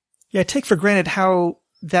 Yeah. I take for granted how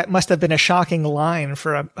that must have been a shocking line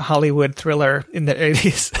for a Hollywood thriller in the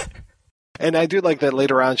 80s. And I do like that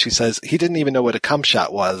later on she says he didn't even know what a cum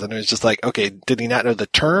shot was. And it was just like, okay, did he not know the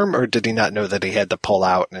term or did he not know that he had to pull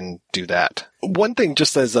out and do that? One thing,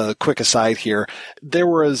 just as a quick aside here, there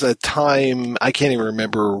was a time, I can't even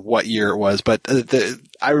remember what year it was, but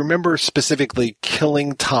I remember specifically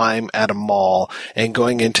killing time at a mall and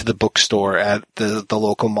going into the bookstore at the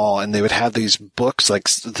local mall, and they would have these books, like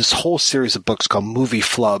this whole series of books called movie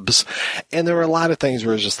flubs. And there were a lot of things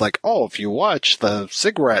where it was just like, oh, if you watch the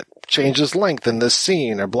cigarette changes length in this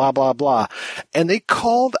scene or blah, blah, blah. And they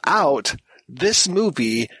called out this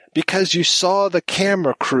movie because you saw the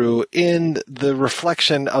camera crew in the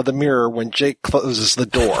reflection of the mirror when Jake closes the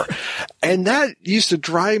door. And that used to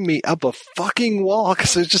drive me up a fucking wall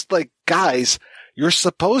because it's just like, guys, you're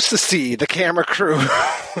supposed to see the camera crew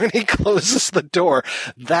when he closes the door.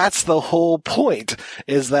 That's the whole point,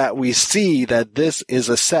 is that we see that this is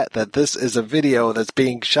a set, that this is a video that's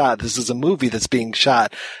being shot. This is a movie that's being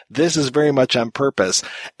shot. This is very much on purpose.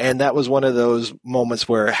 And that was one of those moments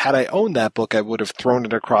where had I owned that book, I would have thrown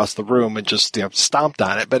it across the room and just, stomped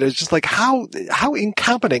on it. But it's just like, how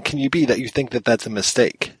incompetent can you be that you think that that's a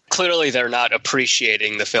mistake? Clearly they're not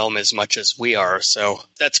appreciating the film as much as we are. So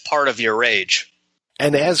that's part of your rage.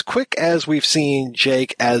 And as quick as we've seen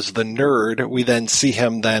Jake as the nerd, we then see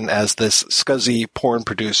him then as this scuzzy porn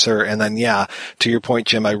producer. And then, yeah, to your point,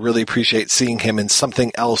 Jim, I really appreciate seeing him in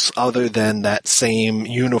something else other than that same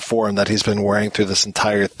uniform that he's been wearing through this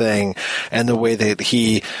entire thing. And the way that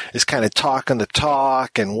he is kind of talking the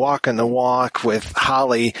talk and walking the walk with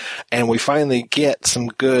Holly. And we finally get some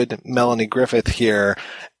good Melanie Griffith here.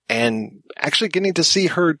 And actually getting to see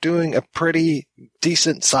her doing a pretty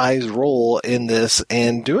decent sized role in this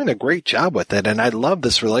and doing a great job with it. And I love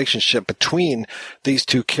this relationship between these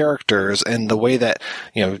two characters and the way that,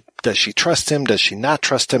 does she trust him? Does she not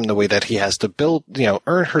trust him? The way that he has to build,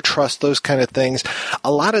 earn her trust, those kind of things.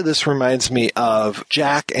 A lot of this reminds me of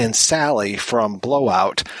Jack and Sally from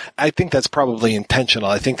Blowout. I think that's probably intentional.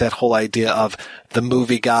 I think that whole idea of the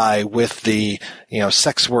movie guy with the,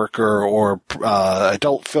 sex worker or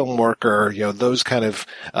adult film worker, those kind of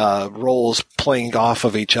roles playing off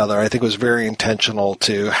of each other, I think was very intentional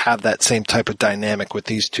to have that same type of dynamic with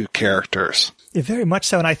these two characters. Yeah, very much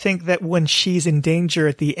so. And I think that when she's in danger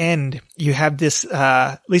at the end, you have this,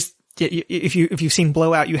 at least if you've seen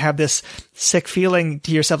Blowout, you have this sick feeling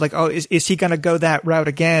to yourself, like, oh, is he going to go that route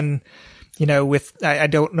again? I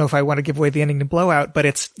don't know if I want to give away the ending to Blowout, but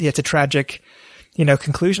it's a tragic,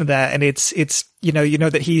 conclusion of that. And it's,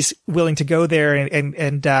 that he's willing to go there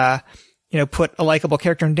and put a likable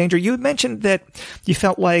character in danger. You had mentioned that you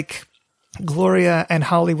felt like Gloria and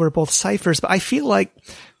Holly were both ciphers, but I feel like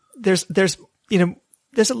there's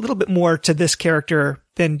a little bit more to this character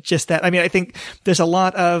than just that. I mean, I think there's a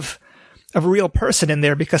lot of a real person in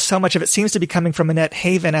there because so much of it seems to be coming from Annette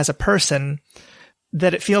Haven as a person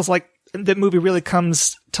that it feels like the movie really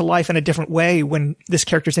comes to life in a different way when this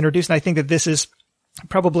character is introduced. And I think that this is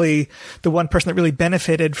probably the one person that really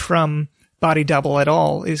benefited from Body Double at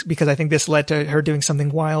all, is because I think this led to her doing something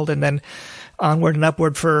wild and then onward and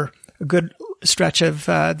upward for a good stretch of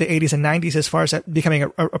the 80s and 90s as far as becoming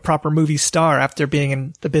a proper movie star after being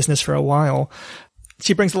in the business for a while.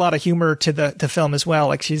 She brings a lot of humor to the film as well.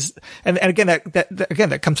 Like and again,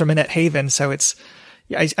 that comes from Annette Haven. So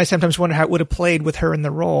I sometimes wonder how it would have played with her in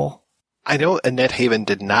the role. I know Annette Haven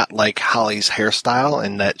did not like Holly's hairstyle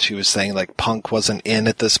and that she was saying like punk wasn't in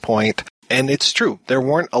at this point. And it's true. There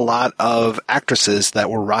weren't a lot of actresses that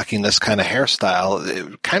were rocking this kind of hairstyle.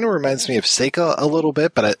 It kind of reminds me of Seika a little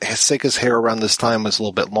bit, but Seika's hair around this time was a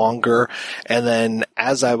little bit longer. And then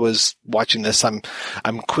as I was watching this, I'm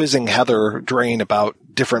quizzing Heather Drain about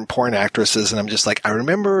different porn actresses, and I'm just like, I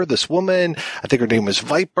remember this woman, I think her name was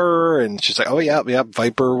Viper, and she's like, oh yeah,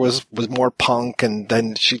 Viper was more punk, and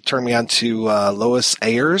then she turned me on to Lois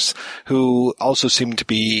Ayers, who also seemed to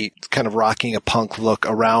be kind of rocking a punk look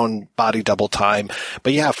around Body Double time.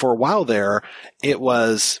 But yeah, for a while there, it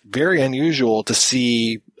was very unusual to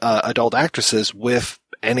see adult actresses with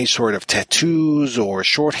any sort of tattoos or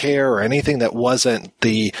short hair or anything that wasn't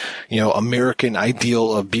the, American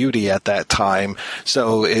ideal of beauty at that time.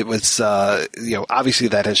 So it was, obviously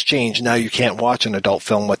that has changed. Now you can't watch an adult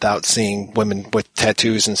film without seeing women with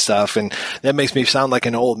tattoos and stuff. And that makes me sound like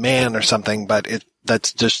an old man or something, but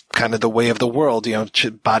that's just kind of the way of the world.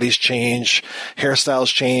 Bodies change,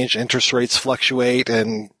 hairstyles change, interest rates fluctuate,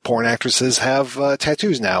 and porn actresses have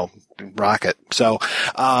tattoos now. Rocket. So,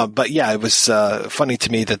 but yeah, it was funny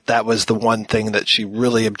to me that was the one thing that she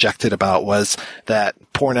really objected about, was that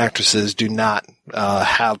porn actresses do not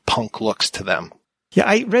have punk looks to them. Yeah,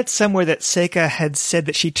 I read somewhere that Seika had said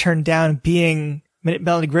that she turned down being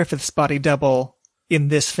Melanie Griffith's body double in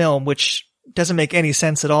this film, which doesn't make any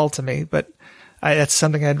sense at all to me, but that's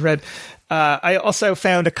something I'd read. I also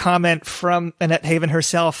found a comment from Annette Haven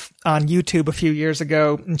herself on YouTube a few years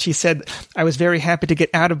ago, and she said, "I was very happy to get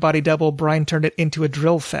out of Body Double. Brian turned it into a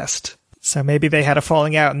drill fest." So maybe they had a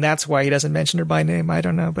falling out, and that's why he doesn't mention her by name. I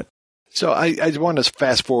don't know, but so I want to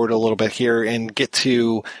fast forward a little bit here and get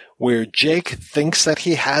to where Jake thinks that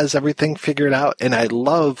he has everything figured out, and I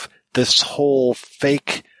love this whole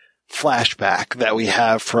fake flashback that we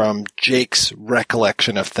have from Jake's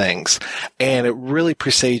recollection of things. And it really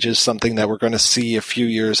presages something that we're going to see a few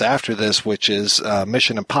years after this, which is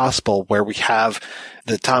Mission Impossible, where we have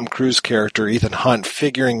the Tom Cruise character, Ethan Hunt,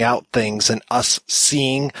 figuring out things and us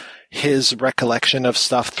seeing his recollection of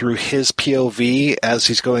stuff through his POV as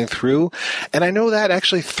he's going through. And I know that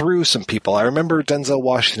actually threw some people. I remember Denzel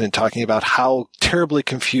Washington talking about how terribly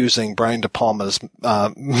confusing Brian De Palma's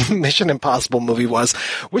Mission Impossible movie was,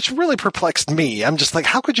 which really perplexed me. I'm just like,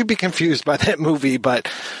 how could you be confused by that movie? But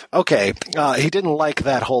okay, he didn't like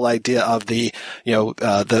that whole idea of the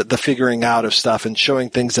figuring out of stuff and showing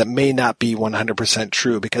things that may not be 100%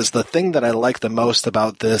 true, because the thing that I like the most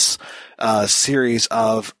about this series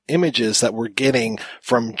of images that we're getting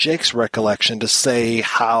from Jake's recollection to say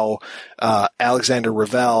how Alexander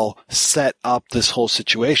Revell set up this whole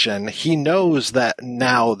situation. He knows that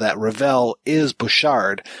now that Revell is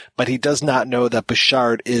Bouchard, but he does not know that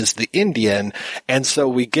Bouchard is the Indian. And so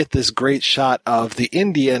we get this great shot of the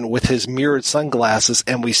Indian with his mirrored sunglasses,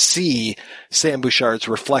 and we see Sam Bouchard's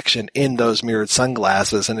reflection in those mirrored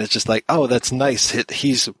sunglasses. And it's just like, oh, that's nice.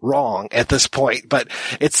 He's wrong at this point, but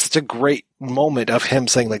it's such a great moment of him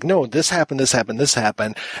saying like, no, this happened, this happened, this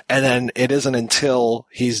happened. And then it isn't until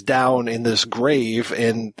he's down in this grave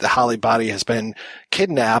and the Holly body has been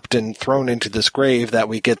kidnapped and thrown into this grave that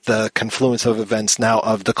we get the confluence of events now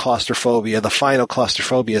of the claustrophobia, the final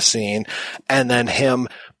claustrophobia scene, and then him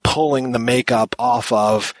pulling the makeup off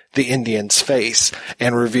of the Indian's face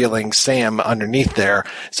and revealing Sam underneath there.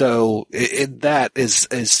 So that is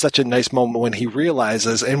such a nice moment when he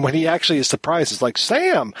realizes, and when he actually is surprised, it's like,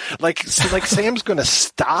 Sam, like Sam's going to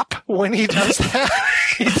stop when he does that.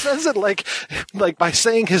 He says it like by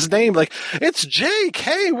saying his name, like, it's Jake.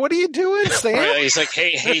 Hey, what are you doing, Sam? Right, he's like,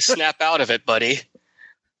 hey, snap out of it, buddy.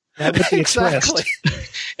 Exactly.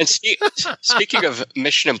 And speaking of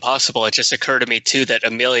Mission Impossible, it just occurred to me too that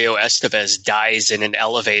Emilio Estevez dies in an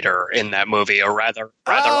elevator in that movie, or rather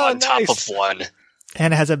on top of one.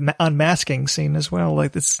 And it has an unmasking scene as well.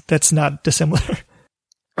 Like that's not dissimilar.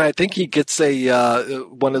 I think he gets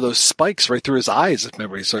one of those spikes right through his eyes, if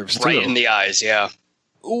memory serves. Right in the eyes, yeah.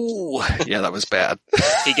 Ooh, yeah, that was bad.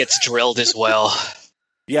 He gets drilled as well.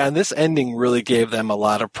 Yeah, and this ending really gave them a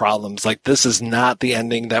lot of problems. Like, this is not the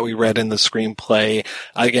ending that we read in the screenplay.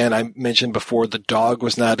 Again, I mentioned before the dog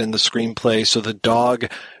was not in the screenplay, so the dog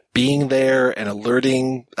being there and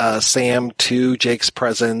alerting Sam to Jake's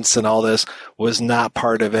presence and all this was not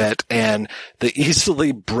part of it. And the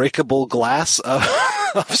easily breakable glass of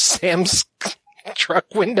Sam's truck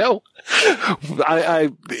window,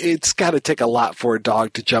 it's got to take a lot for a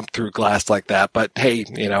dog to jump through glass like that. But hey,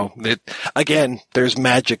 again, there's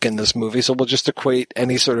magic in this movie, so we'll just equate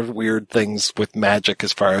any sort of weird things with magic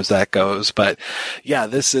as far as that goes. But yeah,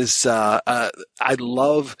 this is I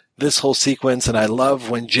love this whole sequence, and I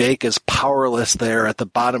love when Jake is powerless there at the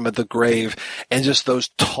bottom of the grave, and just those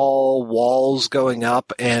tall walls going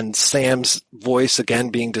up, and Sam's voice again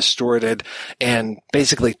being distorted and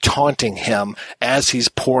basically taunting him as he's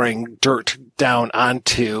pouring dirt down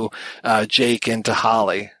onto Jake into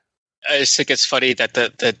Holly. I just think it's funny that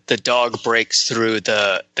the dog breaks through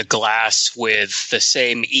the glass with the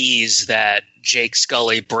same ease that Jake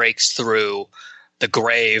Scully breaks through the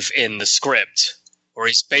grave in the script, where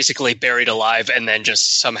he's basically buried alive and then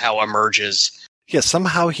just somehow emerges. Yeah,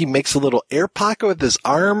 somehow he makes a little air pocket with his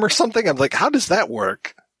arm or something. I'm like, how does that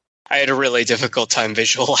work? I had a really difficult time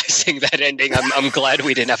visualizing that ending. I'm glad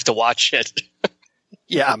we didn't have to watch it.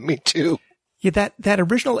 Yeah, me too. Yeah, that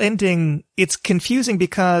original ending, it's confusing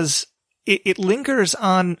because it lingers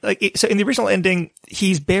on, so in the original ending,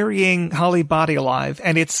 he's burying Holly body alive,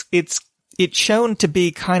 and it's shown to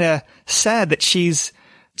be kind of sad that she's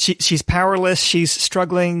powerless, she's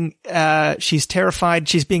struggling, she's terrified,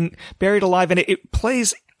 she's being buried alive, and it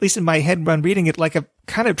plays, at least in my head when reading it, like a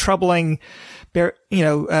kind of troubling,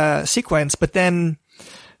 sequence. But then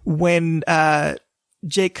when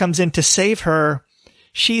Jake comes in to save her,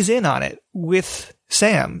 she's in on it with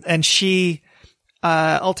Sam, and she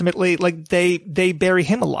ultimately, like, they bury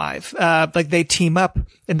him alive, like they team up,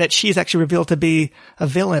 and that she's actually revealed to be a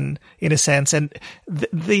villain in a sense, and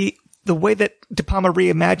the way that De Palma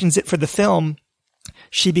reimagines it for the film,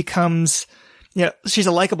 she becomes she's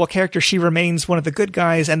a likable character. She remains one of the good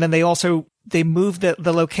guys. And then they move the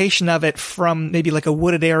location of it from maybe like a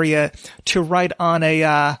wooded area to right on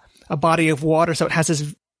a body of water. So it has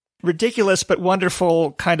this ridiculous but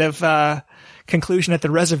wonderful kind of conclusion at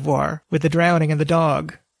the reservoir with the drowning and the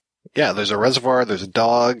dog. Yeah, there's a reservoir, there's a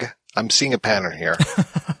dog. I'm seeing a pattern here.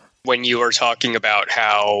 When you were talking about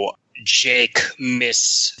how Jake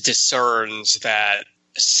discerns that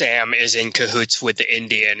Sam is in cahoots with the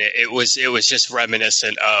Indian, it was just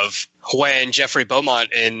reminiscent of when Jeffrey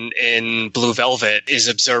Beaumont in Blue Velvet is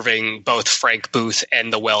observing both Frank Booth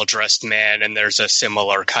and the well-dressed man, and there's a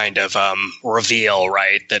similar kind of reveal,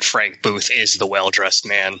 right, that Frank Booth is the well-dressed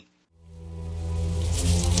man.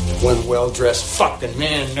 One well-dressed fucking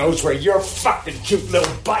man knows where your fucking cute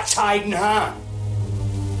little butt's hiding, huh?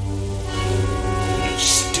 You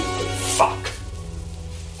stupid fuck.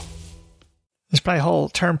 There's probably whole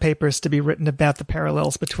term papers to be written about the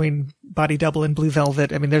parallels between Body Double and Blue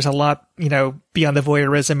Velvet. I mean, there's a lot, beyond the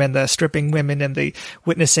voyeurism and the stripping women and the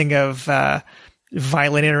witnessing of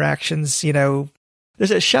violent interactions.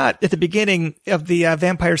 There's a shot at the beginning of the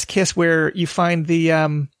Vampire's Kiss where you find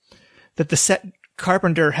that the set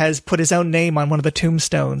carpenter has put his own name on one of the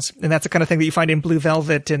tombstones, and that's the kind of thing that you find in Blue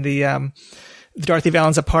Velvet in the Dorothy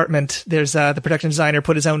Vaughn's apartment. There's the production designer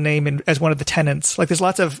put his own name in as one of the tenants. Like, there's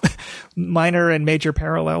lots of minor and major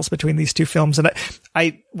parallels between these two films. And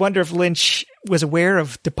I wonder if Lynch was aware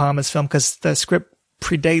of De Palma's film, because the script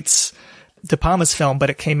predates De Palma's film,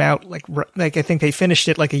 but it came out like I think they finished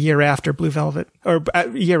it like a year after Blue Velvet, or a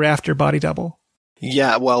year after Body Double.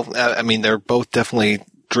 Yeah, well, I mean, they're both definitely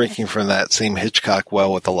drinking from that same Hitchcock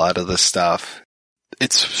well with a lot of this stuff.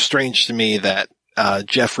 It's strange to me that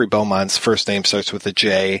Jeffrey Beaumont's first name starts with a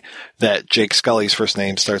J, that Jake Scully's first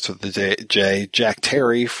name starts with the J, Jack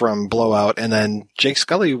Terry from Blowout, and then Jake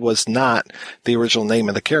Scully was not the original name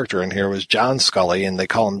of the character in here. It was John Scully, and they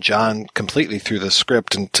call him John completely through the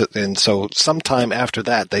script, and so sometime after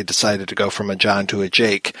that they decided to go from a John to a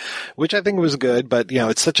Jake, which I think was good, but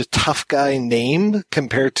it's such a tough guy name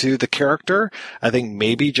compared to the character. I think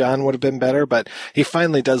maybe John would have been better, but he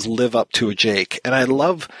finally does live up to a Jake, and I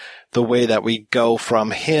love the way that we go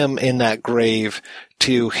from him in that grave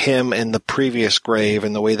to him in the previous grave,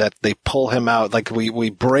 and the way that they pull him out. Like, we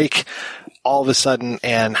break all of a sudden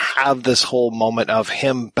and have this whole moment of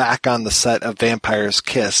him back on the set of Vampire's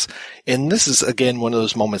Kiss. And this is, again, one of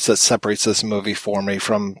those moments that separates this movie for me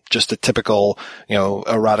from just a typical,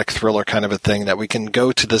 erotic thriller kind of a thing, that we can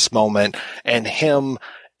go to this moment and him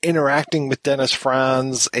interacting with Dennis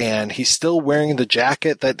Franz, and he's still wearing the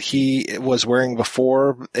jacket that he was wearing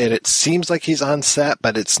before, and it seems like he's on set,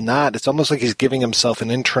 but it's not. It's almost like he's giving himself an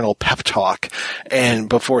internal pep talk, and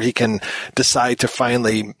before he can decide to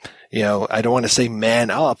finally, I don't want to say man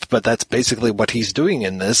up, but that's basically what he's doing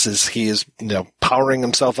in this, is he is, powering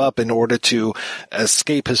himself up in order to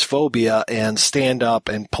escape his phobia and stand up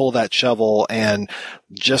and pull that shovel and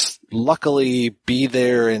just luckily be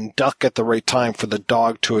there and duck at the right time for the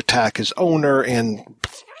dog to attack his owner and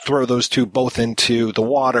throw those two both into the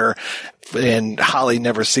water. And Holly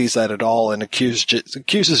never sees that at all and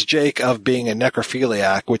accuses Jake of being a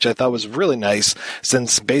necrophiliac, which I thought was really nice,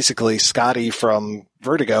 since basically Scotty from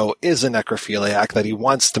Vertigo is a necrophiliac, that he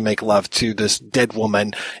wants to make love to this dead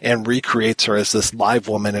woman and recreates her as this live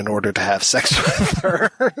woman in order to have sex with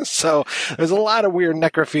her. So there's a lot of weird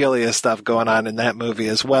necrophilia stuff going on in that movie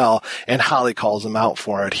as well, and Holly calls him out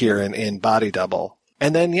for it here in Body Double.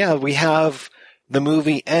 And then, we have the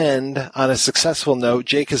movie end on a successful note.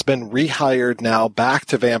 Jake has been rehired now back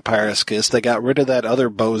to Vampire's Kiss. They got rid of that other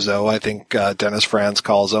bozo, I think Dennis Franz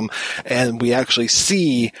calls him, and we actually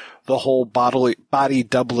see the whole body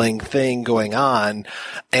doubling thing going on,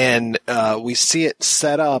 and we see it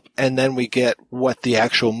set up, and then we get what the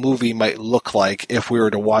actual movie might look like if we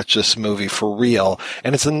were to watch this movie for real.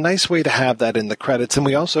 And it's a nice way to have that in the credits, and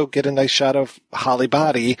we also get a nice shot of Holly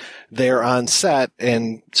Body there on set,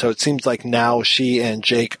 and so it seems like now she and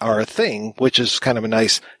Jake are a thing, which is kind of a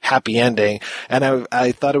nice happy ending. And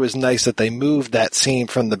I thought it was nice that they moved that scene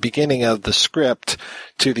from the beginning of the script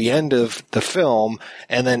to the end of the film,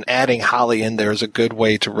 and then adding Holly in there is a good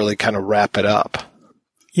way to really kind of wrap it up.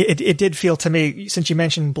 Yeah, it did feel to me, since you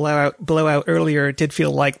mentioned Blowout earlier, it did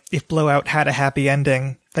feel like if Blowout had a happy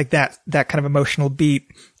ending, like that kind of emotional beat.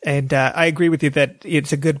 And I agree with you that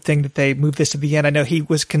it's a good thing that they moved this to the end. I know he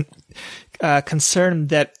was concerned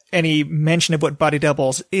that any mention of what body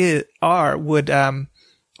doubles are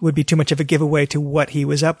would be too much of a giveaway to what he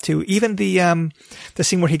was up to. Even the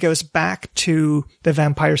scene where he goes back to the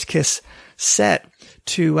Vampire's Kiss set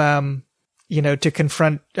to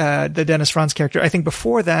confront the Dennis Franz character. I think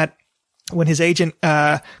before that, when his agent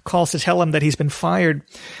calls to tell him that he's been fired,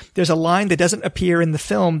 there's a line that doesn't appear in the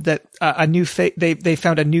film that they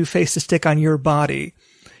found a new face to stick on your body.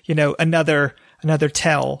 Another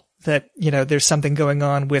tell that, there's something going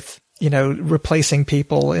on with, replacing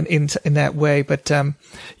people in that way. But,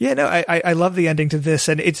 I love the ending to this.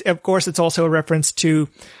 And it's also a reference to,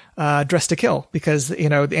 Dress to Kill, because,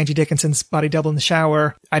 Angie Dickinson's body double in the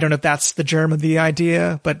shower. I don't know if that's the germ of the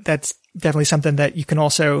idea, but that's definitely something that you can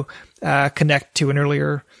also, connect to an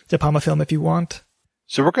earlier De Palma film if you want.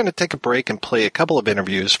 So we're going to take a break and play a couple of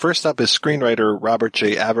interviews. First up is screenwriter Robert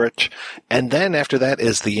J. Averich. And then after that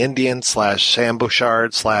is the Indian / Sam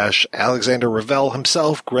Bouchard / Alexander Revell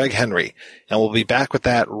himself, Greg Henry. And we'll be back with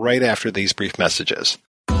that right after these brief messages.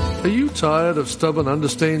 Are you tired of stubborn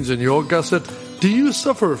understains in your gusset? Do you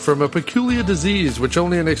suffer from a peculiar disease which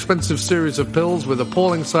only an expensive series of pills with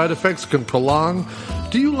appalling side effects can prolong?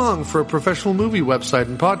 Do you long for a professional movie website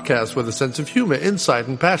and podcast with a sense of humor, insight,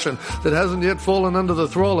 and passion that hasn't yet fallen under the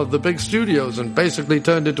thrall of the big studios and basically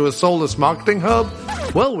turned into a soulless marketing hub?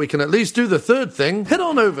 Well, we can at least do the third thing. Head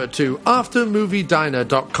on over to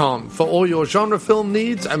aftermoviediner.com for all your genre film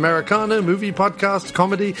needs, Americana, movie podcast,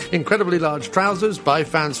 comedy, incredibly large trousers, by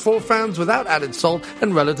fans for fans, without added salt,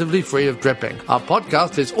 and relatively free of dripping. Our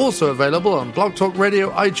podcast is also available on Blog Talk Radio,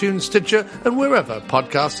 iTunes, Stitcher, and wherever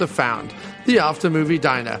podcasts are found. The After Movie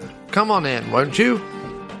Diner. Come on in, won't you?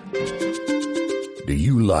 Do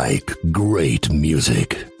you like great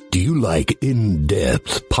music? Do you like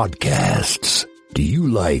in-depth podcasts? Do you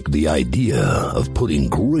like the idea of putting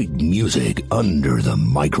great music under the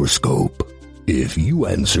microscope? If you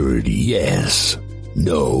answered yes,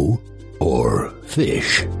 no, or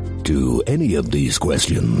fish to any of these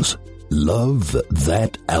questions, Love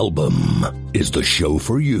That Album is the show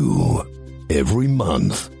for you. Every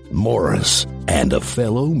month, Morris and a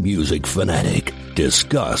fellow music fanatic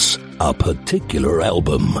discuss a particular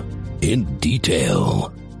album in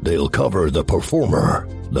detail. They'll cover the performer,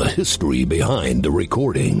 the history behind the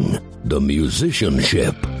recording, the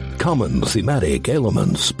musicianship, common thematic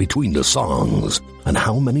elements between the songs, and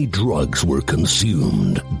how many drugs were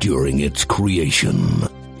consumed during its creation.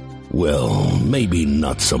 Well, maybe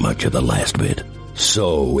not so much of the last bit.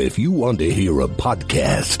 So, if you want to hear a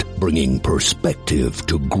podcast bringing perspective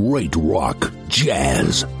to great rock,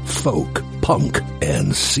 jazz, folk, punk,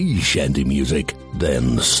 and sea shanty music,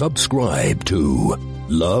 then subscribe to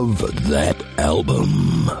Love That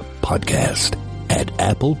Album podcast at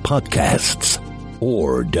Apple Podcasts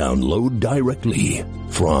or download directly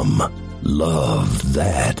from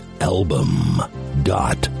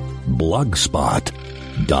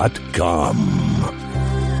lovethatalbum.blogspot.com.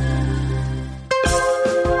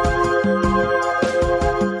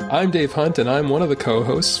 I'm Dave Hunt, and I'm one of the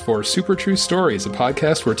co-hosts for Super True Stories, a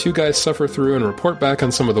podcast where two guys suffer through and report back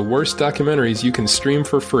on some of the worst documentaries you can stream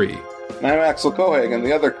for free. And I'm Axel Cohagen,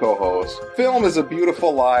 the other co-host. Film is a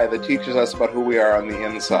beautiful lie that teaches us about who we are on the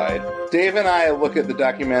inside. Dave and I look at the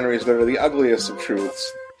documentaries that are the ugliest of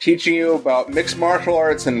truths, teaching you about mixed martial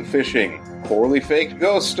arts and fishing, poorly faked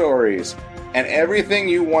ghost stories, and everything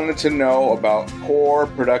you wanted to know about poor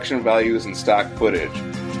production values and stock footage.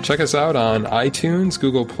 Check us out on iTunes,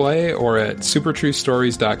 Google Play, or at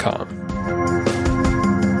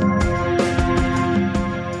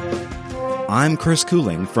supertruestories.com. I'm Chris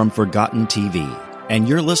Cooling from Forgotten TV, and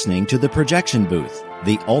you're listening to The Projection Booth,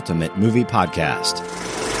 the ultimate movie podcast.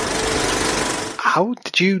 How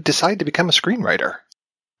did you decide to become a screenwriter?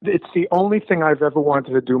 It's the only thing I've ever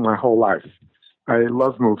wanted to do my whole life. I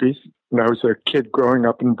love movies. When I was a kid growing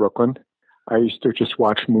up in Brooklyn, I used to just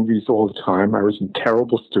watch movies all the time. I was a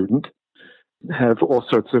terrible student, have all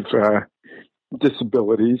sorts of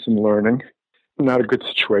disabilities in learning. Not a good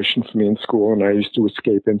situation for me in school, and I used to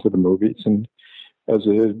escape into the movies. And as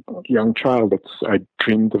a young child, I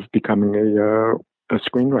dreamed of becoming a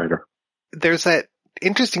screenwriter. There's that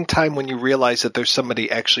interesting time when you realize that there's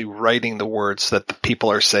somebody actually writing the words that the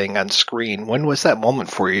people are saying on screen. When was that moment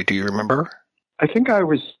for you? Do you remember? I think I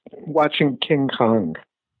was watching King Kong.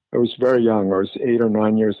 I was very young. I was 8 or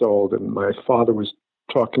 9 years old, and my father was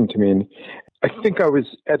talking to me. And I think I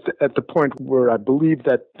was at the point where I believe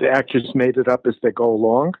that the actors made it up as they go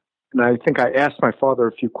along. And I think I asked my father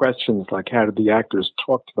a few questions, like how did the actors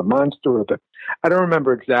talk to the monster? I don't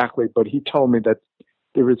remember exactly, but he told me that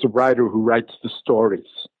there is a writer who writes the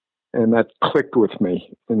stories. And that clicked with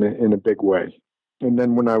me in a big way. And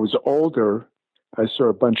then when I was older, I saw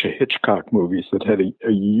a bunch of Hitchcock movies that had a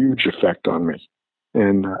huge effect on me.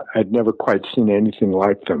 And I'd never quite seen anything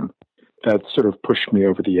like them. That sort of pushed me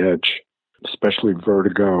over the edge, especially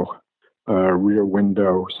Vertigo, Rear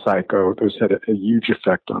Window, Psycho. Those had a huge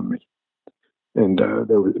effect on me. And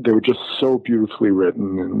they were just so beautifully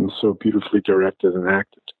written and so beautifully directed and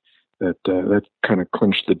acted that kind of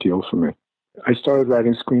clinched the deal for me. I started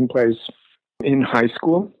writing screenplays in high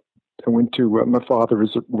school. I went to, my father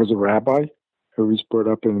was a rabbi. I was brought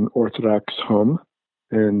up in an Orthodox home,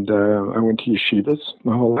 and I went to yeshivas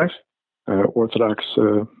my whole life, Orthodox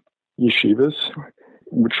yeshivas,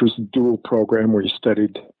 which was a dual program where you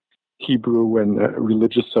studied Hebrew and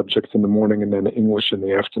religious subjects in the morning and then English in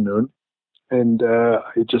the afternoon. And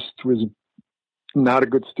I just was not a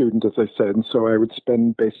good student, as I said, and so I would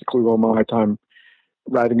spend basically all my time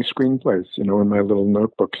writing screenplays, in my little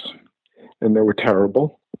notebooks. And they were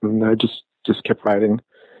terrible, and I just kept writing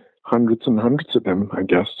hundreds and hundreds of them, I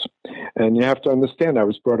guess. And you have to understand, I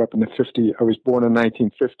was brought up in I was born in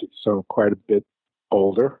 1950, so quite a bit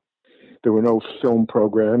older. There were no film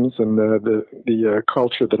programs, and the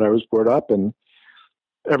culture that I was brought up in,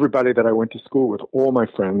 everybody that I went to school with, all my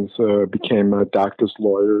friends became doctors,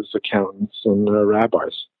 lawyers, accountants, and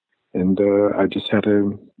rabbis. And I just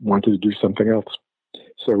wanted to do something else.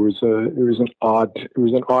 So it was an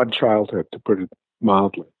odd childhood, to put it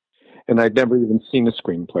mildly. And I'd never even seen a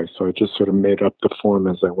screenplay, so I just sort of made up the form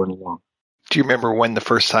as I went along. Do you remember when the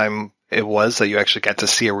first time it was that you actually got to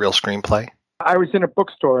see a real screenplay? I was in a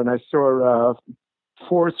bookstore and I saw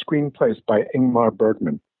 4 screenplays by Ingmar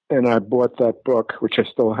Bergman. And I bought that book, which I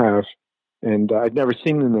still have, and I'd never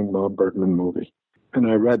seen an Ingmar Bergman movie. And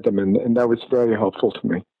I read them, and that was very helpful to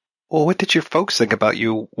me. Well, what did your folks think about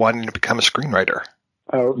you wanting to become a screenwriter?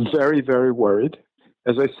 Very, very worried.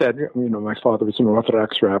 As I said, my father was an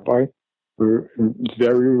Orthodox rabbi. We're a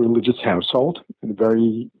very religious household, and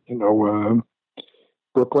very,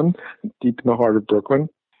 Brooklyn, deep in the heart of Brooklyn.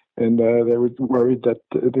 And they were just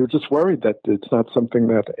worried that it's not something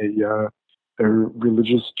that a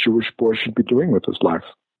religious Jewish boy should be doing with his life.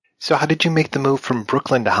 So how did you make the move from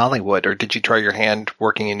Brooklyn to Hollywood, or did you try your hand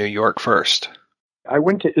working in New York first? I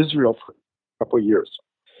went to Israel for a couple of years,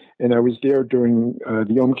 and I was there during the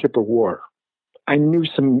Yom Kippur War. I knew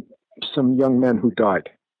some young men who died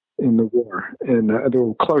in the war, and they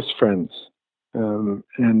were close friends.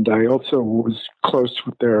 And I also was close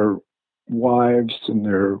with their wives and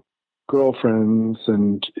their girlfriends,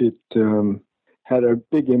 and it had a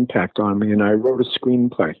big impact on me. And I wrote a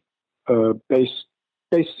screenplay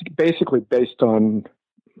basically based on,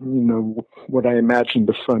 what I imagined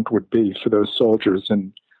the front would be for those soldiers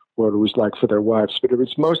and what it was like for their wives. But it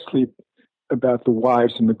was mostly about the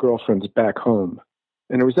wives and the girlfriends back home.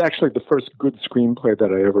 And it was actually the first good screenplay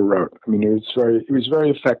that I ever wrote. I mean, it was very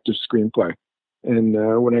effective screenplay. And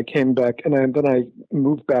when I came back, and then I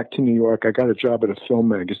moved back to New York, I got a job at a film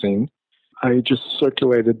magazine. I just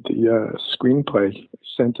circulated the screenplay,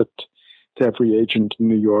 sent it to every agent in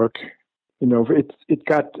New York. It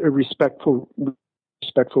got a respectful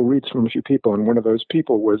reads from a few people, and one of those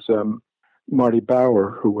people was Marty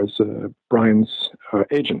Bauer, who was Brian's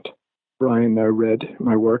agent. Brian read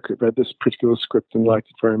my work, read this particular script, and liked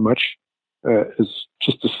it very much. As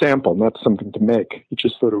just a sample, not something to make. He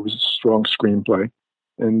just thought it was a strong screenplay,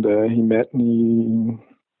 and he met and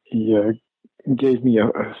he gave me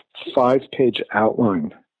a 5-page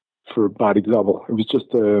outline for Body Double. It was just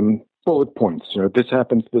bullet points. This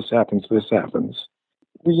happens, this happens, this happens.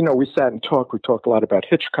 We sat and talked. We talked a lot about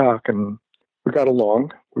Hitchcock, and we got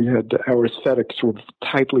along. We had our aesthetics were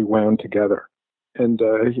tightly wound together. And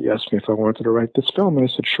he asked me if I wanted to write this film, and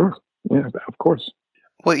I said, sure. Yeah, of course.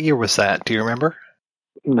 What year was that? Do you remember?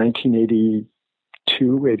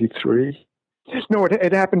 1982, 83. No,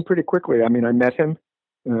 it happened pretty quickly. I mean, I met him.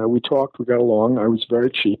 We talked. We got along. I was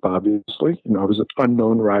very cheap, obviously. I was an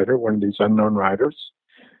unknown writer, one of these unknown writers.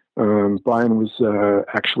 Brian was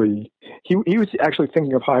he was actually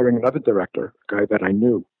thinking of hiring another director, a guy that I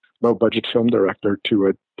knew, low-budget film director,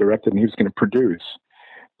 to direct it, and he was going to produce.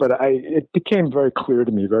 But it became very clear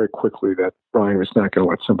to me very quickly that Brian was not going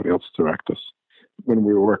to let somebody else direct this when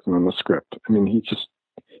we were working on the script. I mean,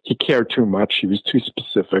 he cared too much. He was too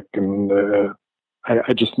specific, and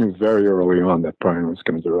I just knew very early on that Brian was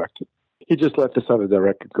going to direct it. He just let this other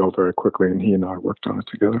director go very quickly, and he and I worked on it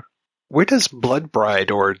together. Where does Blood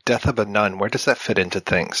Bride or Death of a Nun, where does that fit into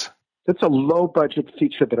things? It's a low-budget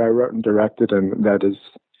feature that I wrote and directed, and that is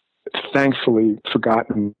thankfully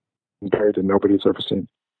forgotten and buried, and nobody's ever seen.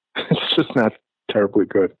 It's just not terribly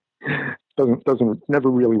good. Never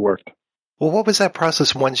really worked. Well, what was that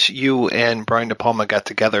process once you and Brian De Palma got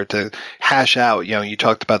together to hash out, you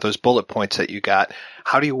talked about those bullet points that you got.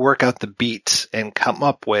 How do you work out the beats and come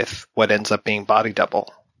up with what ends up being Body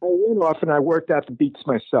Double? I went off and I worked out the beats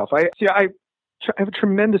myself. I have a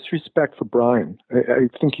tremendous respect for Brian. I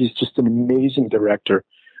think he's just an amazing director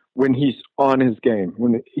when he's on his game,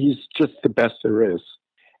 when he's just the best there is.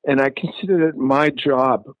 And I considered that my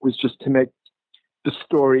job was just to make the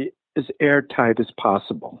story as airtight as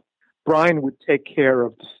possible. Brian would take care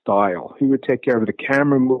of the style. He would take care of the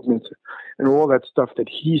camera movements and all that stuff that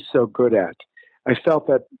he's so good at. I felt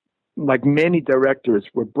that, like many directors,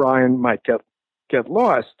 where Brian might get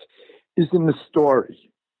lost is in the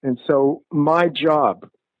story. And so my job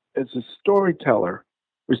as a storyteller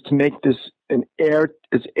was to make this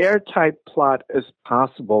as airtight plot as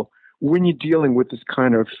possible when you're dealing with this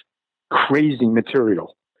kind of crazy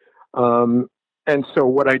material. And so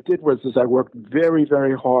what I did was I worked very,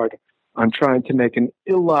 very hard on trying to make an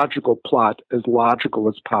illogical plot as logical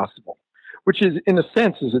as possible, which is, in a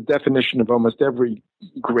sense, is a definition of almost every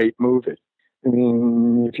great movie. I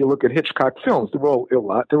mean, if you look at Hitchcock films, they're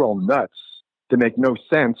all nuts. They make no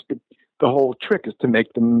sense, but the whole trick is to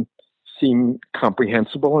make them seem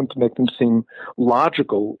comprehensible and to make them seem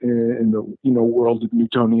logical in the world of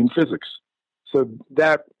Newtonian physics. So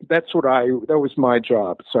that was my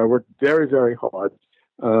job. So I worked very, very hard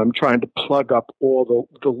trying to plug up all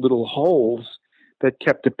the little holes that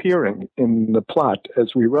kept appearing in the plot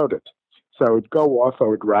as we wrote it. So I would go off, I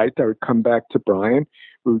would write, I would come back to Brian,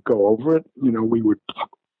 we would go over it. He's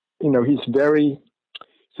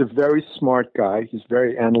a very smart guy. He's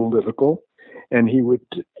very analytical. And he would,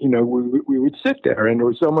 we would sit there, and it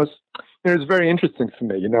was almost, it was very interesting for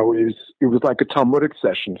me. It was like a Talmudic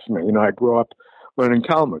session for me. I grew up learning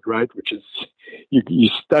Talmud, right? Which is, you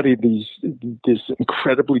study this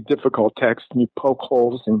incredibly difficult text, and you poke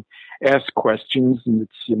holes and ask questions, and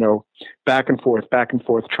it's, back and forth,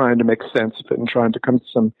 trying to make sense of it and trying to come to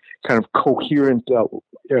some kind of coherent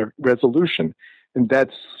resolution. And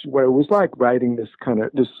that's what it was like writing this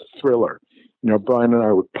thriller. Brian and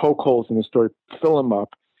I would poke holes in the story, fill them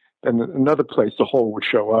up, and another place a hole would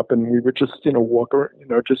show up, and we would just, walk around,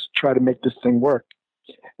 just try to make this thing work.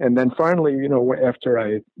 And then finally,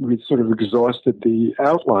 after we sort of exhausted the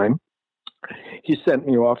outline, he sent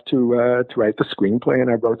me off to write the screenplay,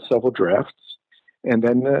 and I wrote several drafts, and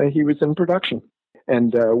then he was in production.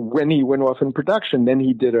 And when he went off in production, then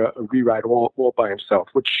he did a rewrite all by himself,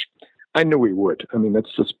 which I knew he would. I mean,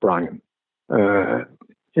 that's just Brian.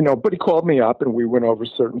 But he called me up and we went over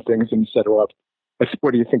certain things, and he said, well,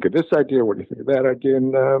 what do you think of this idea? What do you think of that idea?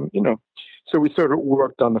 And, so we sort of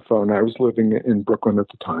worked on the phone. I was living in Brooklyn at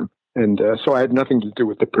the time. And so I had nothing to do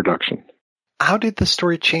with the production. How did the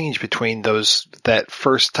story change between that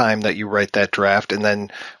first time that you write that draft and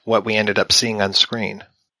then what we ended up seeing on screen?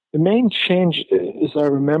 The main change, as I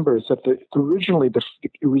remember, is that originally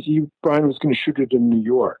Brian was going to shoot it in New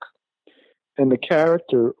York. And the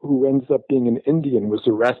character who ends up being an Indian was a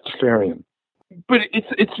Rastafarian. But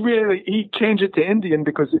it's really, he changed it to Indian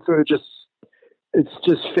because it sort of it's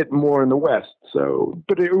just fit more in the West. So,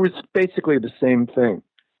 but it was basically the same thing.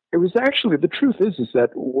 It was actually, the truth is that,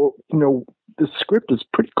 the script is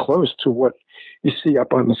pretty close to what you see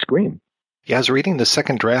up on the screen. Yeah, I was reading the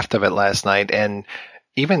second draft of it last night, and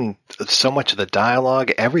even so much of the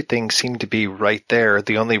dialogue, everything seemed to be right there.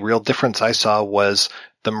 The only real difference I saw was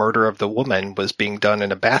the murder of the woman was being done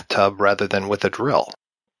in a bathtub rather than with a drill.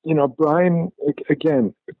 Brian,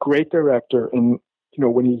 again, a great director. And,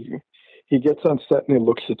 when he gets on set and he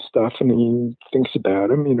looks at stuff and he thinks about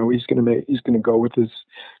him, he's going to go with his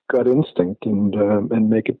gut instinct and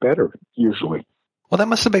make it better, usually. Well, that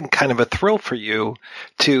must have been kind of a thrill for you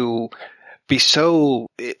to be so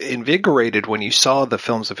invigorated when you saw the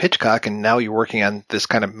films of Hitchcock, and now you're working on this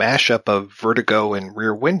kind of mashup of Vertigo and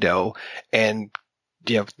Rear Window, and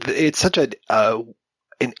it's such an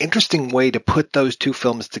interesting way to put those two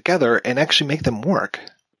films together and actually make them work.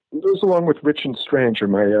 It goes along with Rich and Strange are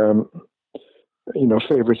my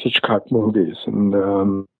favorite Hitchcock movies, and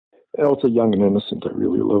also Young and Innocent. I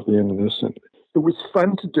really love The Innocent. It was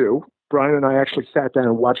fun to do. Brian and I actually sat down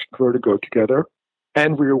and watched Vertigo together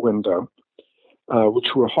and Rear Window,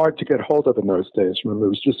 which were hard to get hold of in those days. Remember, it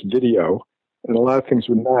was just video, and a lot of things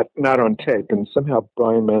were not on tape, and somehow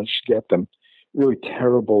Brian managed to get them. Really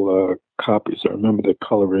terrible copies. I remember the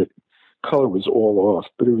color was all off,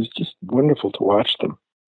 but it was just wonderful to watch them.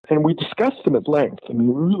 And we discussed them at length. I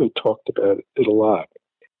mean, we really talked about it a lot.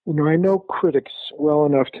 I know critics well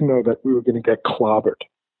enough to know that we were going to get clobbered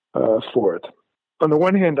for it. On the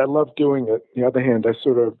one hand, I loved doing it. On the other hand, I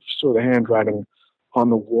sort of saw the handwriting on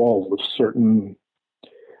the wall with certain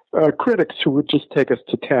critics who would just take us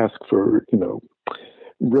to task for,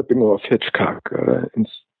 ripping off Hitchcock,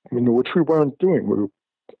 which we weren't doing. We were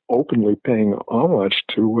openly paying homage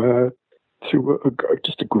to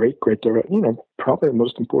just a great director, probably the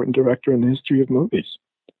most important director in the history of movies.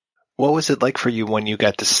 What was it like for you when you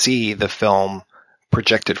got to see the film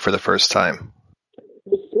projected for the first time?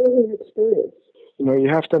 It's a thrilling experience. You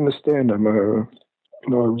have to understand, I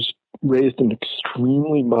was raised in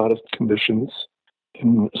extremely modest conditions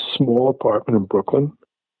in a small apartment in Brooklyn.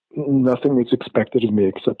 Nothing was expected of me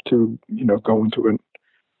except to, go into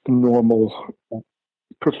a normal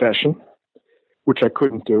profession, which I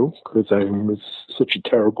couldn't do because I was such a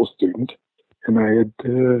terrible student. And I had,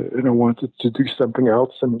 wanted to do something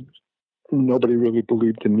else, and nobody really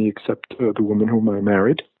believed in me except the woman whom I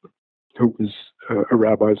married, who was a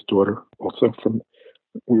rabbi's daughter also.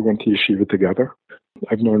 We went to yeshiva together.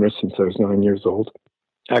 I've known her since I was 9 years old.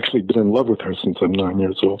 Actually been in love with her since I'm 9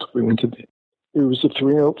 years old. It was a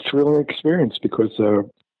thrilling experience because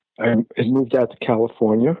I had moved out to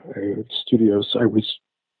California. Studios, I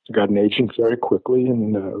got an agent very quickly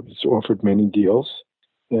and was offered many deals.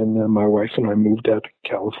 And my wife and I moved out to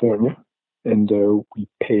California, and we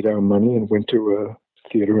paid our money and went to a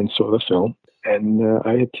theater and saw the film. And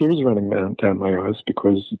I had tears running down my eyes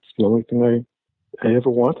because it's the only thing I ever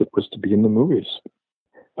wanted was to be in the movies.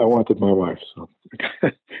 I wanted my wife, so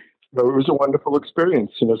it was a wonderful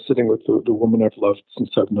experience, sitting with the woman I've loved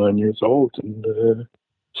since I'm 9 years old and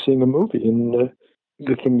seeing a movie. And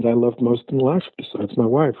the thing that I loved most in life, besides my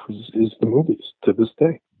wife, is the movies to this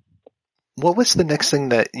day. What was the next thing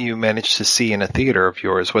that you managed to see in a theater of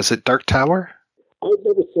yours? Was it Dark Tower? I've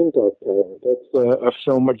never seen Dark Tower. That's a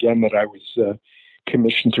film, again, that I was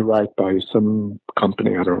commissioned to write by some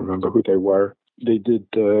company. I don't remember who they were. They did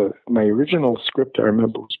my original script, I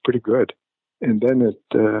remember, was pretty good. And then it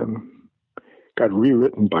got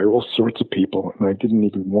rewritten by all sorts of people, and I didn't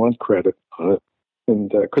even want credit on it. And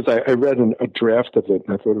because I read a draft of it,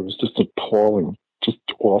 and I thought it was just appalling, just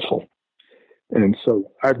awful. And so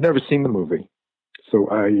I've never seen the movie, so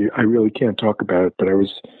I really can't talk about it. But I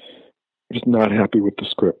was just not happy with the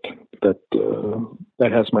script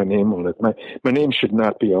that has my name on it. My name should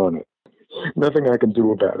not be on it. Nothing I can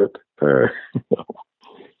do about it.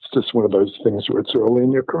 It's just one of those things where it's early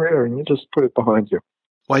in your career, and you just put it behind you.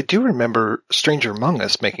 Well, I do remember Stranger Among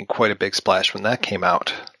Us making quite a big splash when that came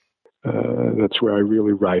out. That's where I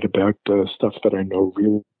really write about stuff that I know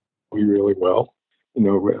really, really well.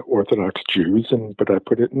 Orthodox Jews, but I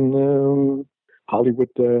put it in Hollywood.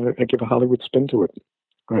 I give a Hollywood spin to it.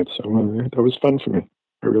 Right, so that was fun for me.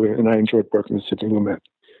 I enjoyed working with Sidney Lumet,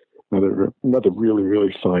 another really,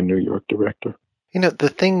 really fine New York director. The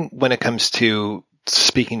thing when it comes to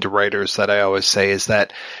speaking to writers that I always say is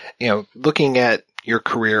that, looking at your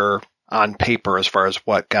career on paper as far as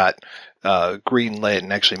what got greenlit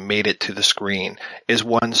and actually made it to the screen is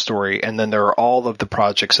one story, and then there are all of the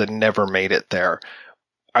projects that never made it there.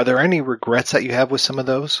 Are there any regrets that you have with some of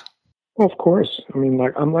those? Well, of course. I mean,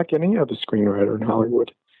 I'm like any other screenwriter in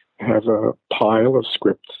Hollywood. I have a pile of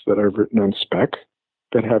scripts that I've written on spec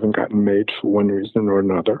that haven't gotten made for one reason or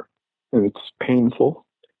another, and it's painful.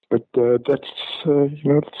 But that's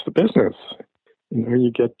the business.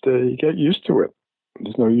 You get used to it.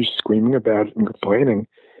 There's no use screaming about it and complaining.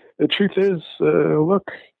 The truth is,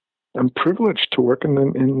 look, I'm privileged to work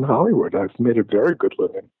in Hollywood. I've made a very good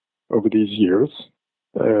living over these years.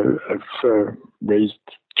 I've raised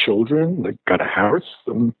children. I've got a house.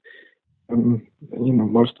 And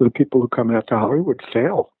most of the people who come out to Hollywood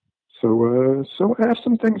fail. So I have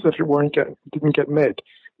some things that didn't get made.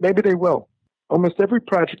 Maybe they will. Almost every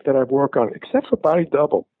project that I've worked on, except for Body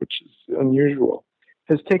Double, which is unusual,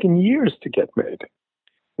 has taken years to get made.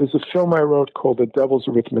 There's a film I wrote called The Devil's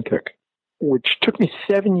Arithmetic, which took me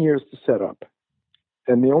 7 years to set up.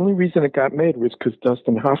 And the only reason it got made was because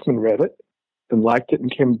Dustin Hoffman read it and liked it and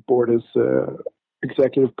came aboard as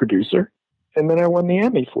executive producer. And then I won the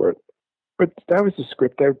Emmy for it. But that was a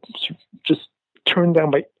script that was just turned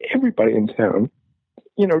down by everybody in town,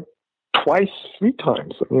 twice, 3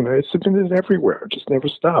 times. I mean, I submitted it everywhere, just never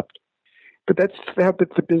stopped. But that's how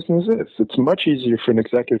the business is. It's much easier for an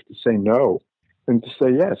executive to say no than to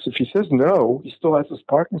say yes. If he says no, he still has his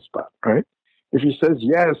parking spot, right? If he says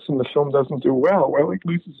yes and the film doesn't do well, he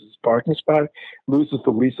loses his parking spot, loses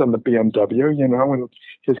the lease on the BMW, and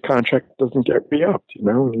his contract doesn't get re-upped,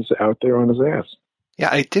 and he's out there on his ass. Yeah,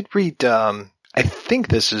 I did read, I think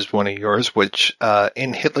this is one of yours, which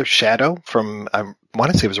In Hitler's Shadow from, I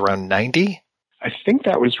want to say it was around 90? I think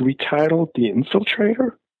that was retitled The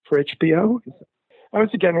Infiltrator for HBO. I was,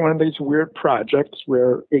 again, one of these weird projects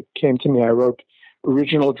where it came to me. I wrote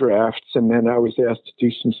original drafts, and then I was asked to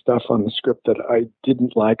do some stuff on the script that I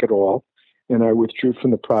didn't like at all, and I withdrew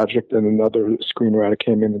from the project, and another screenwriter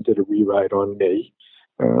came in and did a rewrite on me,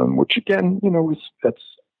 which, again,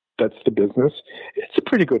 that's the business. It's a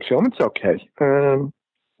pretty good film. It's okay. I'm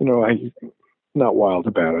not wild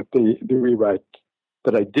about it. The rewrite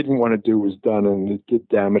that I didn't want to do was done, and it did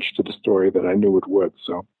damage to the story that I knew it would.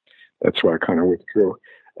 So that's why I kind of withdrew.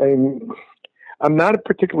 And I'm not a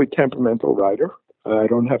particularly temperamental writer. I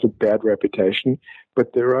don't have a bad reputation,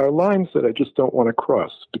 but there are lines that I just don't want to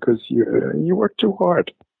cross because you work too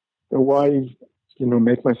hard. And why,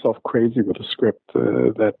 make myself crazy with a script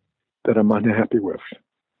that I'm unhappy with?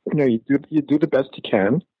 You do the best you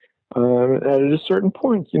can. And at a certain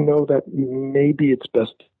point, you know that maybe it's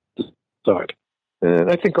best to start.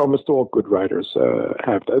 And I think almost all good writers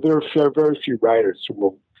have that. There are very few writers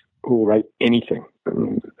who will write anything.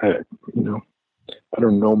 I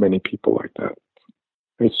don't know many people like that.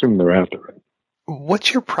 I assume they're out there.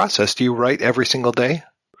 What's your process? Do you write every single day?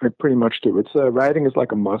 I pretty much do. It's writing is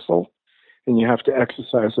like a muscle, and you have to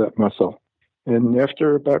exercise that muscle. And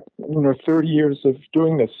after about 30 years of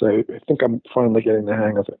doing this, I think I'm finally getting the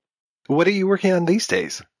hang of it. What are you working on these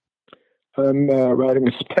days? I'm writing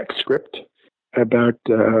a spec script about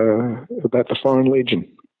the Foreign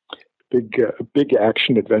Legion, big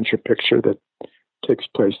action adventure picture that takes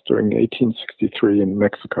place during 1863 in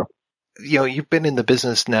Mexico. You've been in the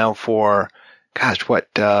business now for,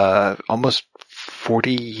 almost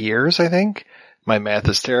 40 years, I think? My math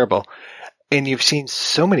is terrible. And you've seen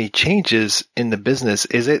so many changes in the business.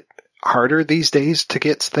 Is it harder these days to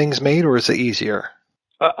get things made, or is it easier?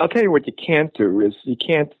 I'll tell you what you can't do is you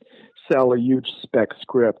can't sell a huge spec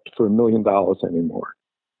script for $1 million anymore,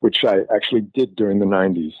 which I actually did during the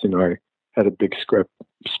 90s. I had a big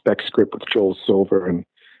spec script with Joel Silver, and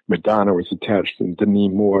Madonna was attached, and Demi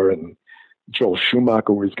Moore, and Joel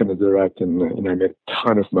Schumacher was going to direct, and I made a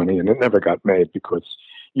ton of money, and it never got made because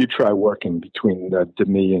you try working between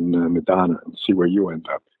Demi and Madonna and see where you end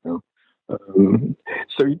up.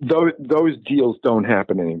 So those deals don't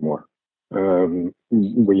happen anymore.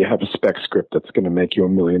 Where you have a spec script that's going to make you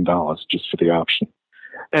 $1 million just for the option.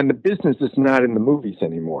 And the business is not in the movies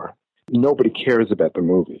anymore. Nobody cares about the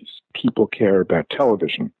movies. People care about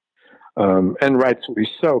television. And rightfully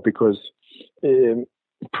so, because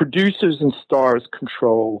producers and stars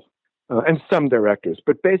control, and some directors,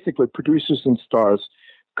 but basically producers and stars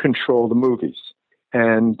control the movies.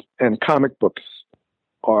 And comic books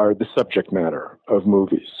are the subject matter of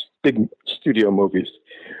movies, big studio movies.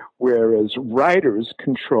 Whereas writers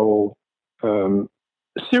control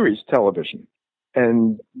series television.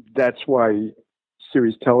 And that's why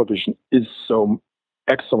series television is so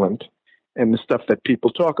excellent, and the stuff that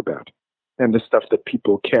people talk about and the stuff that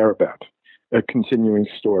people care about, a continuing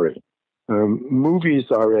story. Movies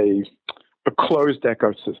are a closed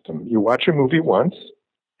ecosystem. You watch a movie once,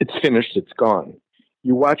 it's finished, it's gone.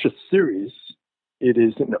 You watch a series, it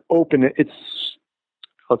is an open, it's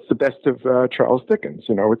the best of Charles Dickens.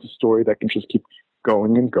 It's a story that can just keep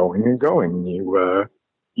going and going and going.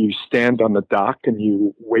 You stand on the dock and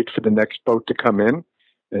you wait for the next boat to come in,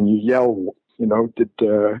 and you yell,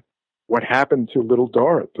 what happened to Little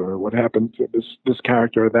Dorrit, or what happened to this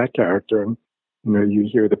character or that character? And you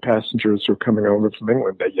hear the passengers who are coming over from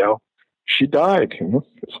England. They yell, "She died," or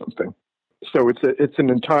something. So it's an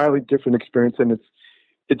entirely different experience, and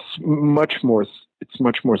it's much more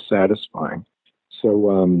satisfying.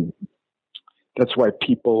 So that's why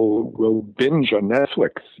people will binge on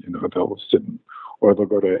Netflix. They'll sit, or they'll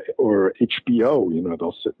go to HBO.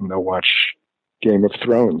 They'll sit and they'll watch Game of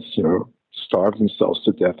Thrones. Starve themselves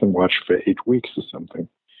to death and watch for 8 weeks or something.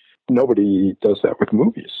 Nobody does that with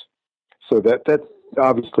movies. So that's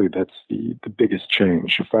obviously that's the biggest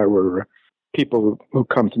change. If I were people who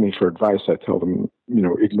come to me for advice, I tell them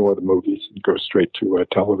ignore the movies and go straight to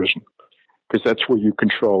television, because that's where you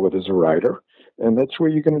control it as a writer. And that's where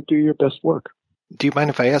you're going to do your best work. Do you mind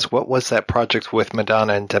if I ask, what was that project with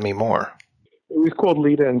Madonna and Demi Moore? It was called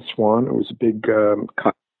Lita and Swan. It was a big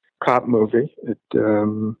cop movie.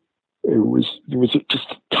 There was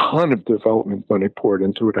just a ton of development money poured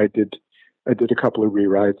into it. I did a couple of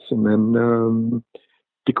rewrites, and then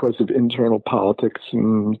because of internal politics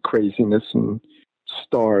and craziness and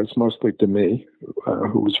stars, mostly Demi,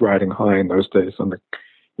 who was riding high in those days on the.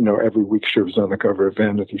 Every week she was on the cover of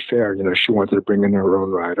Vanity Fair. She wanted to bring in her own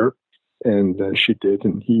writer, and she did,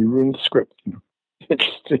 and he ruined the script. It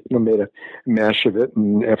just made a mash of it.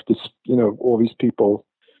 And after all these people,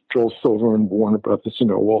 Joel Silver and Warner Brothers,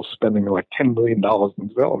 all spending like $10 million in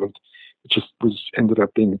development, it just ended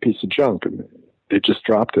up being a piece of junk, and they just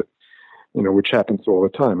dropped it. Which happens all the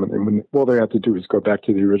time. And then all they had to do is go back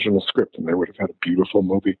to the original script, and they would have had a beautiful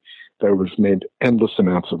movie that would have made endless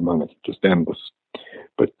amounts of money, just endless.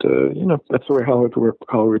 But, that's the way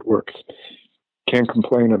Hollywood works. Can't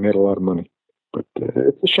complain. I made a lot of money. But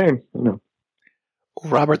it's a shame,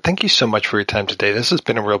 Robert, thank you so much for your time today. This has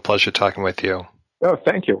been a real pleasure talking with you. Oh,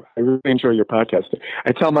 thank you. I really enjoy your podcast.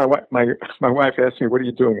 I tell my wife. My wife asks me, "What are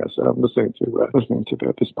you doing?" I said, "I'm listening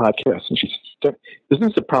to this podcast." And she says, "Isn't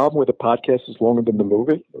this a problem with a podcast is longer than the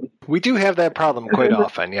movie?" We do have that problem quite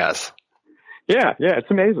often. Yes. Yeah,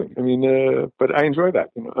 it's amazing. I mean, but I enjoy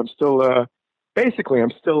that. I'm still basically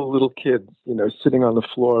I'm still a little kid, sitting on the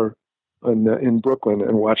floor in Brooklyn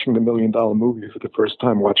and watching the $1 Million Movie for the first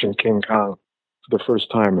time, watching King Kong for the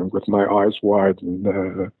first time, and with my eyes wide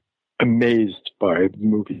and amazed by the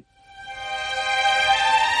movie.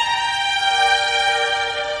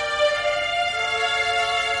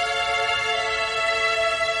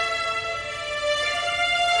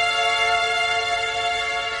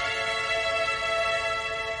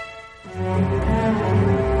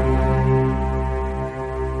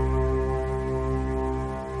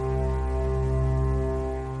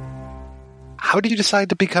 How did you decide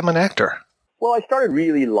to become an actor? Well, I started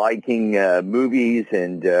really liking movies,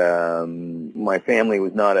 and my family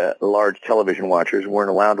was not a large television watchers,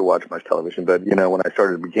 weren't allowed to watch much television. But, when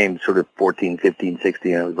I became sort of 14, 15,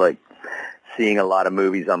 16, I was like seeing a lot of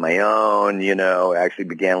movies on my own. I actually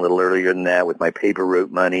began a little earlier than that with my paper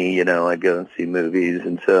route money. I'd go and see movies.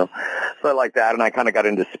 And so I liked that, and I kind of got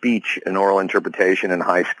into speech and oral interpretation in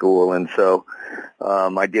high school. And so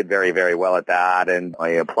I did very, very well at that, and I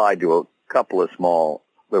applied to a couple of small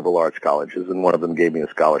liberal arts colleges, and one of them gave me a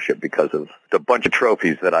scholarship because of the bunch of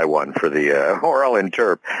trophies that I won for the oral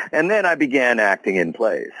interp. And then I began acting in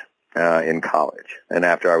plays in college. And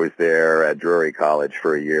after I was there at Drury College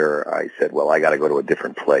for a year, I said, well, I got to go to a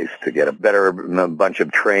different place to get a better bunch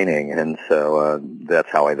of training. And so that's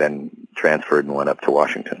how I then transferred and went up to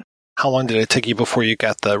Washington. How long did it take you before you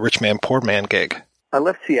got the Rich Man, Poor Man gig? I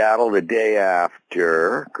left Seattle the day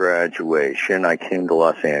after graduation. I came to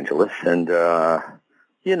Los Angeles, and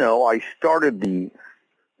I started the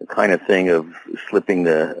kind of thing of slipping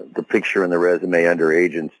the picture and the resume under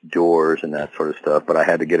agents' doors and that sort of stuff, but I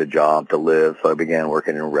had to get a job to live, so I began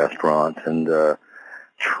working in restaurants and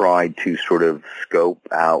tried to sort of scope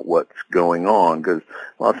out what's going on, because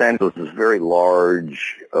Los Angeles is a very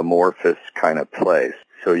large, amorphous kind of place,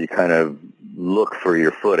 so you kind of look for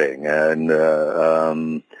your footing. And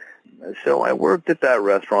so I worked at that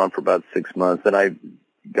restaurant for about 6 months, and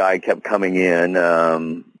guy kept coming in,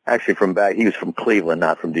 actually he was from Cleveland,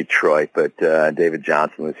 not from Detroit, but David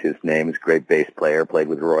Johnson was his name. He's a great bass player, played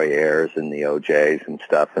with Roy Ayers and the OJs and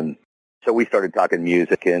stuff, and so we started talking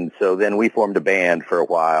music, and so then we formed a band for a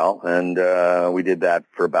while, and we did that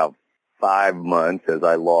for about 5 months as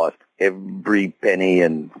I lost every penny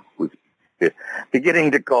and was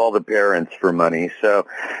beginning to call the parents for money. So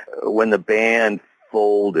when the band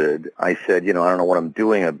folded, I said, I don't know what I'm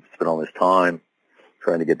doing. I've spent all this time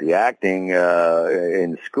trying to get the acting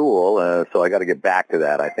in school, so I got to get back to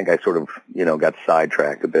that. I think I sort of, got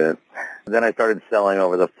sidetracked a bit. Then I started selling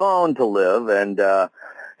over the phone to live, and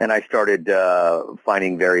I started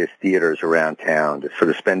finding various theaters around town to sort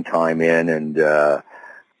of spend time in, and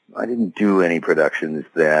I didn't do any productions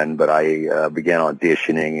then, but I began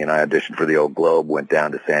auditioning, and I auditioned for the Old Globe, went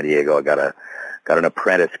down to San Diego. I got an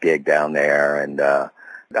apprentice gig down there, and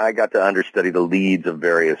I got to understudy the leads of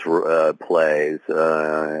various plays,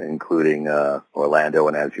 including Orlando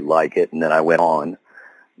and As You Like It, and then I went on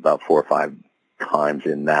about 4 or 5 times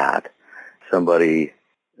in that. Somebody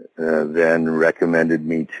then recommended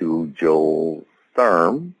me to Joel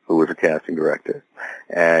Thurm, who was a casting director,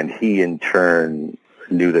 and he in turn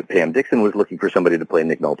knew that Pam Dixon was looking for somebody to play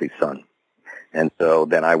Nick Nolte's son. And so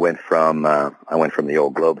then I went from the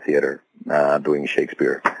Old Globe Theater doing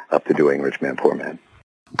Shakespeare up to doing Rich Man, Poor Man.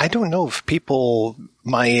 I don't know if people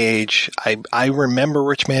my age, I remember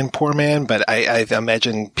Rich Man, Poor Man, but I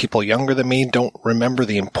imagine people younger than me don't remember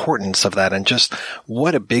the importance of that and just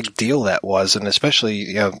what a big deal that was. And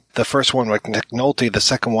especially, the first one with Nick Nolte, the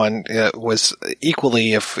second one was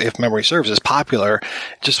equally, if memory serves, as popular.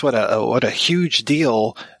 Just what a huge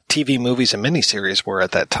deal TV movies and miniseries were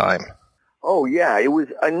at that time. Oh yeah, it was.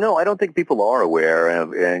 No, I don't think people are aware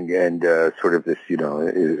of, and sort of this,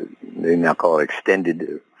 they now call it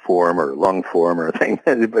extended form or long form or thing,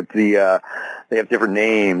 but they have different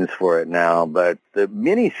names for it now. But the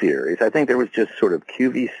miniseries, I think there was just sort of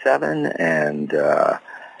QV7 and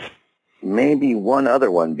maybe one other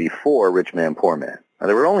one before Rich Man, Poor Man. Now,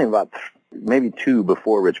 there were only about maybe 2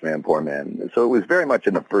 before Rich Man, Poor Man, so it was very much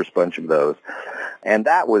in the first bunch of those, and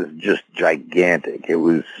that was just gigantic. It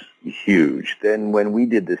was huge. Then when we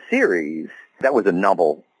did the series, that was a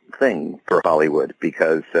novel thing for Hollywood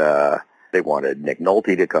because they wanted Nick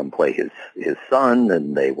Nolte to come play his son,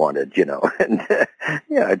 and they wanted, and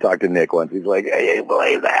I talked to Nick once. He's like, "Hey, you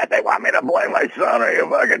believe that? They want me to play my son? Are you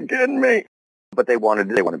fucking kidding me?" But they wanted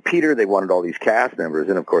Peter, they wanted all these cast members,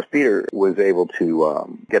 and of course Peter was able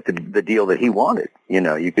to get the deal that he wanted.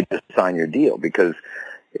 You could just sign your deal because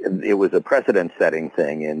it was a precedent-setting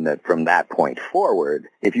thing in that from that point forward,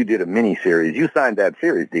 if you did a miniseries, you signed that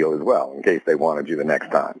series deal as well in case they wanted you the next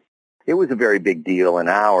time. It was a very big deal in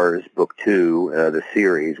ours, book 2, the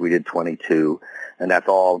series. We did 22, and that's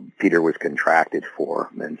all Peter was contracted for,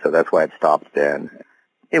 and so that's why it stopped then.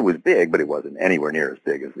 It was big, but it wasn't anywhere near as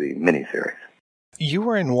big as the miniseries. You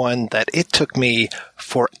were in one that it took me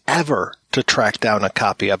forever to track down a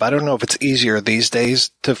copy of. I don't know if it's easier these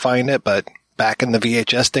days to find it, but back in the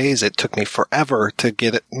VHS days, it took me forever to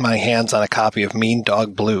get my hands on a copy of Mean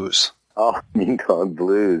Dog Blues. Oh, Mean Dog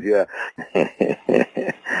Blues, yeah.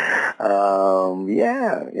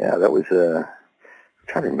 That was, I'm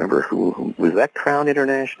trying to remember who, was that Crown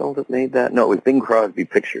International that made that? No, it was Bing Crosby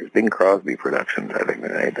Pictures, Bing Crosby Productions, I think,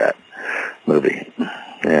 that made that movie.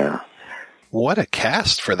 Yeah. What a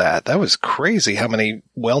cast for that. That was crazy how many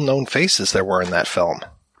well-known faces there were in that film.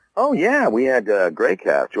 Oh, yeah. We had a great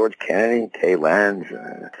cast. George Kennedy, Kay Lange,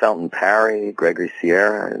 Felton Parry, Gregory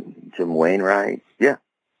Sierra, Jim Wainwright. Yeah.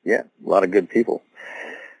 A lot of good people.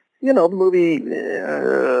 The movie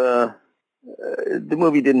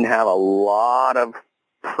didn't have a lot of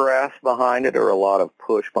press behind it or a lot of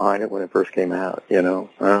push behind it when it first came out,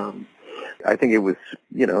 I think it was,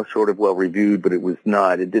 sort of well reviewed, but it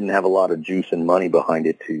didn't have a lot of juice and money behind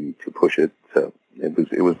it to push it. So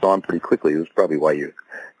it was gone pretty quickly. It was probably why you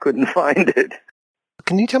couldn't find it.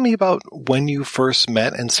 Can you tell me about when you first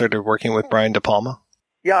met and started working with Brian De Palma?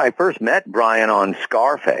 Yeah, I first met Brian on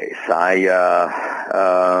Scarface.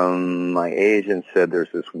 My agent said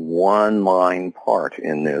there's this one-line part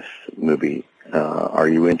in this movie. Are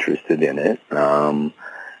you interested in it? And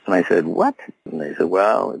I said, what? And they said,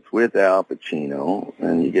 well, it's with Al Pacino,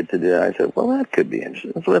 and you get to do it. I said, well, that could be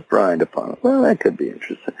interesting. It's with Brian De Palma. Well, that could be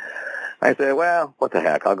interesting. I said, well, what the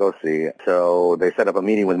heck, I'll go see it. So they set up a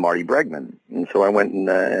meeting with Marty Bregman. And so I went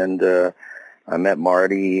and I met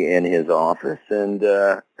Marty in his office, and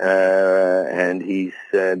he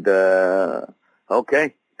said,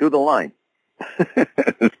 okay, do the line.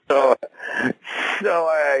 So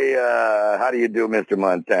I, how do you do, Mr.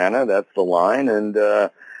 Montana? That's the line. And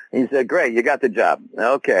he said, great, you got the job.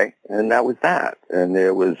 Okay. And that was that. And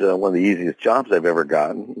it was one of the easiest jobs I've ever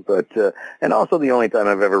gotten. But and also the only time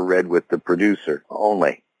I've ever read with the producer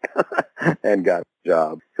only and got the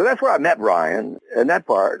job. So that's where I met Brian. And that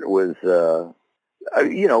part was, what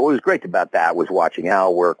was great about that was watching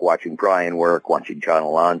Al work, watching Brian work, watching John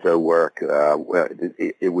Alonzo work.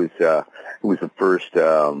 It was the first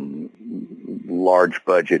large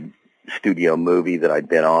budget studio movie that I'd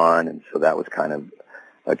been on, and so that was kind of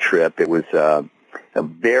a trip. It was a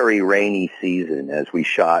very rainy season as we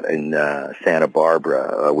shot in Santa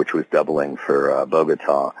Barbara, which was doubling for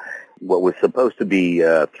Bogota. What was supposed to be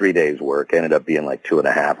 3 days' work ended up being like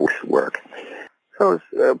 2.5 weeks' work. So it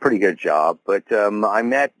was a pretty good job. But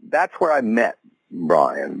that's where I met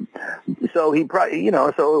Brian. So he probably,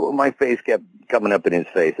 so my face kept coming up in his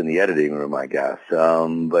face in the editing room, I guess.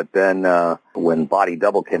 But then when Body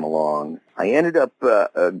Double came along, I ended up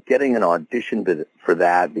getting an audition for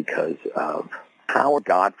that because of Howard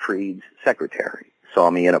Gottfried's secretary saw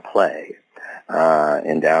me in a play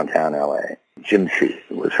in downtown L.A. Jimsy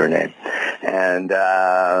was her name. And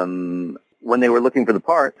when they were looking for the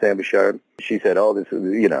part, Sam Bouchard, she said, oh, this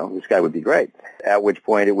guy would be great. At which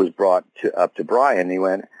point it was brought up to Brian, and he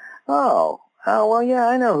went, oh, well, yeah,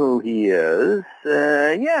 I know who he is.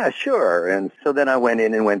 Yeah, sure. And so then I went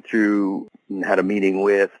in and went through and had a meeting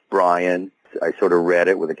with Brian. I sort of read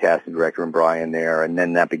it with the casting director and Brian there, and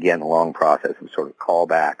then that began a long process of sort of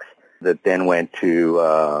callbacks that then went to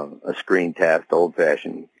a screen test,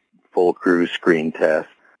 old-fashioned full crew screen test.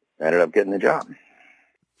 I ended up getting the job.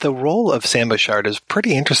 The role of Sam Bouchard is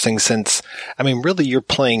pretty interesting since, really you're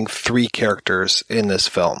playing 3 characters in this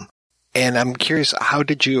film. And I'm curious, how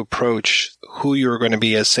did you approach who you were going to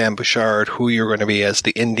be as Sam Bouchard, who you were going to be as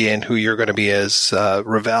the Indian, who you're going to be as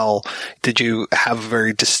Ravel? Did you have a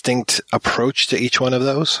very distinct approach to each one of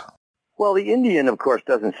those? Well, the Indian, of course,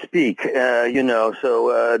 doesn't speak, so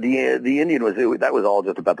the Indian that was all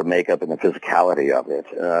just about the makeup and the physicality of it,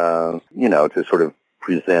 to sort of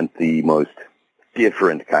present the most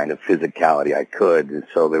different kind of physicality I could.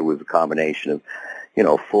 So there was a combination of,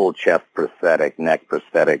 full chest prosthetic, neck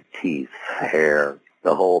prosthetic, teeth, hair,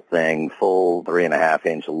 the whole thing, full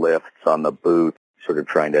 3.5-inch lifts on the boot, sort of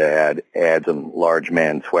trying to add some large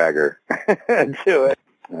man swagger to it.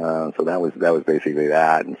 So that was basically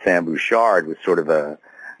that. And Sam Bouchard was sort of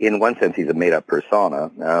in one sense, he's a made-up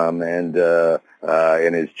persona, and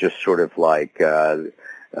is just sort of like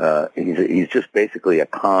he's just basically a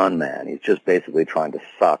con man. He's just basically trying to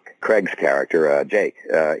suck Craig's character, Jake,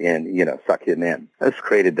 suck him in. It's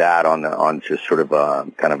created that on just sort of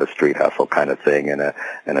kind of a street hustle kind of thing, and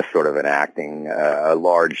a sort of an acting, a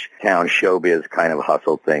large town showbiz kind of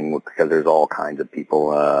hustle thing, because there's all kinds of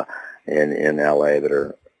people in L.A. that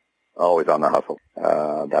are always on the hustle.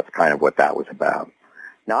 That's kind of what that was about.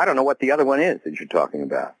 Now, I don't know what the other one is that you're talking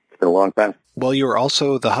about. It's been a long time. Well, you were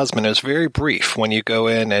also the husband. It was very brief when you go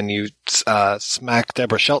in and you smack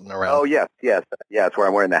Deborah Shelton around. Oh, yes. It's where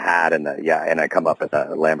I'm wearing the hat and I come up in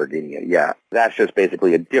a Lamborghini. Yeah, that's just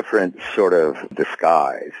basically a different sort of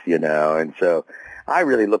disguise, and so I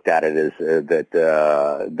really looked at it as that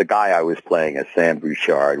the guy I was playing as Sam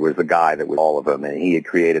Bouchard was the guy that was all of them, and he had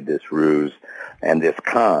created this ruse and this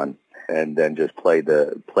con, and then just played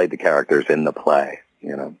the characters in the play,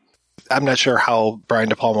 I'm not sure how Brian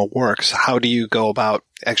De Palma works. How do you go about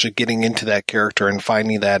actually getting into that character and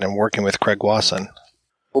finding that and working with Craig Wasson?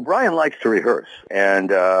 Well, Brian likes to rehearse, and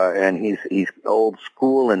he's old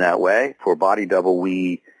school in that way. For Body Double,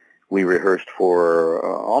 we rehearsed for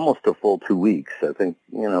almost a full 2 weeks. I think,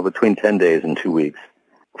 between 10 days and 2 weeks.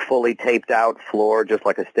 Fully taped out floor, just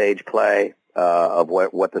like a stage play, of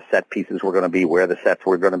what the set pieces were going to be, where the sets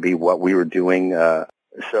were going to be, what we were doing.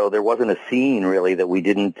 So there wasn't a scene, really, that we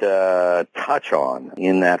didn't touch on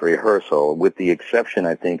in that rehearsal, with the exception,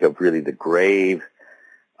 I think, of really the grave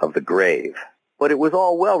of the grave. But it was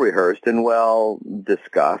all well rehearsed and well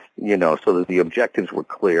discussed, so that the objectives were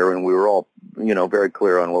clear, and we were all, very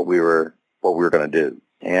clear on what we were going to do.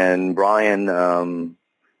 And Brian,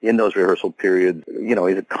 in those rehearsal periods,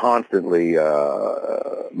 he's a constantly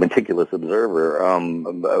meticulous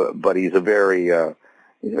observer, but he's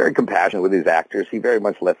he's very compassionate with his actors. He very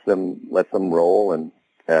much lets them roll and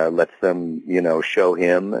lets them, show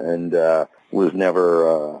him, and was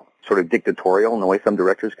never sort of dictatorial in the way some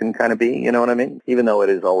directors can kind of be, you know what I mean? Even though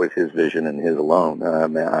it is always his vision and his alone.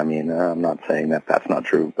 I'm not saying that that's not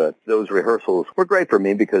true, but those rehearsals were great for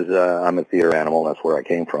me because I'm a theater animal. That's where I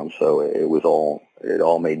came from. So it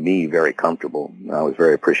all made me very comfortable. I was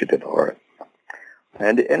very appreciative for it.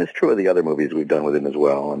 And it's true of the other movies we've done with him as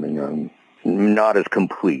well. Not as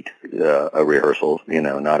complete a rehearsal,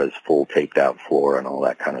 not as full taped out floor and all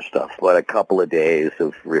that kind of stuff, but a couple of days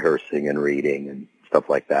of rehearsing and reading and stuff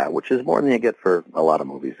like that, which is more than you get for a lot of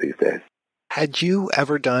movies these days. Had you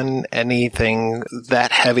ever done anything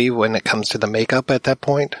that heavy when it comes to the makeup at that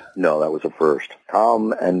point? No, that was a first.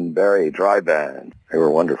 Tom and Barry Dry Band, they were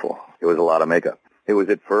wonderful. It was a lot of makeup. It was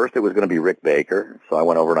going to be Rick Baker, so I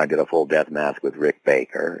went over and I did a full death mask with Rick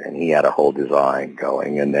Baker, and he had a whole design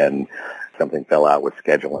going, and then something fell out with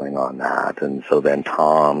scheduling on that, and so then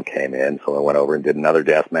Tom came in, so I went over and did another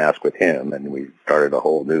death mask with him, and we started a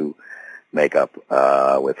whole new makeup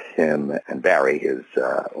with him and Barry, his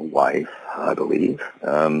wife, I believe,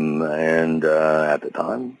 and at the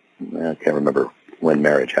time, I can't remember when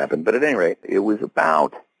marriage happened, but at any rate, it was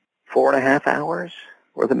about 4.5 hours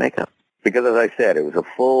worth of makeup, because as I said, it was a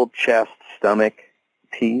full chest, stomach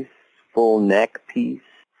piece, full neck piece,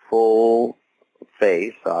 full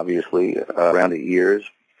face, obviously, around the ears,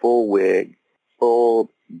 full wig, full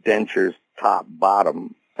dentures, top,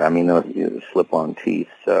 bottom. Those slip-on teeth.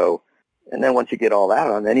 So, and then once you get all that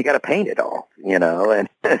on, then you got to paint it all, and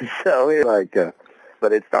so it's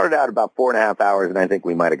but it started out about 4.5 hours, and I think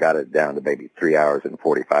we might have got it down to maybe 3 hours and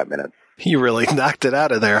 45 minutes. You really knocked it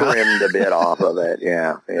out of there, huh? Trimmed a bit off of it,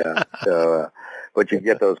 yeah. So, but you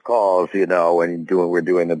get those calls, when we're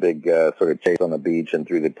doing the big sort of chase on the beach and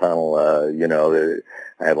through the tunnel.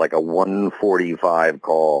 I had like a 1:45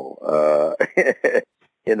 call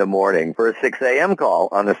in the morning for a 6 a.m. call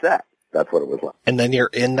on the set. That's what it was like. And then you're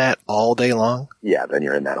in that all day long? Yeah, then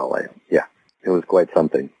you're in that all day. Yeah, it was quite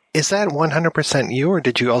something. Is that 100% you, or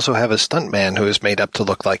did you also have a stuntman who was made up to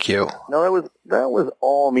look like you? No, that was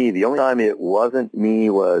all me. The only time it wasn't me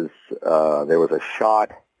was there was a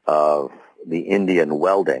shot of the Indian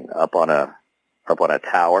welding up on a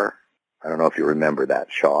tower. I don't know if you remember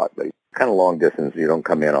that shot, but it's kind of long distance. You don't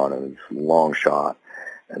come in on it. It's a long shot.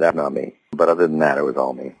 And that's not me. But other than that, it was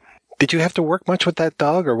all me. Did you have to work much with that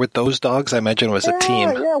dog or with those dogs? I imagine it was a team.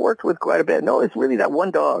 Yeah, worked with quite a bit. No, it's really that one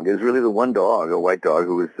dog. It's really the one dog, a white dog,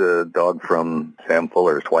 who was the dog from Sam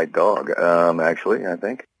Fuller's White Dog, actually, I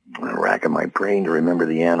think. I'm racking my brain to remember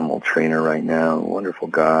the animal trainer right now. Wonderful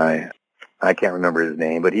guy. I can't remember his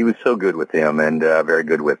name, but he was so good with him and very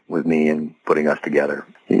good with me and putting us together.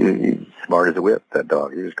 He's smart as a whip, that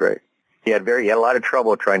dog. He was great. He had a lot of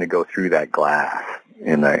trouble trying to go through that glass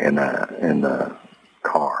in the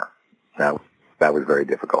car. That was very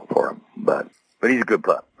difficult for him, but he's a good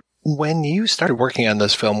pup. When you started working on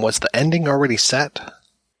this film, was the ending already set?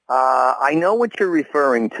 I know what you're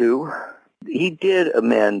referring to. He did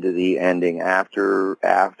amend the ending after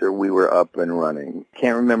we were up and running.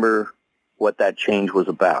 Can't remember what that change was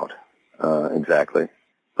about exactly,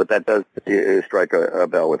 but that does strike a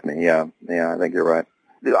bell with me. Yeah, I think you're right.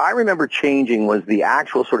 I remember changing was the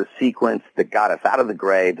actual sort of sequence that got us out of the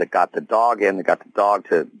grave, that got the dog in, that got the dog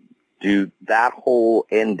to do that whole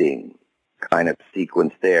ending kind of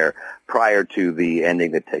sequence there prior to the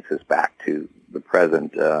ending that takes us back to the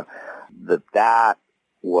present. That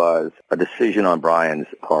was a decision on Brian's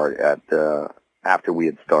part after we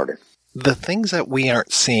had started. The things that we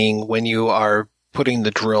aren't seeing when you are putting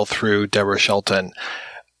the drill through Deborah Shelton,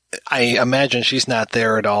 I imagine she's not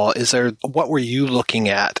there at all. What were you looking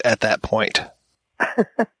at that point?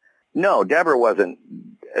 No, Deborah wasn't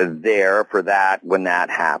there for that when that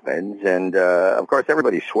happens. And, of course,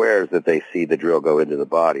 everybody swears that they see the drill go into the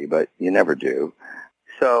body, but you never do.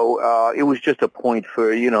 So it was just a point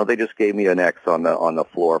for, they just gave me an X on the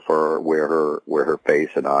floor for where her face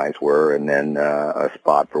and eyes were, and then a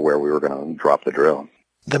spot for where we were going to drop the drill.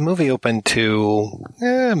 The movie opened to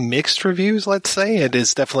mixed reviews, let's say. It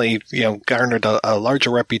is definitely, garnered a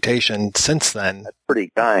larger reputation since then. That's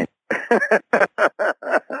pretty kind.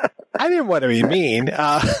 I didn't want to be mean.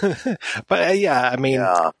 But yeah, I mean.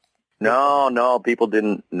 Yeah. No, people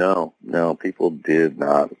didn't. No, people did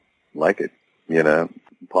not like it.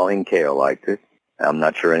 Pauline Kael liked it. I'm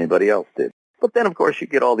not sure anybody else did. But then, of course, you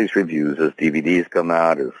get all these reviews as DVDs come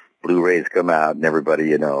out, as Blu-rays come out, and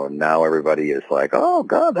everybody, now everybody is like, oh,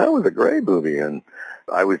 God, that was a great movie. And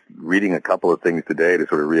I was reading a couple of things today to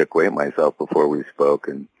sort of reacquaint myself before we spoke,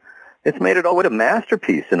 and it's made it all a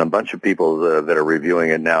masterpiece, and a bunch of people that are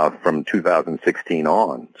reviewing it now from 2016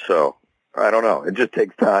 on. So, I don't know. It just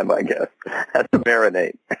takes time, I guess. Has to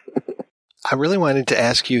marinate. I really wanted to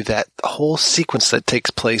ask you that whole sequence that takes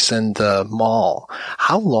place in the mall.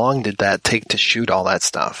 How long did that take to shoot all that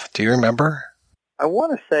stuff? Do you remember? I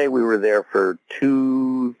want to say we were there for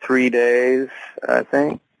 2-3 days, I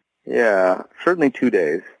think. Yeah, certainly 2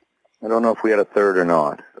 days. I don't know if we had a third or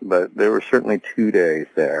not, but there were certainly 2 days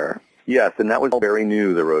there. Yes, and that was very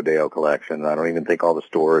new, the Rodeo collection. I don't even think all the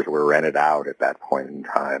stores were rented out at that point in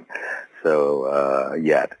time. So,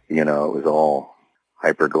 yet, it was all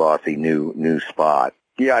hyper glossy new spot.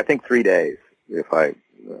 Yeah, I think 3 days. If I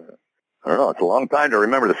don't know. It's a long time to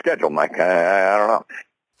remember the schedule, Mike. I don't know.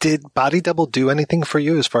 Did Body Double do anything for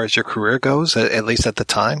you as far as your career goes, at least at the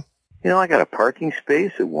time? I got a parking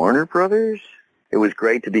space at Warner Brothers. It was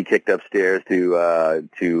great to be kicked upstairs to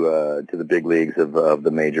the big leagues of the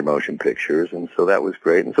major motion pictures, and so that was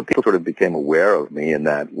great. And so people sort of became aware of me in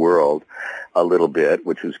that world a little bit,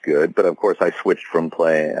 which was good. But of course, I switched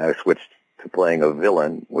to playing a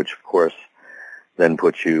villain, which of course then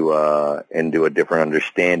puts you into a different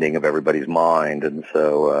understanding of everybody's mind. And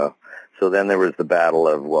so then there was the battle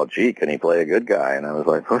of, well, gee, can he play a good guy? And I was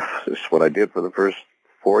like, this is what I did for the first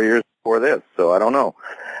 4 years before this, so I don't know.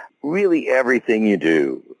 Really, everything you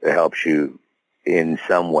do helps you in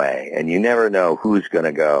some way, and you never know who's going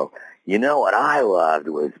to go, what I loved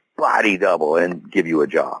was Body Double, and give you a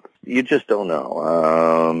job. You just don't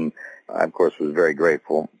know. I, of course, was very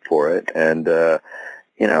grateful for it, and,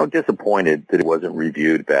 disappointed that it wasn't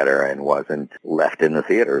reviewed better and wasn't left in the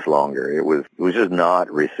theaters longer. It was just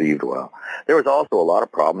not received well. There was also a lot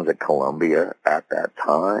of problems at Columbia at that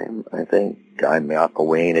time. I think Guy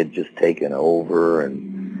McElwain had just taken over,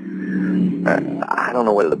 and I don't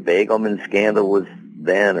know whether the Bagelman scandal was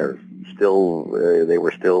then or still, they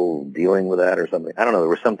were still dealing with that or something. I don't know. There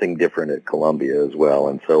was something different at Columbia as well.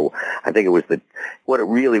 And so I think it was what it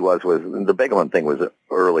really was the Bagelman thing was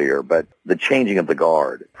earlier, but the changing of the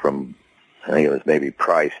guard from, I think it was maybe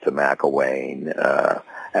Price to McElwain,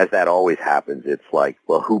 as that always happens, it's like,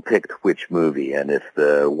 well, who picked which movie? And if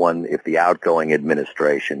the outgoing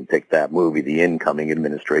administration picked that movie, the incoming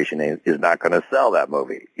administration is not going to sell that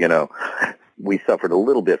movie. We suffered a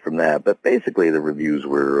little bit from that, but basically the reviews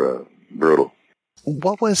were brutal.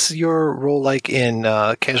 What was your role like in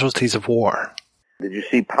Casualties of War? Did you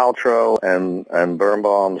see Paltrow and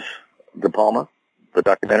Birnbaum's De Palma, the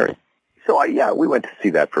documentary? So we went to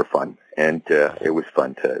see that for fun, and it was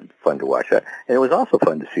fun to watch that. And it was also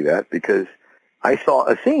fun to see that because I saw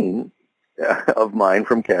a scene of mine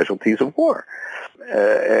from Casualties of War.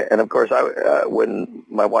 And of course, when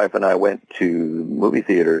my wife and I went to movie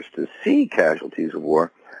theaters to see Casualties of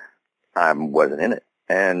War, I wasn't in it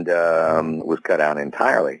and was cut out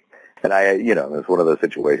entirely. And it was one of those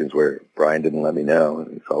situations where Brian didn't let me know.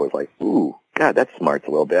 And it's always like, ooh, God, that smarts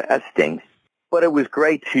a little bit. That stinks. But it was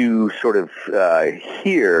great to sort of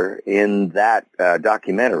hear in that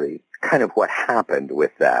documentary kind of what happened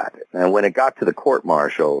with that. And when it got to the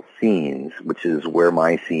court-martial scenes, which is where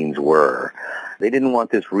my scenes were, they didn't want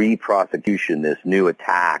this re-prosecution, this new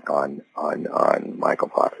attack on Michael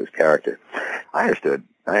Fox's character. I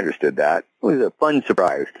understood that. It was a fun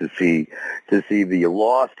surprise to see the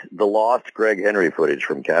lost Greg Henry footage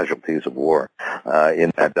from Casualties of War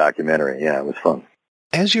in that documentary. Yeah, it was fun.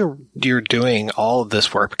 As you're doing all of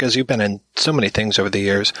this work, because you've been in so many things over the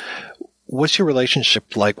years, what's your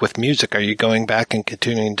relationship like with music? Are you going back and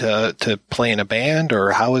continuing to play in a band, or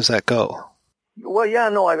how does that go? Well, yeah,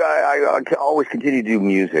 no, I always continue to do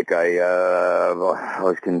music. I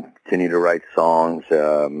always continue to write songs,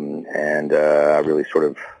 and I really sort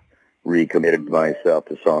of recommitted myself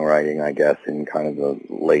to songwriting, I guess, in kind of the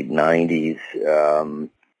late 90s.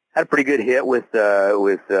 Had a pretty good hit with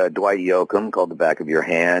Dwight Yoakam called "The Back of Your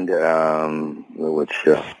Hand," which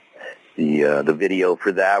the video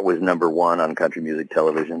for that was number one on country music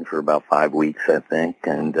television for about 5 weeks, I think,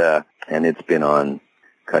 and it's been on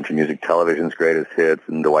country music television's greatest hits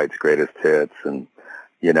and Dwight's greatest hits, and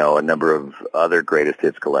a number of other greatest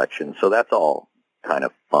hits collections. So that's all kind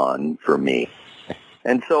of fun for me.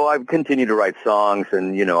 And so I've continued to write songs,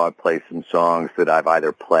 and, I've played some songs that I've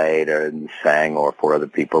either played or sang or for other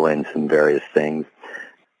people in some various things.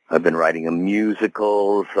 I've been writing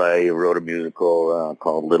musicals. I wrote a musical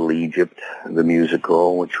called Little Egypt, the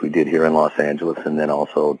musical, which we did here in Los Angeles, and then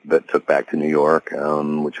also took back to New York,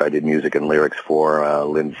 which I did music and lyrics for.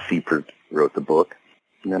 Lynn Seipert wrote the book.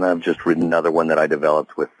 And then I've just written another one that I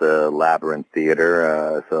developed with the Labyrinth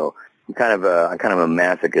Theater, so I'm kind of a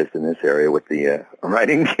masochist in this area with the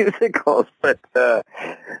writing musicals, but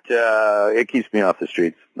it keeps me off the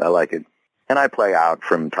streets. I like it. And I play out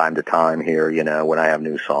from time to time here, when I have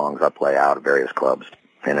new songs, I play out at various clubs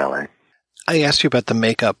in L.A. I asked you about the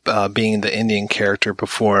makeup being the Indian character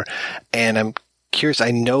before, and I'm curious,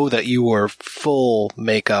 I know that you were full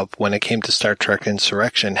makeup when it came to Star Trek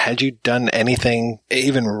Insurrection. Had you done anything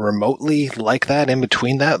even remotely like that in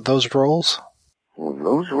between those roles? Well,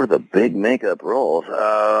 those were the big makeup roles.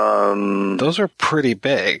 Those are pretty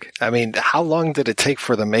big. I mean, how long did it take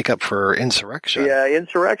for the makeup for Insurrection? Yeah,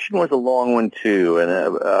 Insurrection was a long one, too. And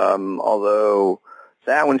although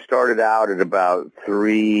that one started out at about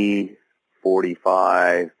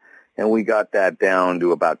 3:45, and we got that down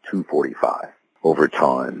to about 2:45 over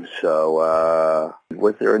time. So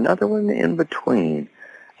was there another one in between?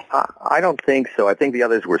 I don't think so. I think the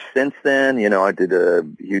others were since then. I did a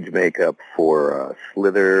huge makeup for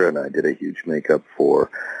Slither, and I did a huge makeup for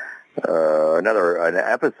an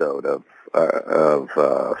episode of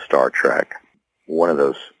Star Trek. One of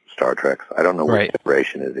those Star Treks. I don't know which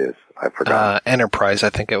iteration it is. I forgot. Enterprise, I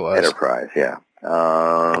think it was. Enterprise, yeah.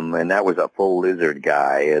 And that was a full lizard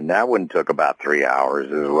guy, and that one took about 3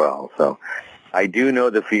 hours as well. So I do know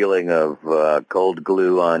the feeling of cold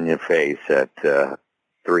glue on your face at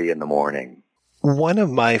 3 a.m. One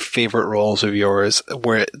of my favorite roles of yours,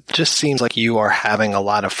 where it just seems like you are having a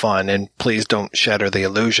lot of fun, and please don't shatter the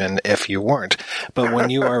illusion if you weren't, but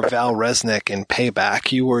when you are Val Resnick in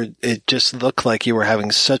Payback, it just looked like you were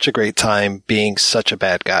having such a great time being such a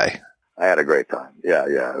bad guy. I had a great time. Yeah.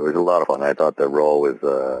 It was a lot of fun. I thought the role was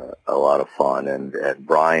a lot of fun, and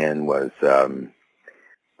Brian was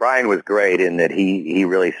great in that he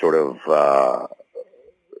really sort of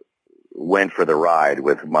went for the ride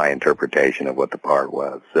with my interpretation of what the part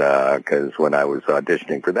was, because when I was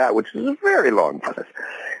auditioning for that, which was a very long process,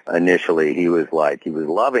 initially he was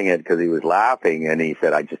loving it because he was laughing, and he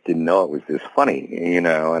said, I just didn't know it was this funny, and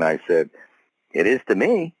I said, it is to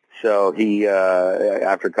me. So he,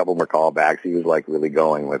 after a couple more callbacks, he was really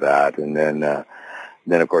going with that, and then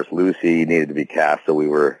of course Lucy needed to be cast, so we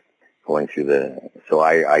were going through so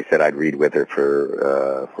I said I'd read with her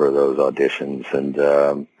for those auditions,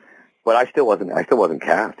 and but I still wasn't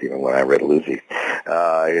cast even when I read Lucy.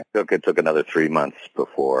 It took another 3 months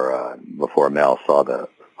before Mel saw the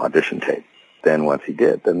audition tape. Then once he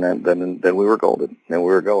did, then we were golden. Then we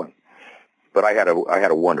were going. But I had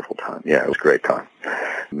a wonderful time. Yeah, it was a great time.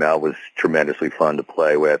 Mel was tremendously fun to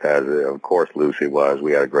play with, as of course Lucy was.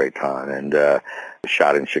 We had a great time, and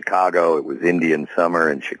shot in Chicago. It was Indian summer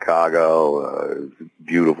in Chicago.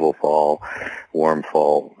 Beautiful fall, warm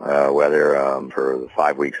fall weather for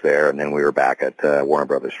 5 weeks there, and then we were back at Warner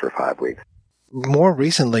Brothers for 5 weeks. More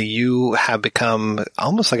recently, you have become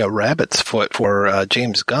almost like a rabbit's foot for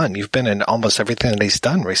James Gunn. You've been in almost everything that he's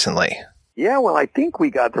done recently. Yeah, well, I think we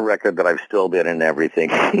got the record that I've still been in everything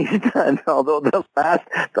he's done. Although the last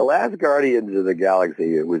Guardians of the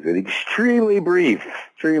Galaxy, it was extremely brief,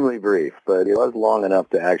 but it was long enough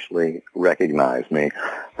to actually recognize me,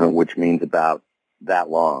 which means about that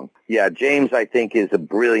long. Yeah, James, I think, is a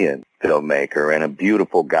brilliant filmmaker and a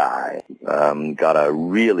beautiful guy. Got a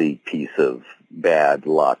really piece of bad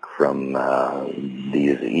luck from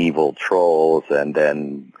these evil trolls, and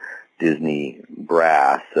then Disney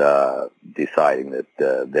brass deciding that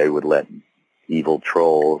they would let evil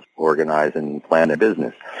trolls organize and plan a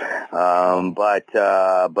business.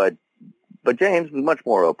 But James was much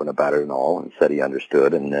more open about it and all, and said he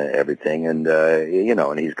understood and everything, and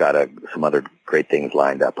and he's got some other great things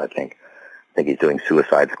lined up. I think he's doing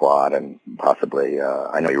Suicide Squad, and possibly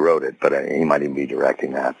I know he wrote it, but he might even be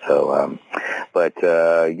directing that. So, I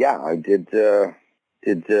did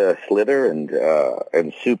Slither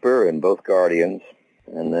and Super and both Guardians,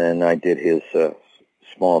 and then I did his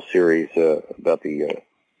small series about the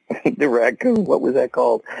the raccoon. What was that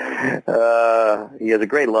called? He has a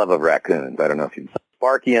great love of raccoons. I don't know if you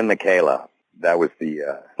Sparky and Michaela. That was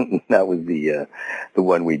the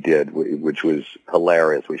one we did, which was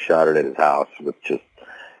hilarious. We shot it at his house with just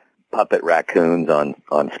puppet raccoons on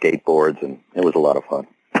skateboards, and it was a lot of fun.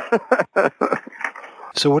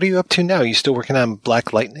 So what are you up to now? Are you still working on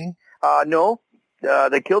Black Lightning? No.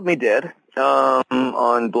 They killed me dead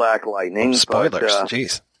on Black Lightning. Spoilers,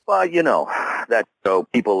 jeez. Well, that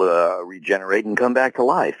people regenerate and come back to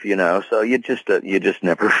life, so you just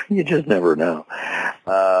never know.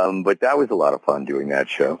 But that was a lot of fun doing that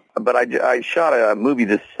show. But I shot a movie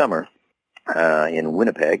this summer in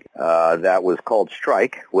Winnipeg that was called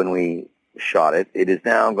Strike when we shot it. It is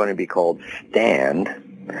now going to be called Stand,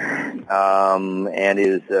 and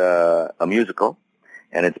is a musical,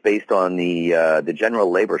 and it's based on the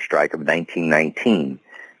general labor strike of 1919,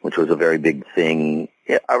 which was a very big thing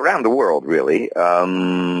around the world, really.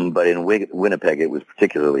 But in Winnipeg, it was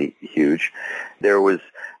particularly huge. There was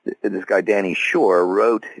this guy, Danny Shore,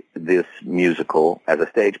 wrote this musical as a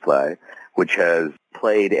stage play, which has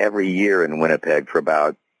played every year in Winnipeg for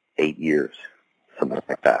about 8 years, something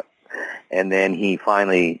like that. And then he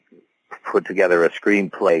finally put together a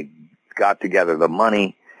screenplay, got together the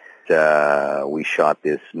money. We shot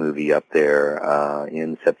this movie up there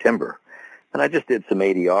in September. And I just did some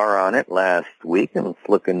ADR on it last week, and it's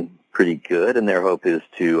looking pretty good. And their hope is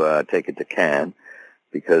to take it to Cannes,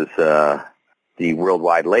 because the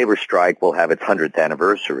worldwide labor strike will have its 100th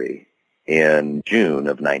anniversary in June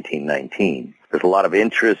of 1919. There's a lot of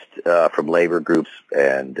interest from labor groups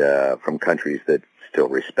and from countries that still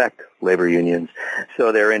respect labor unions.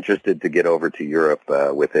 So they're interested to get over to Europe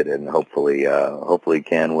with it, and hopefully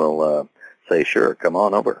Cannes will say, sure, come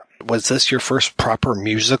on over. Was this your first proper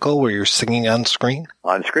musical where you're singing on screen?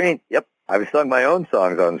 On screen, yep. I've sung my own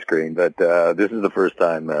songs on screen, but this is the first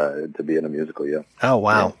time to be in a musical, yeah. Oh,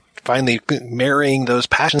 wow. Yeah. Finally marrying those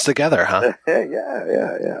passions together, huh?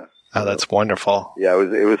 Yeah. Oh, that's wonderful. Yeah,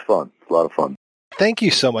 it was fun. It's a lot of fun. Thank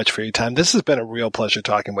you so much for your time. This has been a real pleasure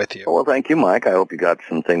talking with you. Well, thank you, Mike. I hope you got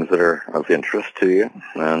some things that are of interest to you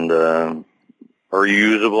and are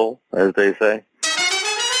usable, as they say.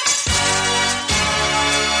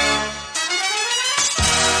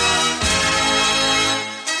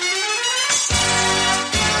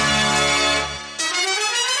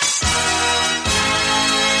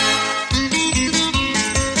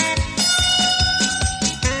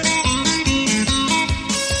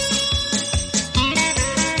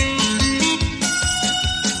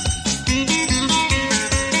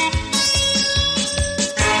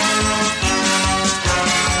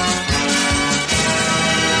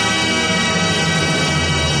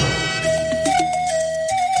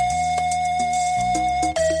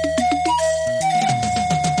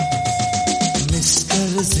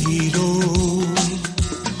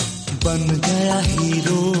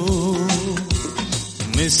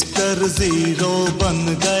 Zero बन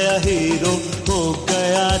गया hero हो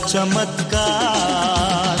गया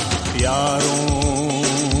चमत्कार यारों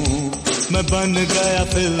मैं बन गया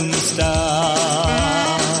film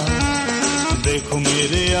star देखो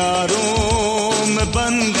मेरे यारों मैं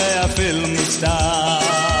बन गया फिल्म स्टार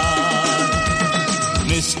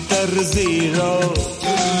मिस्टर ज़ीरो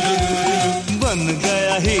बन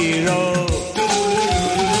गया हीरो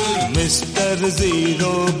मिस्टर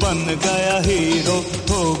ज़ीरो बन गया हीरो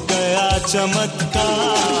हो गया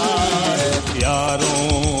चमत्कार यारों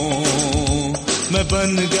मैं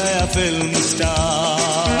बन गया फिल्म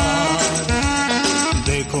स्टार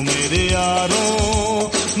देखो मेरे यारों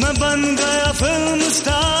मैं बन गया film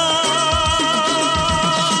star.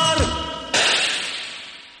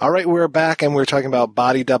 All right, we're back and we're talking about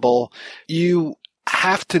Body Double. You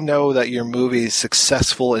have to know that your movie is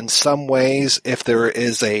successful in some ways if there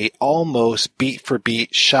is a almost beat for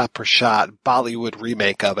beat, shot for shot Bollywood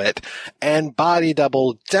remake of it. And Body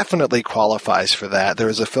Double definitely qualifies for that. There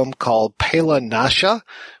is a film called Pela Nasha,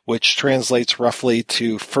 which translates roughly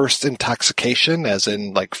to first intoxication, as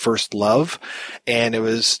in like first love. And it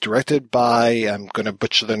was directed by, I'm going to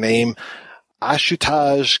butcher the name,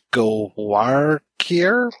 Ashutosh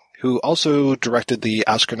Gowariker, who also directed the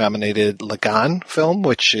Oscar-nominated Lagan film,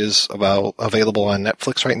 which is available on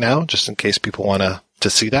Netflix right now, just in case people want to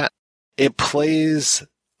see that. It plays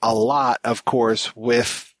a lot, of course,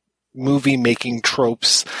 with movie-making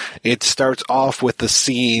tropes. It starts off with the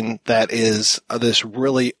scene that is this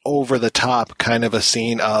really over-the-top kind of a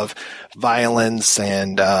scene of violence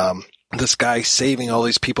and this guy saving all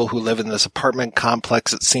these people who live in this apartment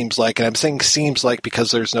complex, it seems like. And I'm saying seems like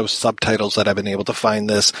because there's no subtitles that I've been able to find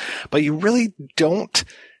this. But you really don't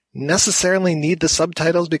necessarily need the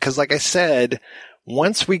subtitles because, like I said,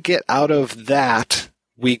 once we get out of that,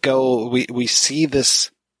 we see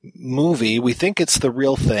this movie. We think it's the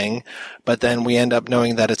real thing, but then we end up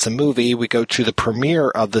knowing that it's a movie. We go to the premiere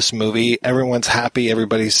of this movie. Everyone's happy.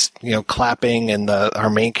 Everybody's, clapping. And our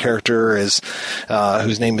main character is,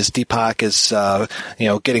 whose name is Deepak is,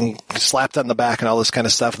 getting slapped on the back and all this kind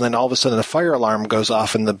of stuff. And then all of a sudden the fire alarm goes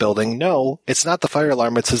off in the building. No, it's not the fire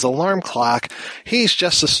alarm. It's his alarm clock. He's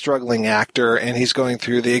just a struggling actor and he's going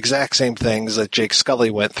through the exact same things that Jake Scully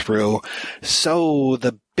went through. So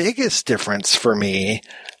the biggest difference for me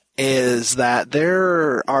is that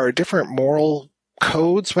there are different moral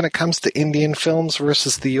codes when it comes to Indian films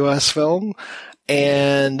versus the U.S. film.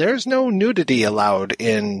 And there's no nudity allowed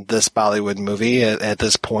in this Bollywood movie at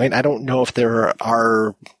this point. I don't know if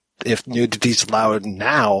if nudity's allowed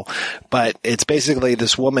now, but it's basically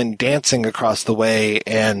this woman dancing across the way,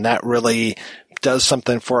 and that really does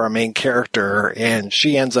something for our main character, and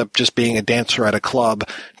she ends up just being a dancer at a club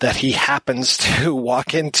that he happens to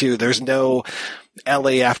walk into. There's no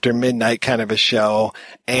LA After Midnight kind of a show,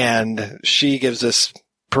 and she gives this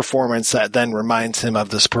performance that then reminds him of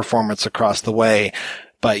this performance across the way.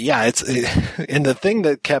 But yeah, and the thing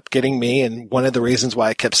that kept getting me, and one of the reasons why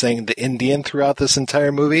I kept saying the Indian throughout this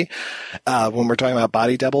entire movie, when we're talking about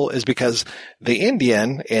Body Double, is because the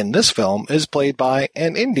Indian in this film is played by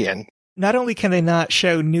an Indian. Not only can they not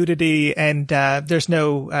show nudity and there's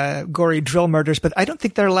no gory drill murders, but I don't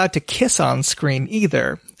think they're allowed to kiss on screen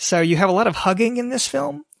either. So you have a lot of hugging in this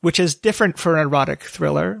film, which is different for an erotic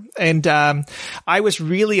thriller. And I was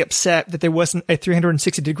really upset that there wasn't a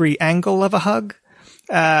 360-degree angle of a hug,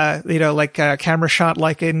 like a camera shot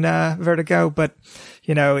like in Vertigo. But,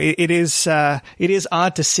 it is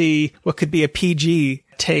odd to see what could be a PG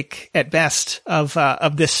take at best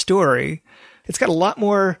of this story. It's got a lot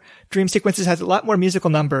more dream sequences, has a lot more musical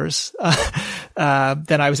numbers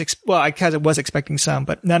than I was. I kind of was expecting some,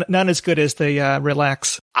 but none as good as the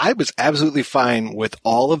Relax. I was absolutely fine with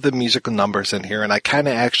all of the musical numbers in here, and I kind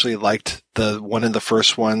of actually liked the one of the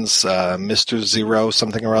first ones, Mr. Zero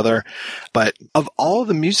something or other. But of all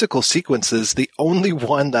the musical sequences, the only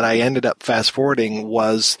one that I ended up fast forwarding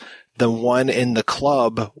was the one in the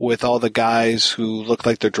club with all the guys who look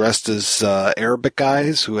like they're dressed as Arabic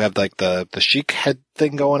guys who have like the chic head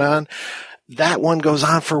thing going on. That one goes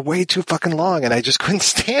on for way too fucking long, and I just couldn't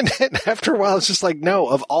stand it. After a while, it's just like, no,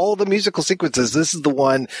 of all the musical sequences, this is the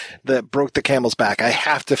one that broke the camel's back. I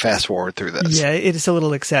have to fast forward through this. Yeah, it is a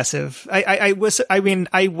little excessive. I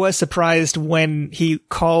was surprised when he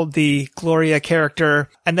called the Gloria character,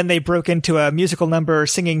 and then they broke into a musical number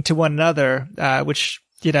singing to one another, which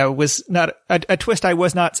was not a twist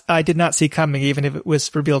I did not see coming, even if it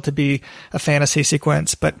was revealed to be a fantasy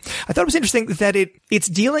sequence. But I thought it was interesting that it's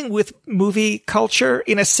dealing with movie culture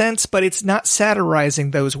in a sense, but it's not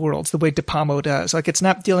satirizing those worlds the way De Palma does. Like, it's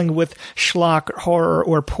not dealing with schlock, horror,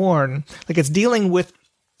 or porn. Like, it's dealing with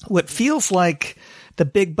what feels like the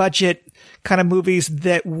big budget kind of movies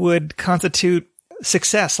that would constitute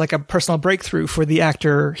success, like a personal breakthrough for the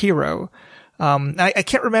actor hero. I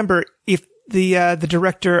can't remember if the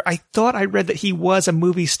director, I thought I read that he was a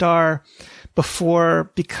movie star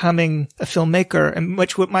before becoming a filmmaker, and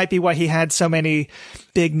which might be why he had so many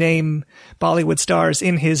big name Bollywood stars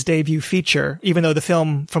in his debut feature, even though the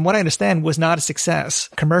film, from what I understand, was not a success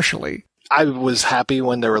commercially. I was happy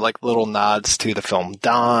when there were like little nods to the film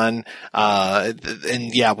Dawn.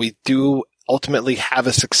 And yeah, we do ultimately have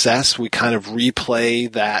a success. We kind of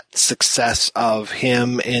replay that success of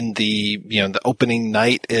him in the opening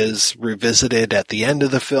night is revisited at the end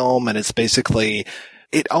of the film. And it's basically,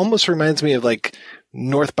 it almost reminds me of like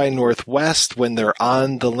North by Northwest when they're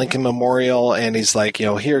on the Lincoln Memorial and he's like,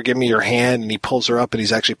 here, give me your hand. And he pulls her up and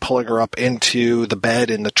he's actually pulling her up into the bed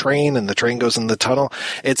in the train and the train goes in the tunnel.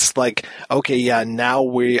 It's like, okay, yeah, now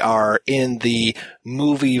we are in the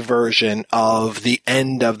movie version of the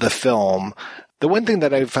end of the film. The one thing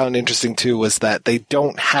that I found interesting too was that they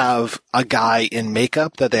don't have a guy in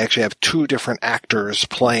makeup, that they actually have two different actors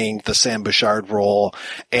playing the Sam Bouchard role.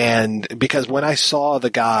 And because when I saw the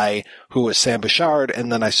guy who was Sam Bouchard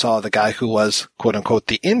and then I saw the guy who was quote unquote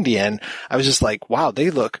the Indian, I was just like, wow, they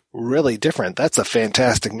look really different. That's a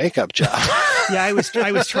fantastic makeup job. Yeah, I was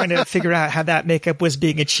trying to figure out how that makeup was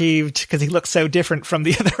being achieved because he looked so different from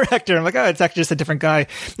the other actor. I'm like, oh, it's actually just a different guy.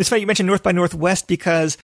 It's funny you mentioned North by Northwest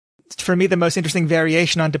because for me, the most interesting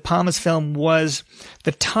variation on De Palma's film was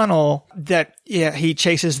the tunnel that he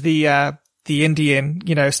chases the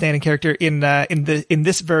Indian, standing character in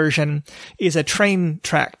this version is a train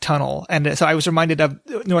track tunnel. And so I was reminded of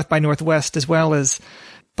North by Northwest as well as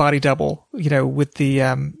Body Double, with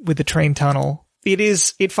the train tunnel.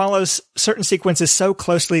 It follows certain sequences so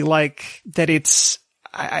closely like that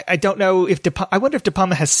I don't know if I wonder if De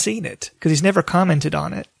Palma has seen it because he's never commented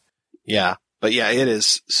on it. Yeah. But yeah, it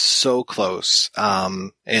is so close.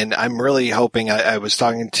 And I'm really hoping I was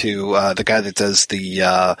talking to, the guy that does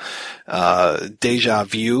the, Deja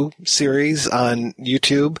Vu series on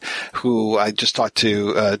YouTube, who I just talked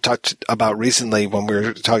about recently when we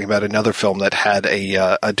were talking about another film that had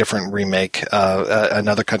a different remake,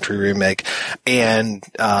 another country remake. And,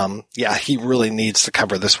 he really needs to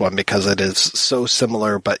cover this one because it is so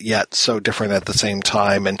similar, but yet so different at the same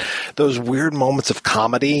time. And those weird moments of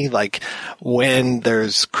comedy, like when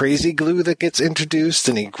there's crazy glue that gets introduced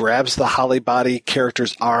and he grabs the Holly Body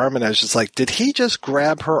character's arm, and I was just like, did he just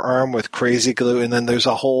grab her arm with crazy glue? And then there's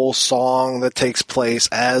a whole song that takes place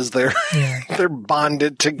as they're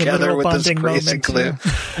bonded together with this crazy glue.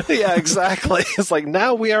 Yeah, exactly. It's like,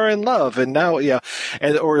 now we are in love, and now,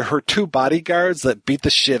 or her two bodyguards that beat the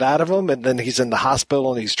shit out of him, and then he's in the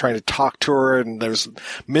hospital and he's trying to talk to her, and there's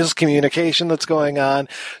miscommunication that's going on.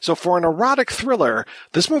 So for an erotic thriller,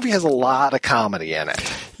 this movie has a lot of comedy in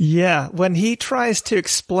it. Yeah, when he tries to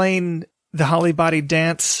explain the Holly Body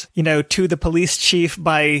dance, to the police chief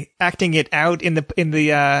by acting it out in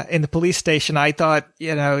the police station, I thought,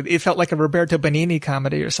 it felt like a Roberto Benigni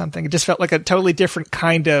comedy or something. It just felt like a totally different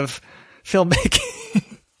kind of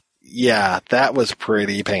filmmaking. Yeah, that was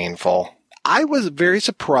pretty painful. I was very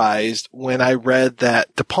surprised when I read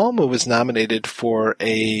that De Palma was nominated for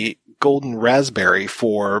a Golden Raspberry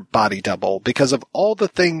for Body Double because of all the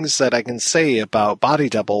things that I can say about Body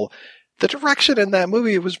Double. The direction in that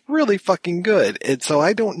movie was really fucking good. And so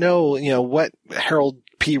I don't know, what Harold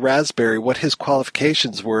P. Raspberry, what his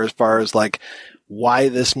qualifications were as far as like why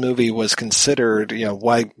this movie was considered,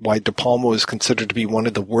 why De Palma was considered to be one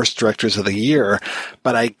of the worst directors of the year.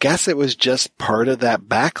 But I guess it was just part of that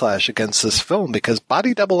backlash against this film because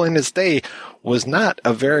Body Double in its day was not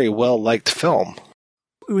a very well-liked film.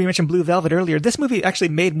 We mentioned Blue Velvet earlier. This movie actually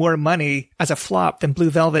made more money as a flop than Blue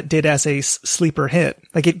Velvet did as a sleeper hit.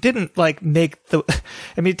 Like it didn't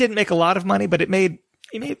it didn't make a lot of money, but it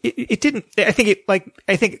didn't, I think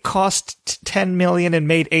it cost 10 million and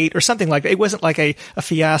made 8 or something like that. It wasn't like a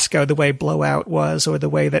fiasco the way Blowout was or the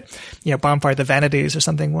way that, Bonfire of the Vanities or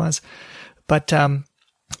something was. But,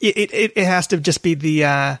 it has to just be the,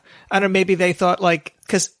 I don't know, maybe they thought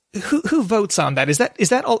cause who votes on that? Is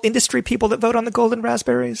that all industry people that vote on the Golden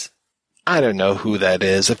Raspberries? I don't know who that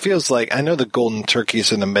is. It feels like, I know the Golden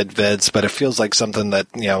Turkeys and the Medveds, but it feels like something that,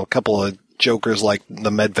 a couple of jokers like the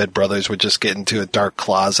Medved brothers would just get into a dark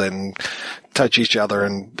closet and touch each other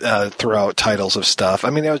and throw out titles of stuff. I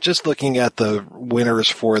mean, I was just looking at the winners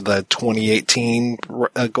for the 2018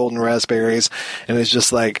 Golden Raspberries, and it's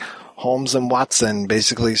just like Holmes and Watson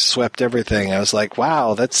basically swept everything. I was like,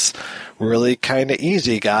 wow, that's really kind of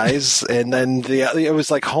easy, guys. And then it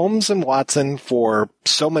was like Holmes and Watson for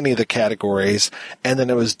so many of the categories, and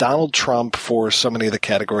then it was Donald Trump for so many of the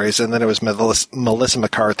categories, and then it was Melissa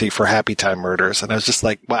McCarthy for Happy Time Murders. And I was just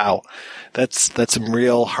like, wow, that's some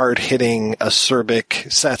real hard-hitting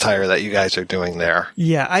acerbic satire that you guys are doing there.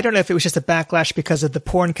 Yeah, I don't know if it was just a backlash because of the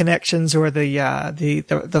porn connections or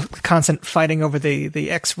the constant fighting over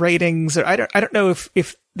the X ratings, or I don't know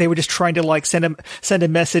if they were just trying to send a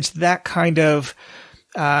message that kind of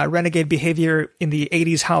renegade behavior in the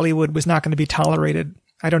 80s Hollywood was not going to be tolerated.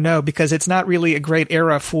 I don't know, because it's not really a great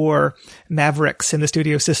era for mavericks in the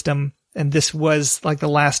studio system. And this was like the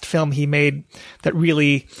last film he made that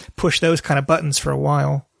really pushed those kind of buttons for a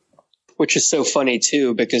while. Which is so funny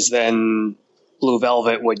too, because then Blue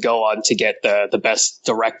Velvet would go on to get the Best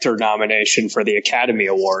Director nomination for the Academy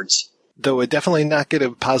Awards. though it definitely not get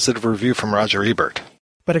a positive review from Roger Ebert.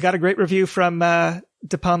 But it got a great review from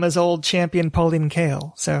De Palma's old champion, Pauline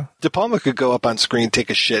Kael. So De Palma could go up on screen, take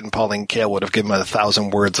a shit, and Pauline Kael would have given him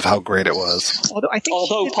 1,000 words of how great it was.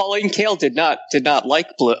 Although Pauline Kael did not like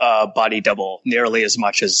Body Double nearly as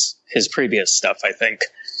much as his previous stuff, I think.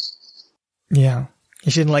 Yeah.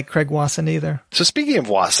 She didn't like Craig Wasson either. So speaking of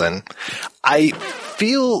Wasson, I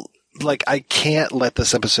feel like I can't let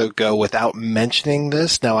this episode go without mentioning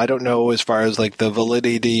this. Now, I don't know as far as like the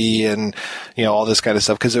validity and, all this kind of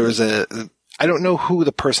stuff, because there was I don't know who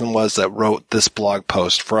the person was that wrote this blog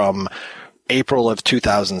post from April of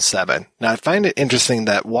 2007. Now, I find it interesting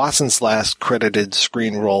that Wasson's last credited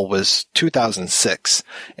screen role was 2006.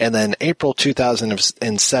 And then April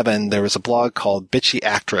 2007, there was a blog called Bitchy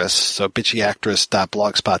Actress. So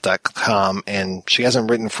bitchyactress.blogspot.com. And she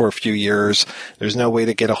hasn't written for a few years. There's no way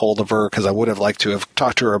to get a hold of her because I would have liked to have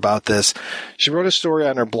talked to her about this. She wrote a story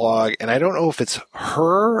on her blog, and I don't know if it's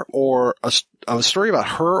her or a story about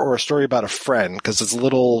her or a story about a friend, because it's a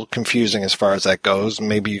little confusing as far as that goes.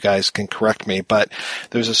 Maybe you guys can correct me, but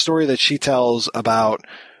there's a story that she tells about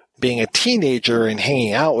being a teenager and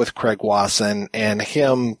hanging out with Craig Wasson and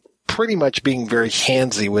him pretty much being very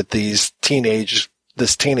handsy with this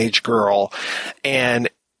teenage girl. And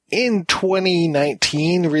in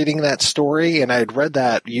 2019, reading that story, and I had read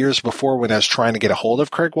that years before when I was trying to get a hold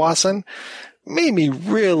of Craig Wasson, made me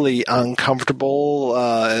really uncomfortable,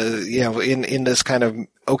 in this kind of,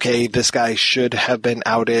 okay, this guy should have been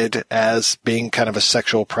outed as being kind of a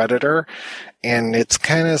sexual predator. And it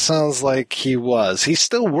kind of sounds like he was. He's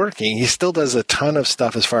still working. He still does a ton of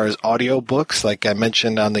stuff as far as audiobooks. Like I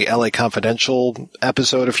mentioned on the LA Confidential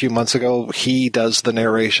episode a few months ago, he does the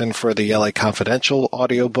narration for the LA Confidential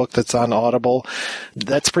audiobook that's on Audible.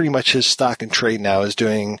 That's pretty much his stock and trade now, is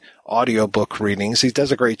doing audiobook readings. He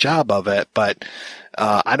does a great job of it, but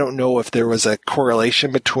I don't know if there was a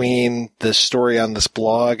correlation between this story on this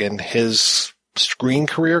blog and his screen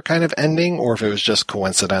career kind of ending, or if it was just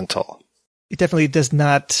coincidental. It definitely does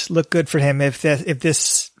not look good for him if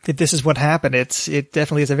this is what happened. It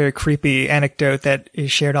definitely is a very creepy anecdote that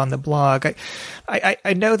is shared on the blog.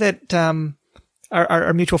 I know that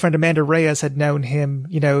our mutual friend Amanda Reyes had known him,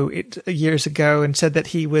 years ago, and said that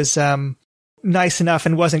he was nice enough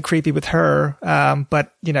and wasn't creepy with her,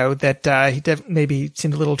 but that he maybe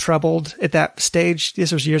seemed a little troubled at that stage.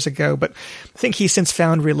 This was years ago, but I think he's since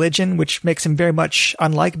found religion, which makes him very much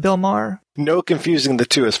unlike Bill Maher. No confusing the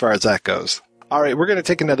two as far as that goes. All right, we're going to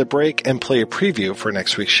take another break and play a preview for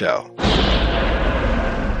next week's show.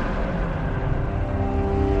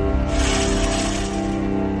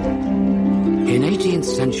 In 18th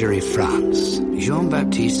century France,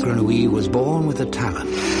 Jean-Baptiste Grenouille was born with a talent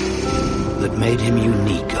that made him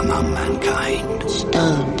unique among mankind.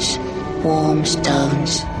 Stones, warm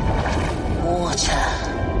stones, water,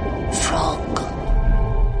 frog.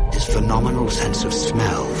 His phenomenal sense of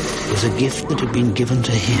smell was a gift that had been given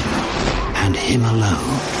to him, and him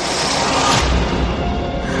alone.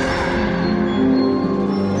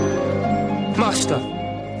 Master,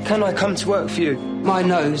 can I come to work for you? My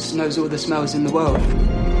nose knows all the smells in the world.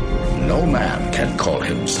 No man can call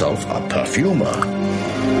himself a perfumer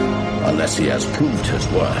unless he has proved his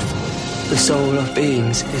worth. The soul of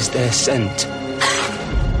beings is their scent.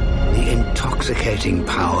 The intoxicating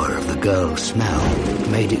power of the girl's smell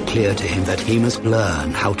made it clear to him that he must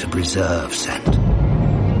learn how to preserve scent,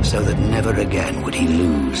 so that never again would he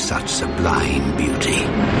lose such sublime beauty.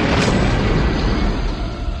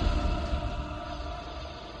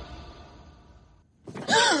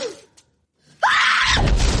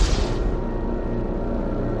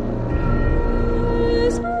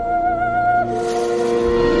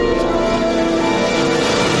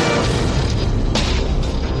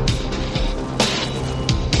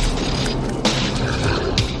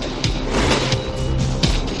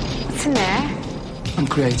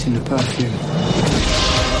 Creating the perfume.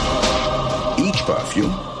 Each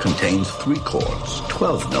perfume contains 3 chords,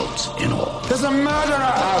 12 notes in all. There's a murderer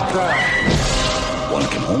out there! One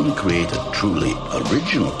can only create a truly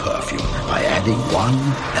original perfume by adding one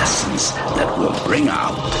essence that will bring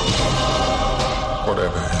out.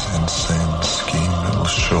 Whatever his insane scheme, it will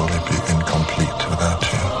surely be incomplete without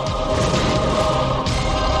you.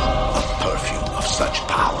 A perfume of such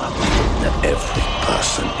power that every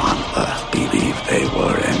person on earth believed they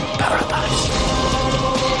were in paradise.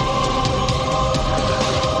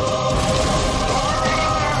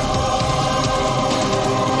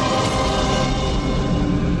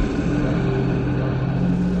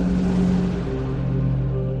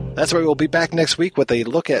 That's why we'll be back next week with a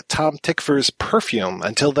look at Tom Tykwer's Perfume.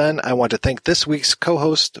 Until then, I want to thank this week's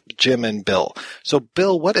co-host, Jim and Bill. So,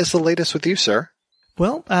 Bill, what is the latest with you, sir?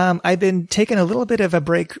 Well, I've been taking a little bit of a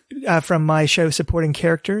break from my show supporting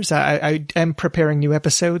characters. I am preparing new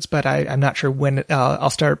episodes, but I'm not sure when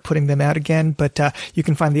I'll start putting them out again. But you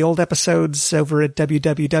can find the old episodes over at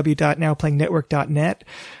www.nowplayingnetwork.net.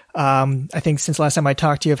 I think since last time I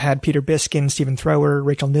talked to you, I've had Peter Biskin, Stephen Thrower,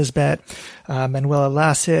 Rachel Nisbet, Manuela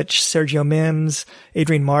Lasich, Sergio Mims,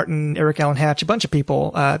 Adrienne Martin, Eric Allen Hatch, a bunch of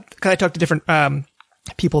people. I talked to different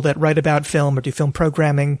people that write about film or do film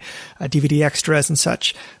programming, DVD extras and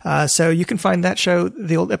such. So you can find that show,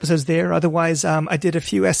 the old episodes there. Otherwise, I did a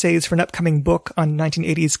few essays for an upcoming book on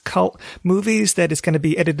 1980s cult movies that is going to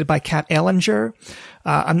be edited by Kat Ellinger.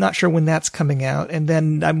 I'm not sure when that's coming out. And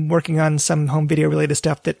then I'm working on some home video related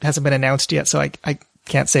stuff that hasn't been announced yet. So I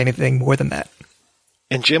can't say anything more than that.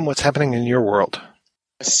 And Jim, what's happening in your world?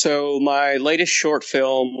 So my latest short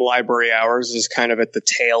film, Library Hours, is kind of at the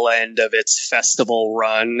tail end of its festival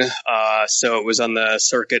run. So it was on the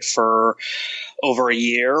circuit for over a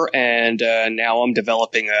year, and now I'm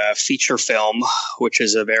developing a feature film, which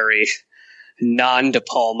is a very non-De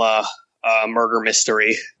Palma murder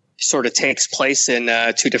mystery. Sort of takes place in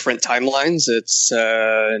two different timelines. It's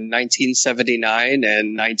 1979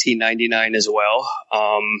 and 1999 as well.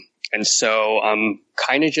 And so I'm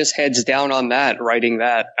kind of just heads down on that, writing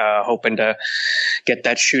that, hoping to get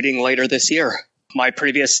that shooting later this year. My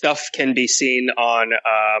previous stuff can be seen on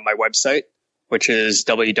my website, which is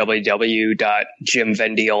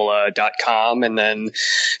www.jimvendiola.com. And then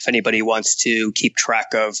if anybody wants to keep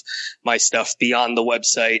track of my stuff beyond the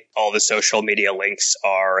website, all the social media links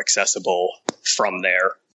are accessible from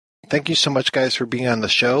there. Thank you so much, guys, for being on the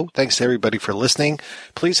show. Thanks to everybody for listening.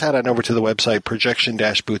 Please head on over to the website,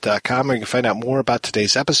 projection-booth.com, where you can find out more about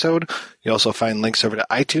today's episode. You'll also find links over to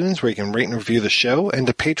iTunes, where you can rate and review the show, and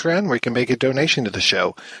to Patreon, where you can make a donation to the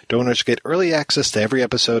show. Donors get early access to every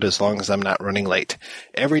episode as long as I'm not running late.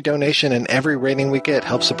 Every donation and every rating we get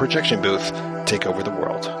helps the Projection Booth take over the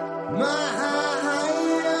world.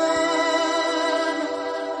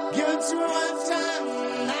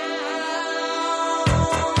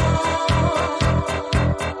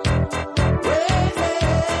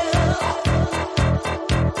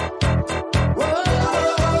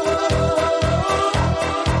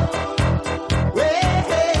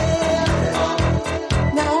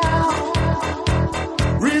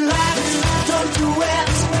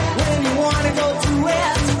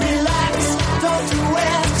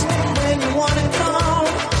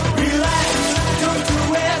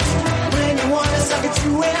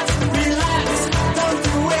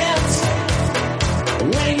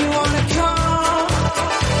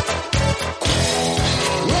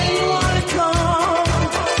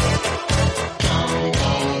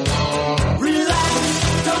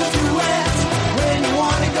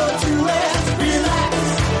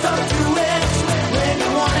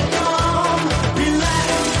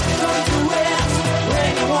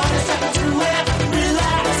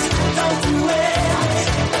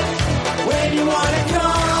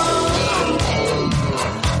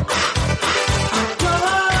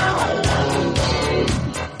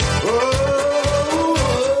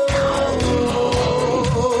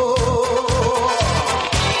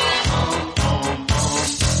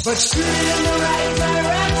 But shoot in the right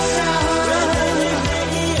direction.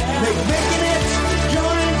 Making it,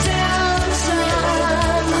 going down,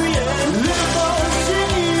 son. Live those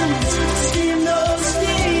dreams, scheme those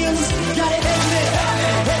schemes. Gotta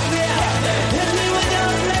hit me with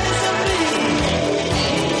your laser beam.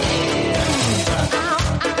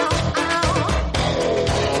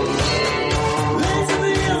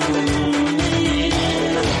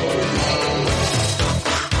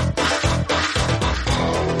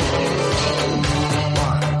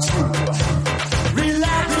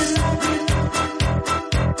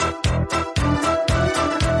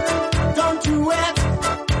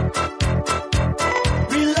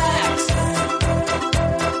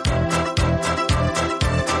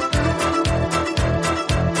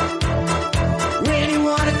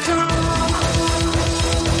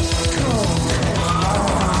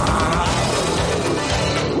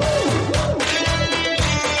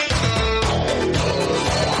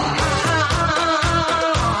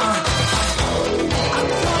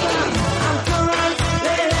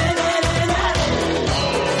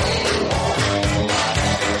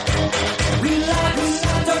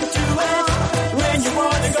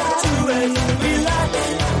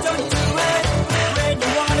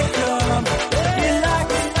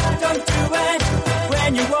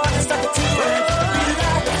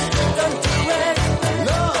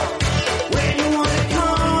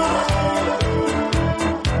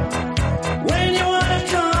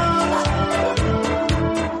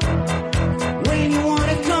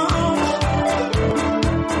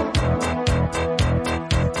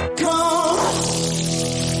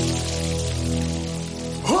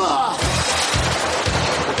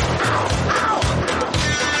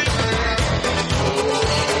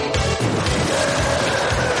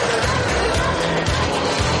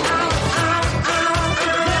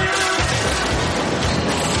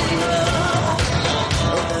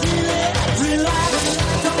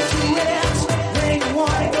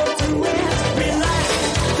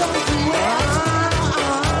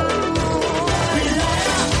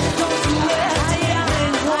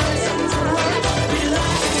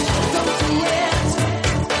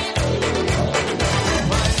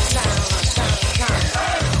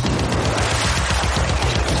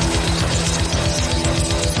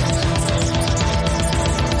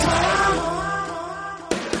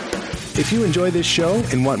 If you enjoy this show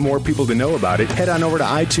and want more people to know about it, head on over to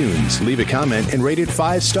iTunes, leave a comment, and rate it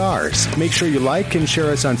 5 stars. Make sure you like and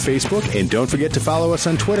share us on Facebook, and don't forget to follow us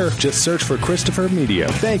on Twitter. Just search for Christopher Media.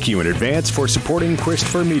 Thank you in advance for supporting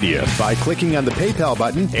Christopher Media by clicking on the PayPal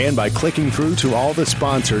button and by clicking through to all the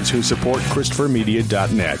sponsors who support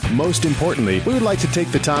ChristopherMedia.net. Most importantly, we would like to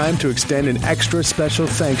take the time to extend an extra special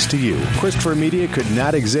thanks to you. Christopher Media could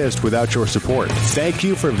not exist without your support. Thank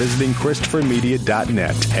you for visiting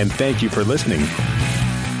ChristopherMedia.net, and thank you for listening.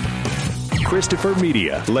 Christopher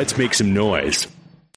Media. Let's make some noise.